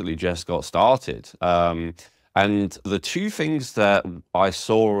we basically just got started. And the 2 things that I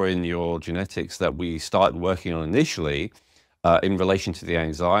saw in your genetics that we started working on initially, in relation to the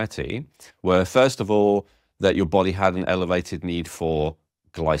anxiety, were first of all that your body had an elevated need for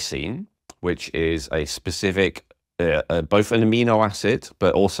glycine, which is a specific, both an amino acid,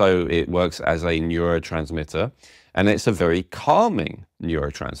 but also it works as a neurotransmitter, and it's a very calming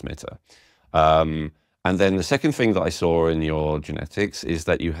neurotransmitter. And then the second thing that I saw in your genetics is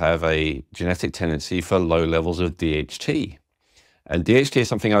that you have a genetic tendency for low levels of DHT. And DHT is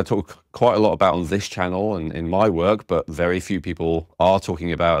something I talk quite a lot about on this channel and in my work, but very few people are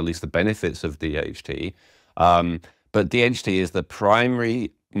talking about at least the benefits of DHT. But DHT is the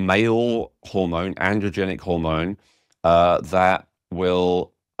primary male hormone, androgenic hormone, that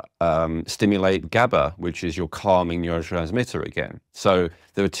will stimulate GABA, which is your calming neurotransmitter again. So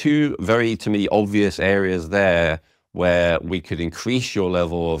there are two very, to me, obvious areas there where we could increase your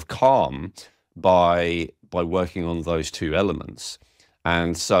level of calm by working on those two elements.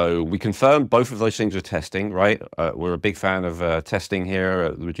 And so we confirmed both of those things with testing, right? We're a big fan of testing here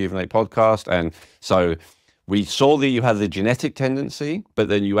at the Rejuvenate podcast. And so we saw that you had the genetic tendency, but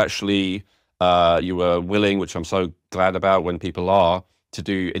then you actually, you were willing, which I'm so glad about when people are, to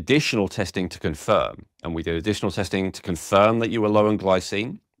do additional testing to confirm. And we did additional testing to confirm that you were low on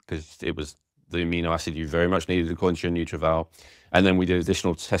glycine, because it was the amino acid you very much needed according to your NutrEval. And then we did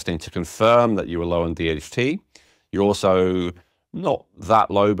additional testing to confirm that you were low on DHT. You're also not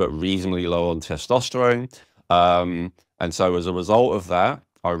that low, but reasonably low on testosterone. And so as a result of that,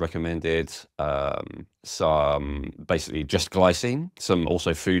 I recommended some, basically just glycine, some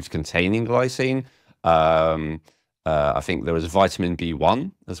also foods containing glycine. I think there was vitamin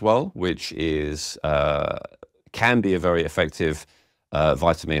B1 as well, which is can be a very effective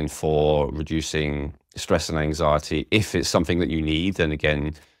vitamin for reducing stress and anxiety if it's something that you need. And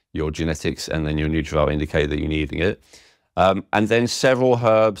again, your genetics and then your NutrEval indicate that you're needing it. And then several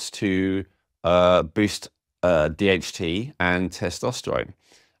herbs to boost DHT and testosterone.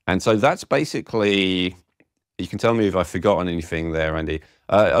 And so that's basically, you can tell me if I've forgotten anything there, Andy.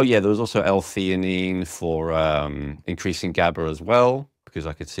 Oh yeah, there was also L-theanine for increasing GABA as well, because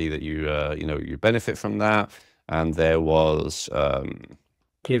I could see that you, you know, you benefit from that. And there was,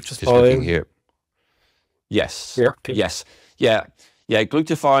 just looking here. Yes. Yeah. Yes. Yeah. Yeah.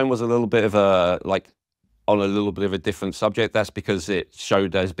 Glutathione was a little bit of a, like, on a little bit of a different subject. That's because it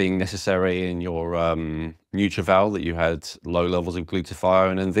showed as being necessary in your NutrEval that you had low levels of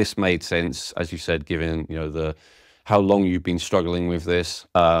glutathione, and this made sense, as you said, given, you know, how long you've been struggling with this.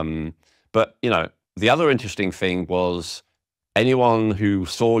 But you know, the other interesting thing was anyone who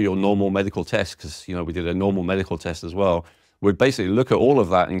saw your normal medical test, because you know we did a normal medical test as well, would basically look at all of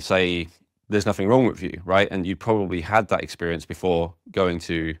that and say, there's nothing wrong with you, right? And you probably had that experience before going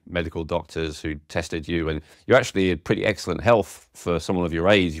to medical doctors who tested you, and you actually had pretty excellent health for someone of your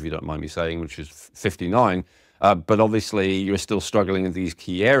age, if you don't mind me saying, which is 59. But obviously you're still struggling in these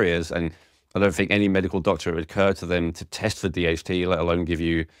key areas, and I don't think any medical doctor, it would occur to them to test for DHT, let alone give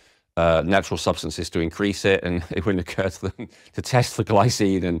you natural substances to increase it. And it wouldn't occur to them to test for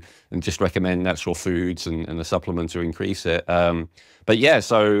glycine and just recommend natural foods and a supplement to increase it. But yeah,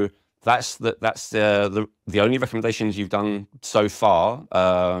 so that's the only recommendations you've done so far.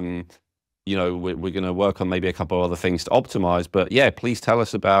 You know, we're going to work on maybe a couple of other things to optimize, but yeah, please tell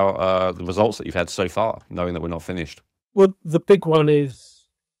us about the results that you've had so far, knowing that we're not finished. Well, the big one is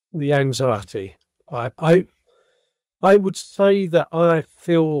the anxiety. I would say that I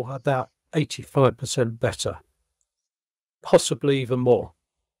feel about 85% better, possibly even more.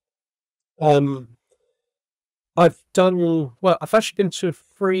 I've actually been to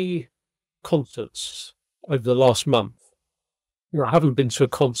 3 concerts over the last month. You know, I haven't been to a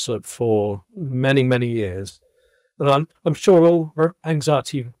concert for many, many years. And I'm sure all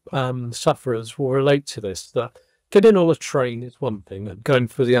anxiety sufferers will relate to this, that getting on a train is one thing and going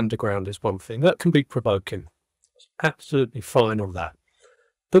through the underground is one thing. That can be provoking. It's absolutely fine on that.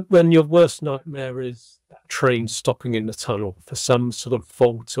 But when your worst nightmare is that train stopping in the tunnel for some sort of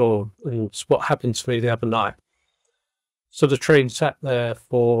fault, or it's what happened to me the other night. So the train sat there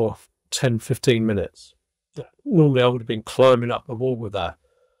for 10, 15 minutes. Normally I would have been climbing up the wall with that.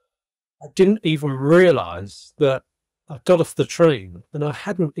 I didn't even realise that I got off the train and I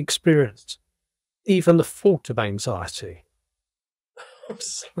hadn't experienced even the thought of anxiety. I'm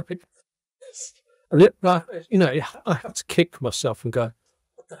sorry. And you know, I had to kick myself and go,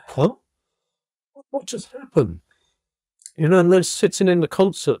 what the hell? What just happened? You know, and then sitting in the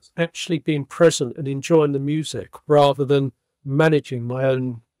concert, actually being present and enjoying the music rather than managing my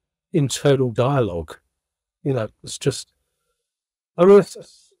own internal dialogue. You know, it's just, I mean,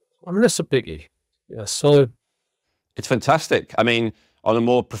 that's a biggie. Yeah, so. It's fantastic. I mean, on a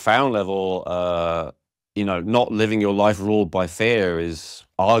more profound level, you know, not living your life ruled by fear is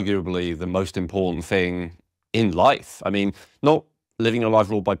arguably the most important thing in life. I mean, not living your life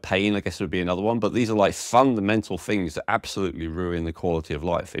ruled by pain, I guess would be another one, but these are like fundamental things that absolutely ruin the quality of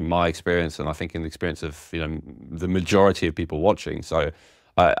life in my experience, and I think in the experience of, you know, the majority of people watching. So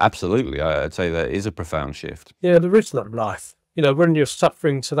Absolutely. I'd say that is a profound shift. Yeah, there is no life. You know, when you're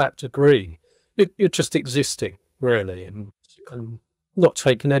suffering to that degree, you're just existing, really, and not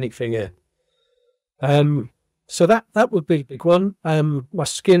taking anything in. So that would be a big one. My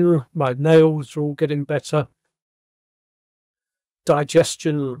skin, my nails are all getting better.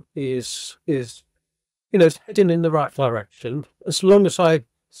 Digestion is you know, it's heading in the right direction. As long as I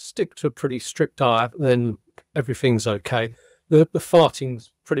stick to a pretty strict diet, then everything's okay. The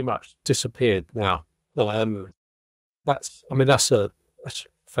farting's pretty much disappeared now. That's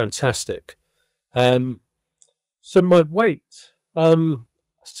fantastic. So my weight, I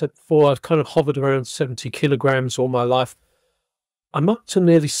said before, I've kind of hovered around 70 kilograms all my life. I'm up to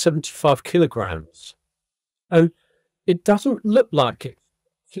nearly 75 kilograms. And it doesn't look like it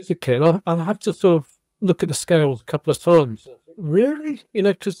physically. And I have to sort of look at the scales a couple of times. Really? You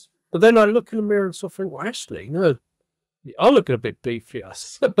know, but then I look in the mirror and sort of think, well, actually, no, I look a bit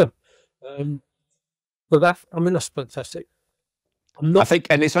beefier. But that's fantastic. I think,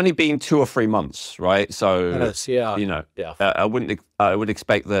 and it's only been 2 or 3 months, right? So, yes, yeah, you know, yeah. I would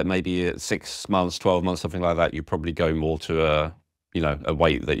expect that maybe at 6 months, 12 months, something like that, you probably go more to a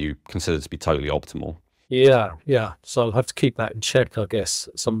weight that you consider to be totally optimal. Yeah, yeah. So I'll have to keep that in check, I guess,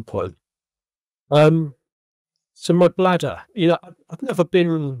 at some point. So my bladder, you know, I've never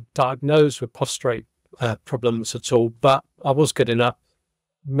been diagnosed with prostate problems at all, but I was getting up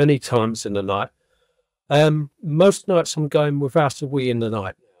many times in the night. Most nights I'm going without a wee in the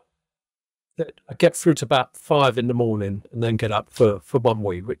night. I get through to about 5 in the morning and then get up for one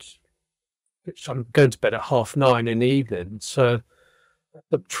wee, which I'm going to bed at 9:30 in the evening. So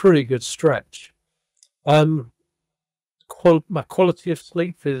that's a pretty good stretch. My quality of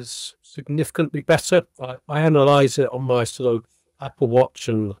sleep is significantly better. I analyze it on my sort of Apple Watch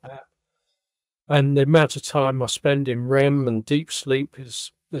and app, and the amount of time I spend in REM and deep sleep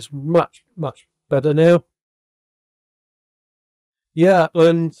is much, much better now. Yeah,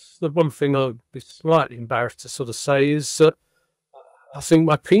 and the one thing I'd be slightly embarrassed to sort of say is that I think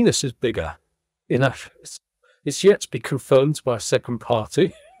my penis is bigger. You know, it's yet to be confirmed by a second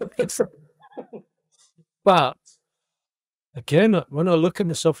party. But again, when I look at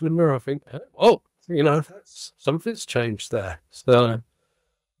myself in the mirror, I think, oh, you know, something's changed there. So,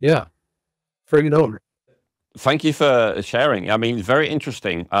 yeah, bring it on. Thank you for sharing. I mean, very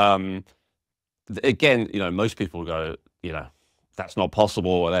interesting. Again, you know, most people go, you know, that's not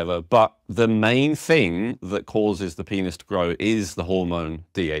possible or whatever. But the main thing that causes the penis to grow is the hormone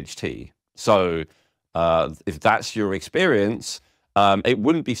DHT. So if that's your experience, it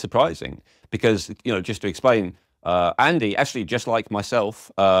wouldn't be surprising because, you know, just to explain, Andy, actually, just like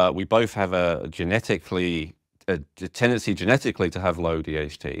myself, we both have a tendency genetically to have low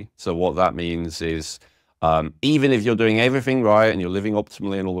DHT. So what that means is even if you're doing everything right and you're living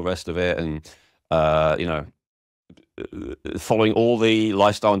optimally and all the rest of it, and you know, following all the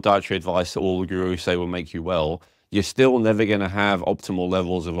lifestyle and dietary advice that all the gurus say will make you well, you're still never going to have optimal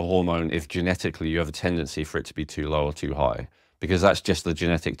levels of a hormone if genetically you have a tendency for it to be too low or too high, because that's just the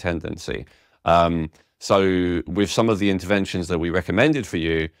genetic tendency. So with some of the interventions that we recommended for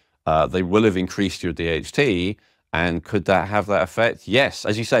you, they will have increased your DHT. And could that have that effect? Yes.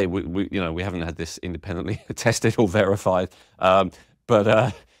 As you say, we haven't had this independently tested or verified,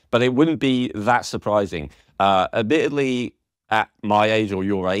 but it wouldn't be that surprising. Admittedly, at my age or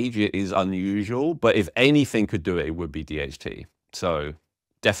your age, it is unusual, but if anything could do it, it would be DHT. So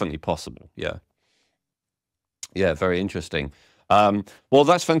definitely possible. Yeah. Yeah, very interesting. Well,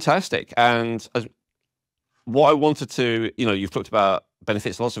 that's fantastic. And what I wanted to, you know, you've talked about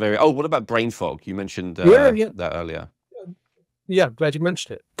benefits, lots of areas. Oh, what about brain fog? You mentioned that earlier. Yeah, glad you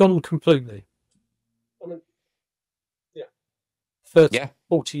mentioned it. Gone completely. I mean, yeah.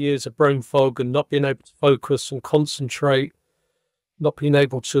 40 years of brain fog and not being able to focus and concentrate, not being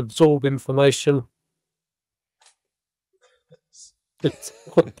able to absorb information. It's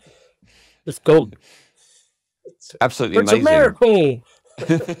gone. Absolutely amazing. It's a miracle.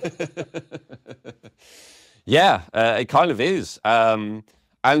 Yeah, it kind of is. And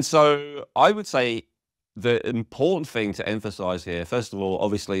so I would say the important thing to emphasize here, first of all,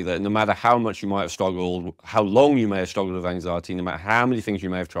 obviously, that no matter how much you might have struggled, how long you may have struggled with anxiety, no matter how many things you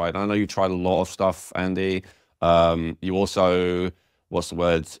may have tried, I know you tried a lot of stuff, Andy. You also,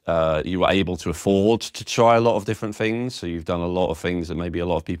 you were able to afford to try a lot of different things. So you've done a lot of things that maybe a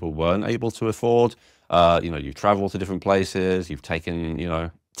lot of people weren't able to afford. You know, you've traveled to different places, you've taken, you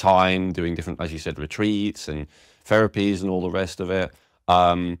know, time doing different, as you said, retreats and therapies and all the rest of it.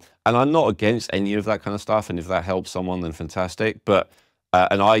 And I'm not against any of that kind of stuff. And if that helps someone, then fantastic. But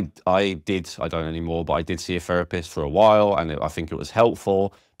And I don't anymore, but I did see a therapist for a while, and I think it was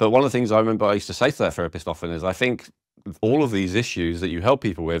helpful. But one of the things I remember I used to say to that therapist often is, I think all of these issues that you help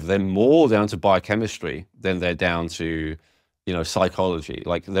people with, they're more down to biochemistry than they're down to, psychology.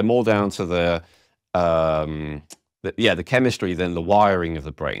 Like, they're more down to the chemistry than the wiring of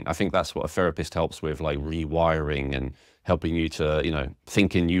the brain. I think that's what a therapist helps with, like rewiring and helping you to,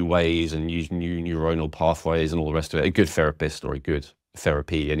 think in new ways and use new neuronal pathways and all the rest of it. A good therapist, or a good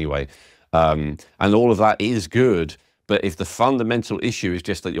therapy anyway. And all of that is good. But if the fundamental issue is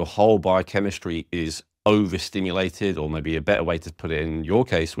just that your whole biochemistry is overstimulated, or maybe a better way to put it in your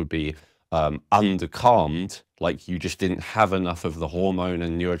case would be under-calmed, like you just didn't have enough of the hormone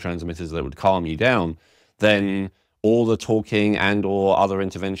and neurotransmitters that would calm you down, then all the talking and or other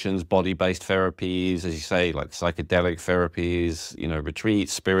interventions, body-based therapies, as you say, like psychedelic therapies,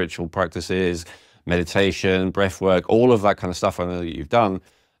 retreats, spiritual practices, meditation, breath work, all of that kind of stuff I know that you've done,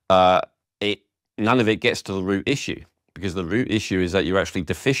 none of it gets to the root issue, because the root issue is that you're actually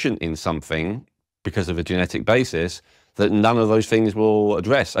deficient in something because of a genetic basis that none of those things will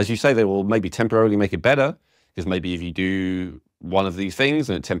address. As you say, they will maybe temporarily make it better, because maybe if you do one of these things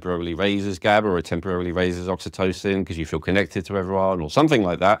and it temporarily raises GABA, or it temporarily raises oxytocin because you feel connected to everyone or something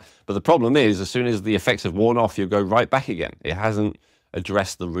like that. But the problem is, as soon as the effects have worn off, you'll go right back again. It hasn't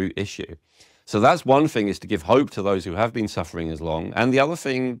addressed the root issue. So that's one thing, is to give hope to those who have been suffering as long. And the other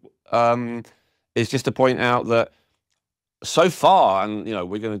thing is just to point out that so far, and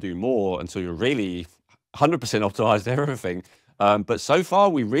we're going to do more until you're really 100% optimized everything. But so far,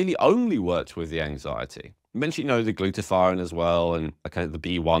 we really only worked with the anxiety. You mentioned, the glutathione as well, and okay, the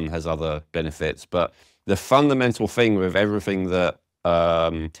B1 has other benefits. But the fundamental thing with everything that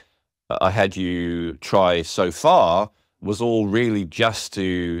I had you try so far was all really just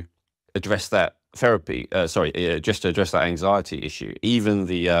to address that just to address that anxiety issue. Even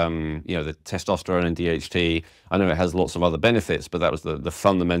the the testosterone and DHT, I know it has lots of other benefits, but that was the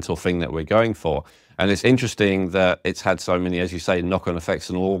fundamental thing that we're going for. And it's interesting that it's had so many, as you say, knock-on effects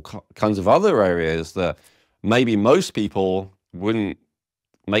in all kinds of other areas that maybe most people wouldn't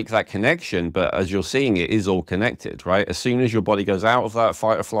make that connection, but as you're seeing, it is all connected, right? As soon as your body goes out of that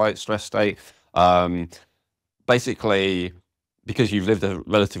fight or flight stress state, basically, because you've lived a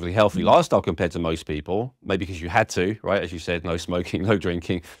relatively healthy lifestyle compared to most people, maybe because you had to, right? As you said, no smoking, no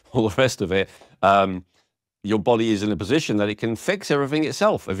drinking, all the rest of it. Your body is in a position that it can fix everything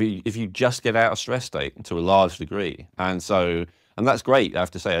itself if you just get out of stress state to a large degree. And that's great. I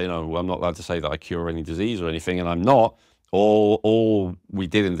have to say, I'm not allowed to say that I cure any disease or anything, and I'm not. All we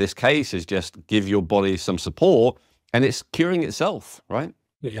did in this case is just give your body some support, and it's curing itself, right?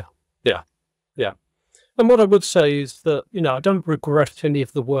 Yeah. And what I would say is that, I don't regret any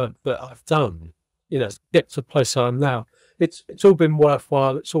of the work that I've done, to get to the place I am now. It's all been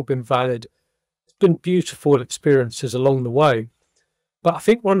worthwhile. It's all been valid. It's been beautiful experiences along the way. But I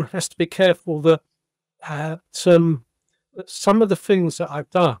think one has to be careful that some of the things that I've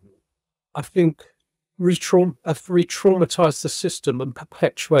done, I think, have re-traumatized the system and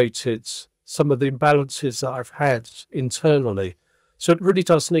perpetuated some of the imbalances that I've had internally. So it really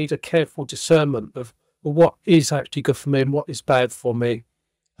does need a careful discernment of what is actually good for me and what is bad for me.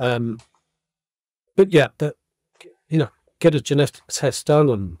 But yeah, get a genetic test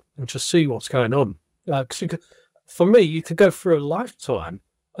done and just see what's going on. For me, you could go through a lifetime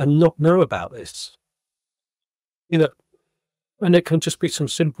and not know about this. And it can just be some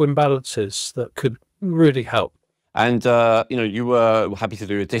simple imbalances that could really help. And, you were happy to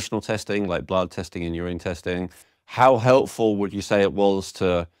do additional testing, like blood testing and urine testing. How helpful would you say it was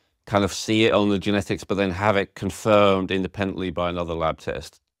to kind of see it on the genetics, but then have it confirmed independently by another lab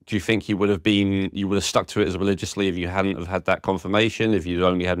test? Do you think you would have stuck to it as religiously if you hadn't have had that confirmation, if you'd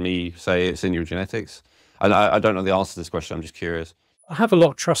only had me say it's in your genetics? And I don't know the answer to this question. I'm just curious. I have a lot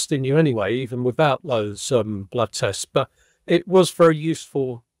of trust in you anyway, even without those blood tests, but it was very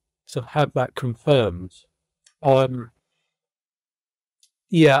useful to have that confirmed.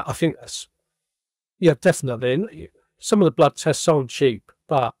 Yeah, I think that's, definitely. Some of the blood tests aren't cheap,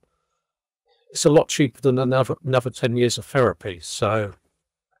 but it's a lot cheaper than another 10 years of therapy. So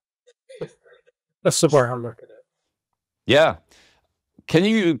that's the way I look at it. Yeah. Can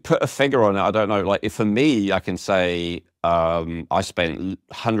you put a figure on it? I don't know. Like, if for me, I can say I spent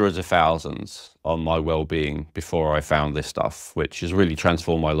hundreds of thousands on my well-being before I found this stuff, which has really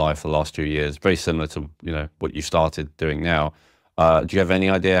transformed my life the last 2 years. Very similar to what you started doing now. Do you have any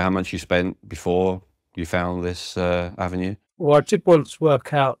idea how much you spent before you found this avenue? Well, I did once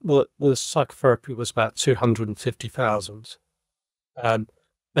work out that the psychotherapy was about 250,000. And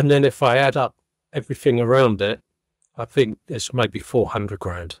then if I add up everything around it, I think it's maybe 400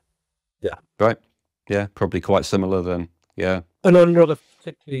 grand. Yeah. Right. Yeah, probably quite similar then. Yeah. And I'm not a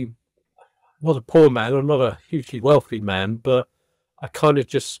particularly, not a poor man, I'm not a hugely wealthy man, but I kind of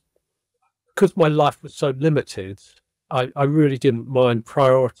just, because my life was so limited, I really didn't mind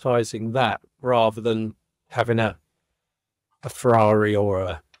prioritizing that rather than having a Ferrari or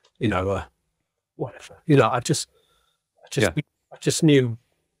a, you know, a whatever. You know, I just knew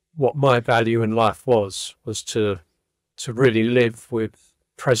what my value in life was to really live with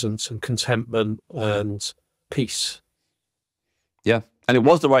presence and contentment and peace. Yeah. And it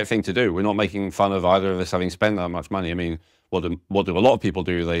was the right thing to do. We're not making fun of either of us having spent that much money. I mean, what do a lot of people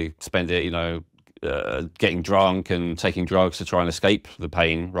do? They spend it, you know, getting drunk and taking drugs to try and escape the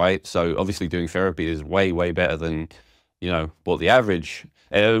pain, right? So obviously doing therapy is way, way better than, you know, what the average,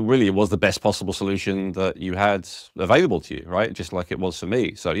 really was the best possible solution that you had available to you, right? Just like it was for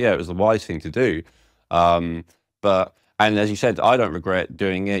me. So yeah, it was the wise thing to do. And as you said, I don't regret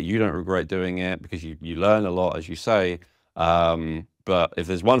doing it. You don't regret doing it because you learn a lot, as you say. But if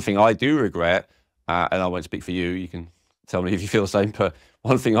there's one thing I do regret, and I won't speak for you, you can tell me if you feel the same, but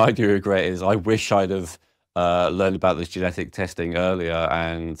one thing I do regret is I wish I'd have learned about this genetic testing earlier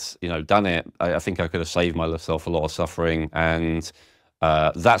and, you know, done it. I think I could have saved myself a lot of suffering. And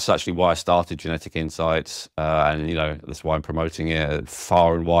that's actually why I started Genetic Insights. And, you know, that's why I'm promoting it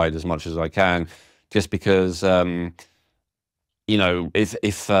far and wide as much as I can, just because, you know,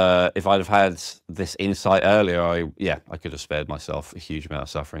 if I'd have had this insight earlier, I could have spared myself a huge amount of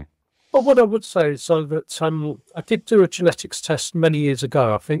suffering. But what I would say is that I did do a genetics test many years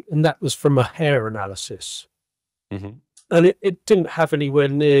ago, I think, and that was from a hair analysis. Mm-hmm. And it didn't have anywhere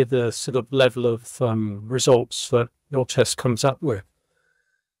near the sort of level of results that your test comes up with.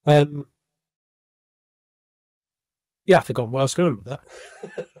 Yeah, I forgot what I was going with that.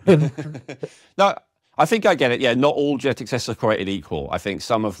 No, I think I get it. Yeah, not all genetic tests are created equal. I think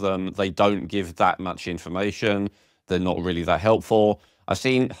some of them, they don't give that much information. They're not really that helpful. I've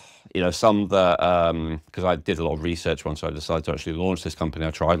seen, you know, some that, because I did a lot of research once I decided to actually launch this company,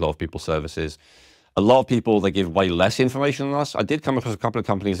 I tried a lot of people's services. A lot of people, they give way less information than us. I did come across a couple of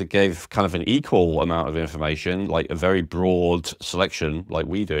companies that gave kind of an equal amount of information, like a very broad selection like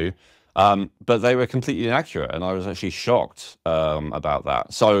we do, but they were completely inaccurate, and I was actually shocked about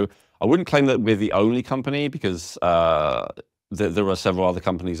that. So I wouldn't claim that we're the only company, because there are several other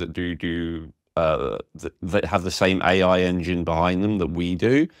companies that that have the same AI engine behind them that we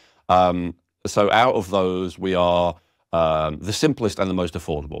do. So out of those, we are the simplest and the most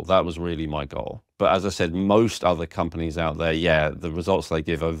affordable. That was really my goal. But as I said, most other companies out there, yeah, the results they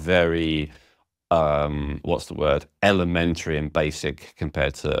give are very, what's the word, elementary and basic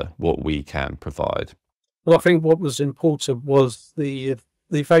compared to what we can provide. Well, I think what was important was the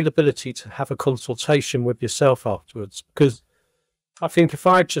availability to have a consultation with yourself afterwards, because I think if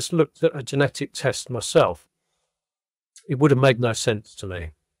I just looked at a genetic test myself, it would have made no sense to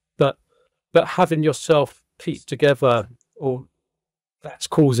me. But having yourself piece together, or that's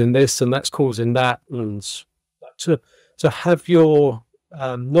causing this and that's causing that, and to have your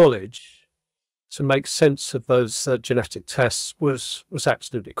knowledge to make sense of those genetic tests was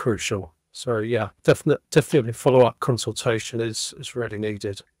absolutely crucial. So yeah, definitely follow-up consultation is really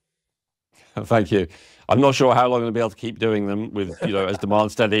needed. Thank you. I'm not sure how long I'm going to be able to keep doing them with, you know, as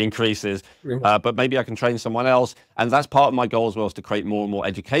demand steadily increases, but maybe I can train someone else. And that's part of my goal as well, is to create more and more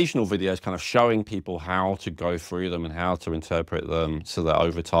educational videos, kind of showing people how to go through them and how to interpret them, so that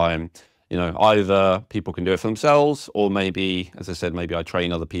over time, you know, either people can do it for themselves, or maybe, as I said, maybe I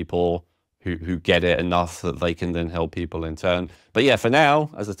train other people who get it enough that they can then help people in turn. But yeah, for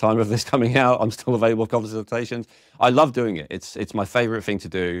now, as the time of this coming out, I'm still available for consultations. I love doing it. It's my favorite thing to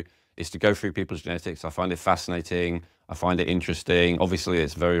do, is to go through people's genetics. I find it fascinating. I find it interesting. Obviously,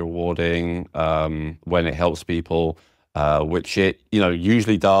 it's very rewarding when it helps people, which it, you know,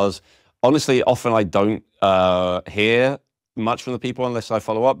 usually does. Honestly, often I don't hear much from the people unless I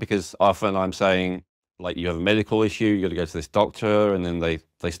follow up, because often I'm saying, like, you have a medical issue, you got to go to this doctor, and then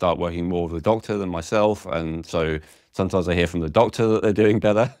they start working more with the doctor than myself. And so sometimes I hear from the doctor that they're doing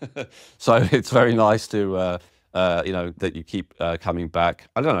better. So it's very nice to, you know, that you keep coming back.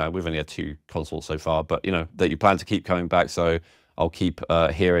 I don't know, we've only had 2 consults so far, but, you know, that you plan to keep coming back. So I'll keep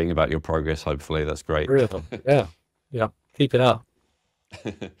hearing about your progress, hopefully. That's great. Really? Yeah, keep it up.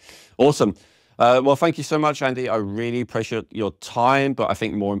 Awesome. Well, thank you so much, Andy. I really appreciate your time, but I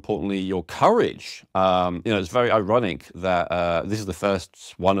think more importantly, your courage. You know, it's very ironic that this is the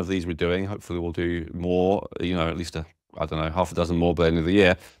first one of these we're doing. Hopefully we'll do more, you know, at least I don't know, half a dozen more by the end of the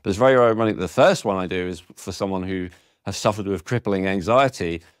year. But it's very ironic the first one I do is for someone who has suffered with crippling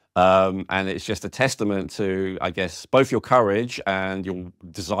anxiety. And it's just a testament to, I guess, both your courage and your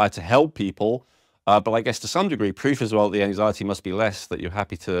desire to help people. But I guess to some degree, proof as well, the anxiety must be less, that you're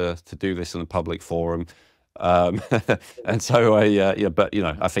happy to do this in a public forum. And so, yeah, but you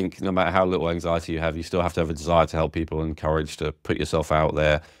know, I think no matter how little anxiety you have, you still have to have a desire to help people and courage to put yourself out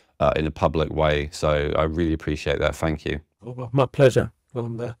there in a public way. So I really appreciate that. Thank you. Oh, well, my pleasure. Well,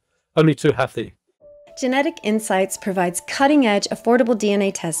 I'm only too happy. Genetic Insights provides cutting-edge, affordable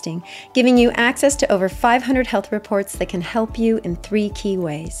DNA testing, giving you access to over 500 health reports that can help you in 3 key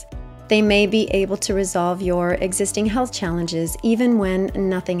ways. They may be able to resolve your existing health challenges even when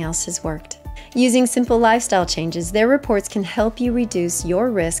nothing else has worked. Using simple lifestyle changes, their reports can help you reduce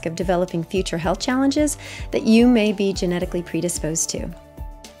your risk of developing future health challenges that you may be genetically predisposed to.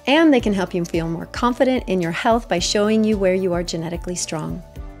 And they can help you feel more confident in your health by showing you where you are genetically strong.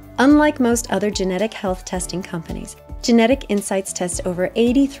 Unlike most other genetic health testing companies, Genetic Insights tests over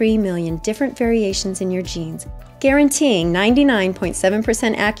 83 million different variations in your genes, guaranteeing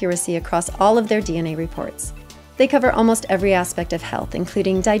 99.7% accuracy across all of their DNA reports. They cover almost every aspect of health,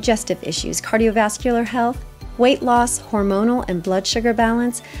 including digestive issues, cardiovascular health, weight loss, hormonal and blood sugar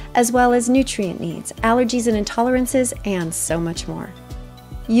balance, as well as nutrient needs, allergies and intolerances, and so much more.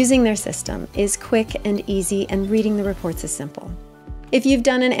 Using their system is quick and easy, and reading the reports is simple. If you've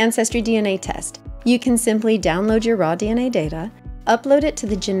done an Ancestry DNA test, you can simply download your raw DNA data, upload it to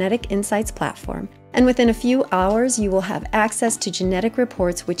the Genetic Insights platform, and within a few hours you will have access to genetic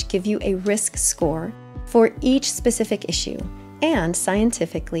reports which give you a risk score for each specific issue and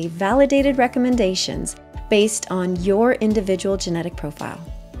scientifically validated recommendations based on your individual genetic profile.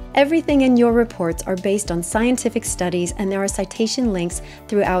 Everything in your reports are based on scientific studies, and there are citation links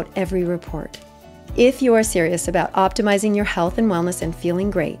throughout every report. If you are serious about optimizing your health and wellness and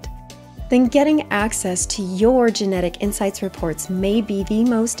feeling great, then getting access to your Genetic Insights reports may be the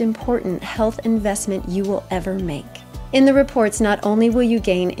most important health investment you will ever make. In the reports, not only will you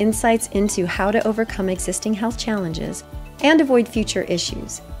gain insights into how to overcome existing health challenges and avoid future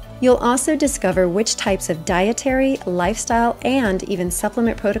issues, you'll also discover which types of dietary, lifestyle, and even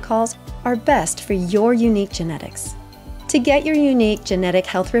supplement protocols are best for your unique genetics. To get your unique genetic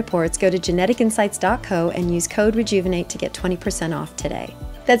health reports, go to geneticinsights.co and use code REJUVENATE to get 20% off today.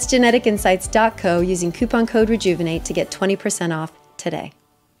 That's geneticinsights.co using coupon code REJUVENATE to get 20% off today.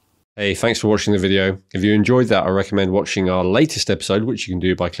 Hey, thanks for watching the video. If you enjoyed that, I recommend watching our latest episode, which you can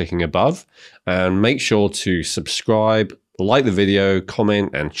do by clicking above. And make sure to subscribe, like the video,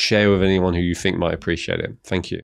 comment, and share with anyone who you think might appreciate it. Thank you.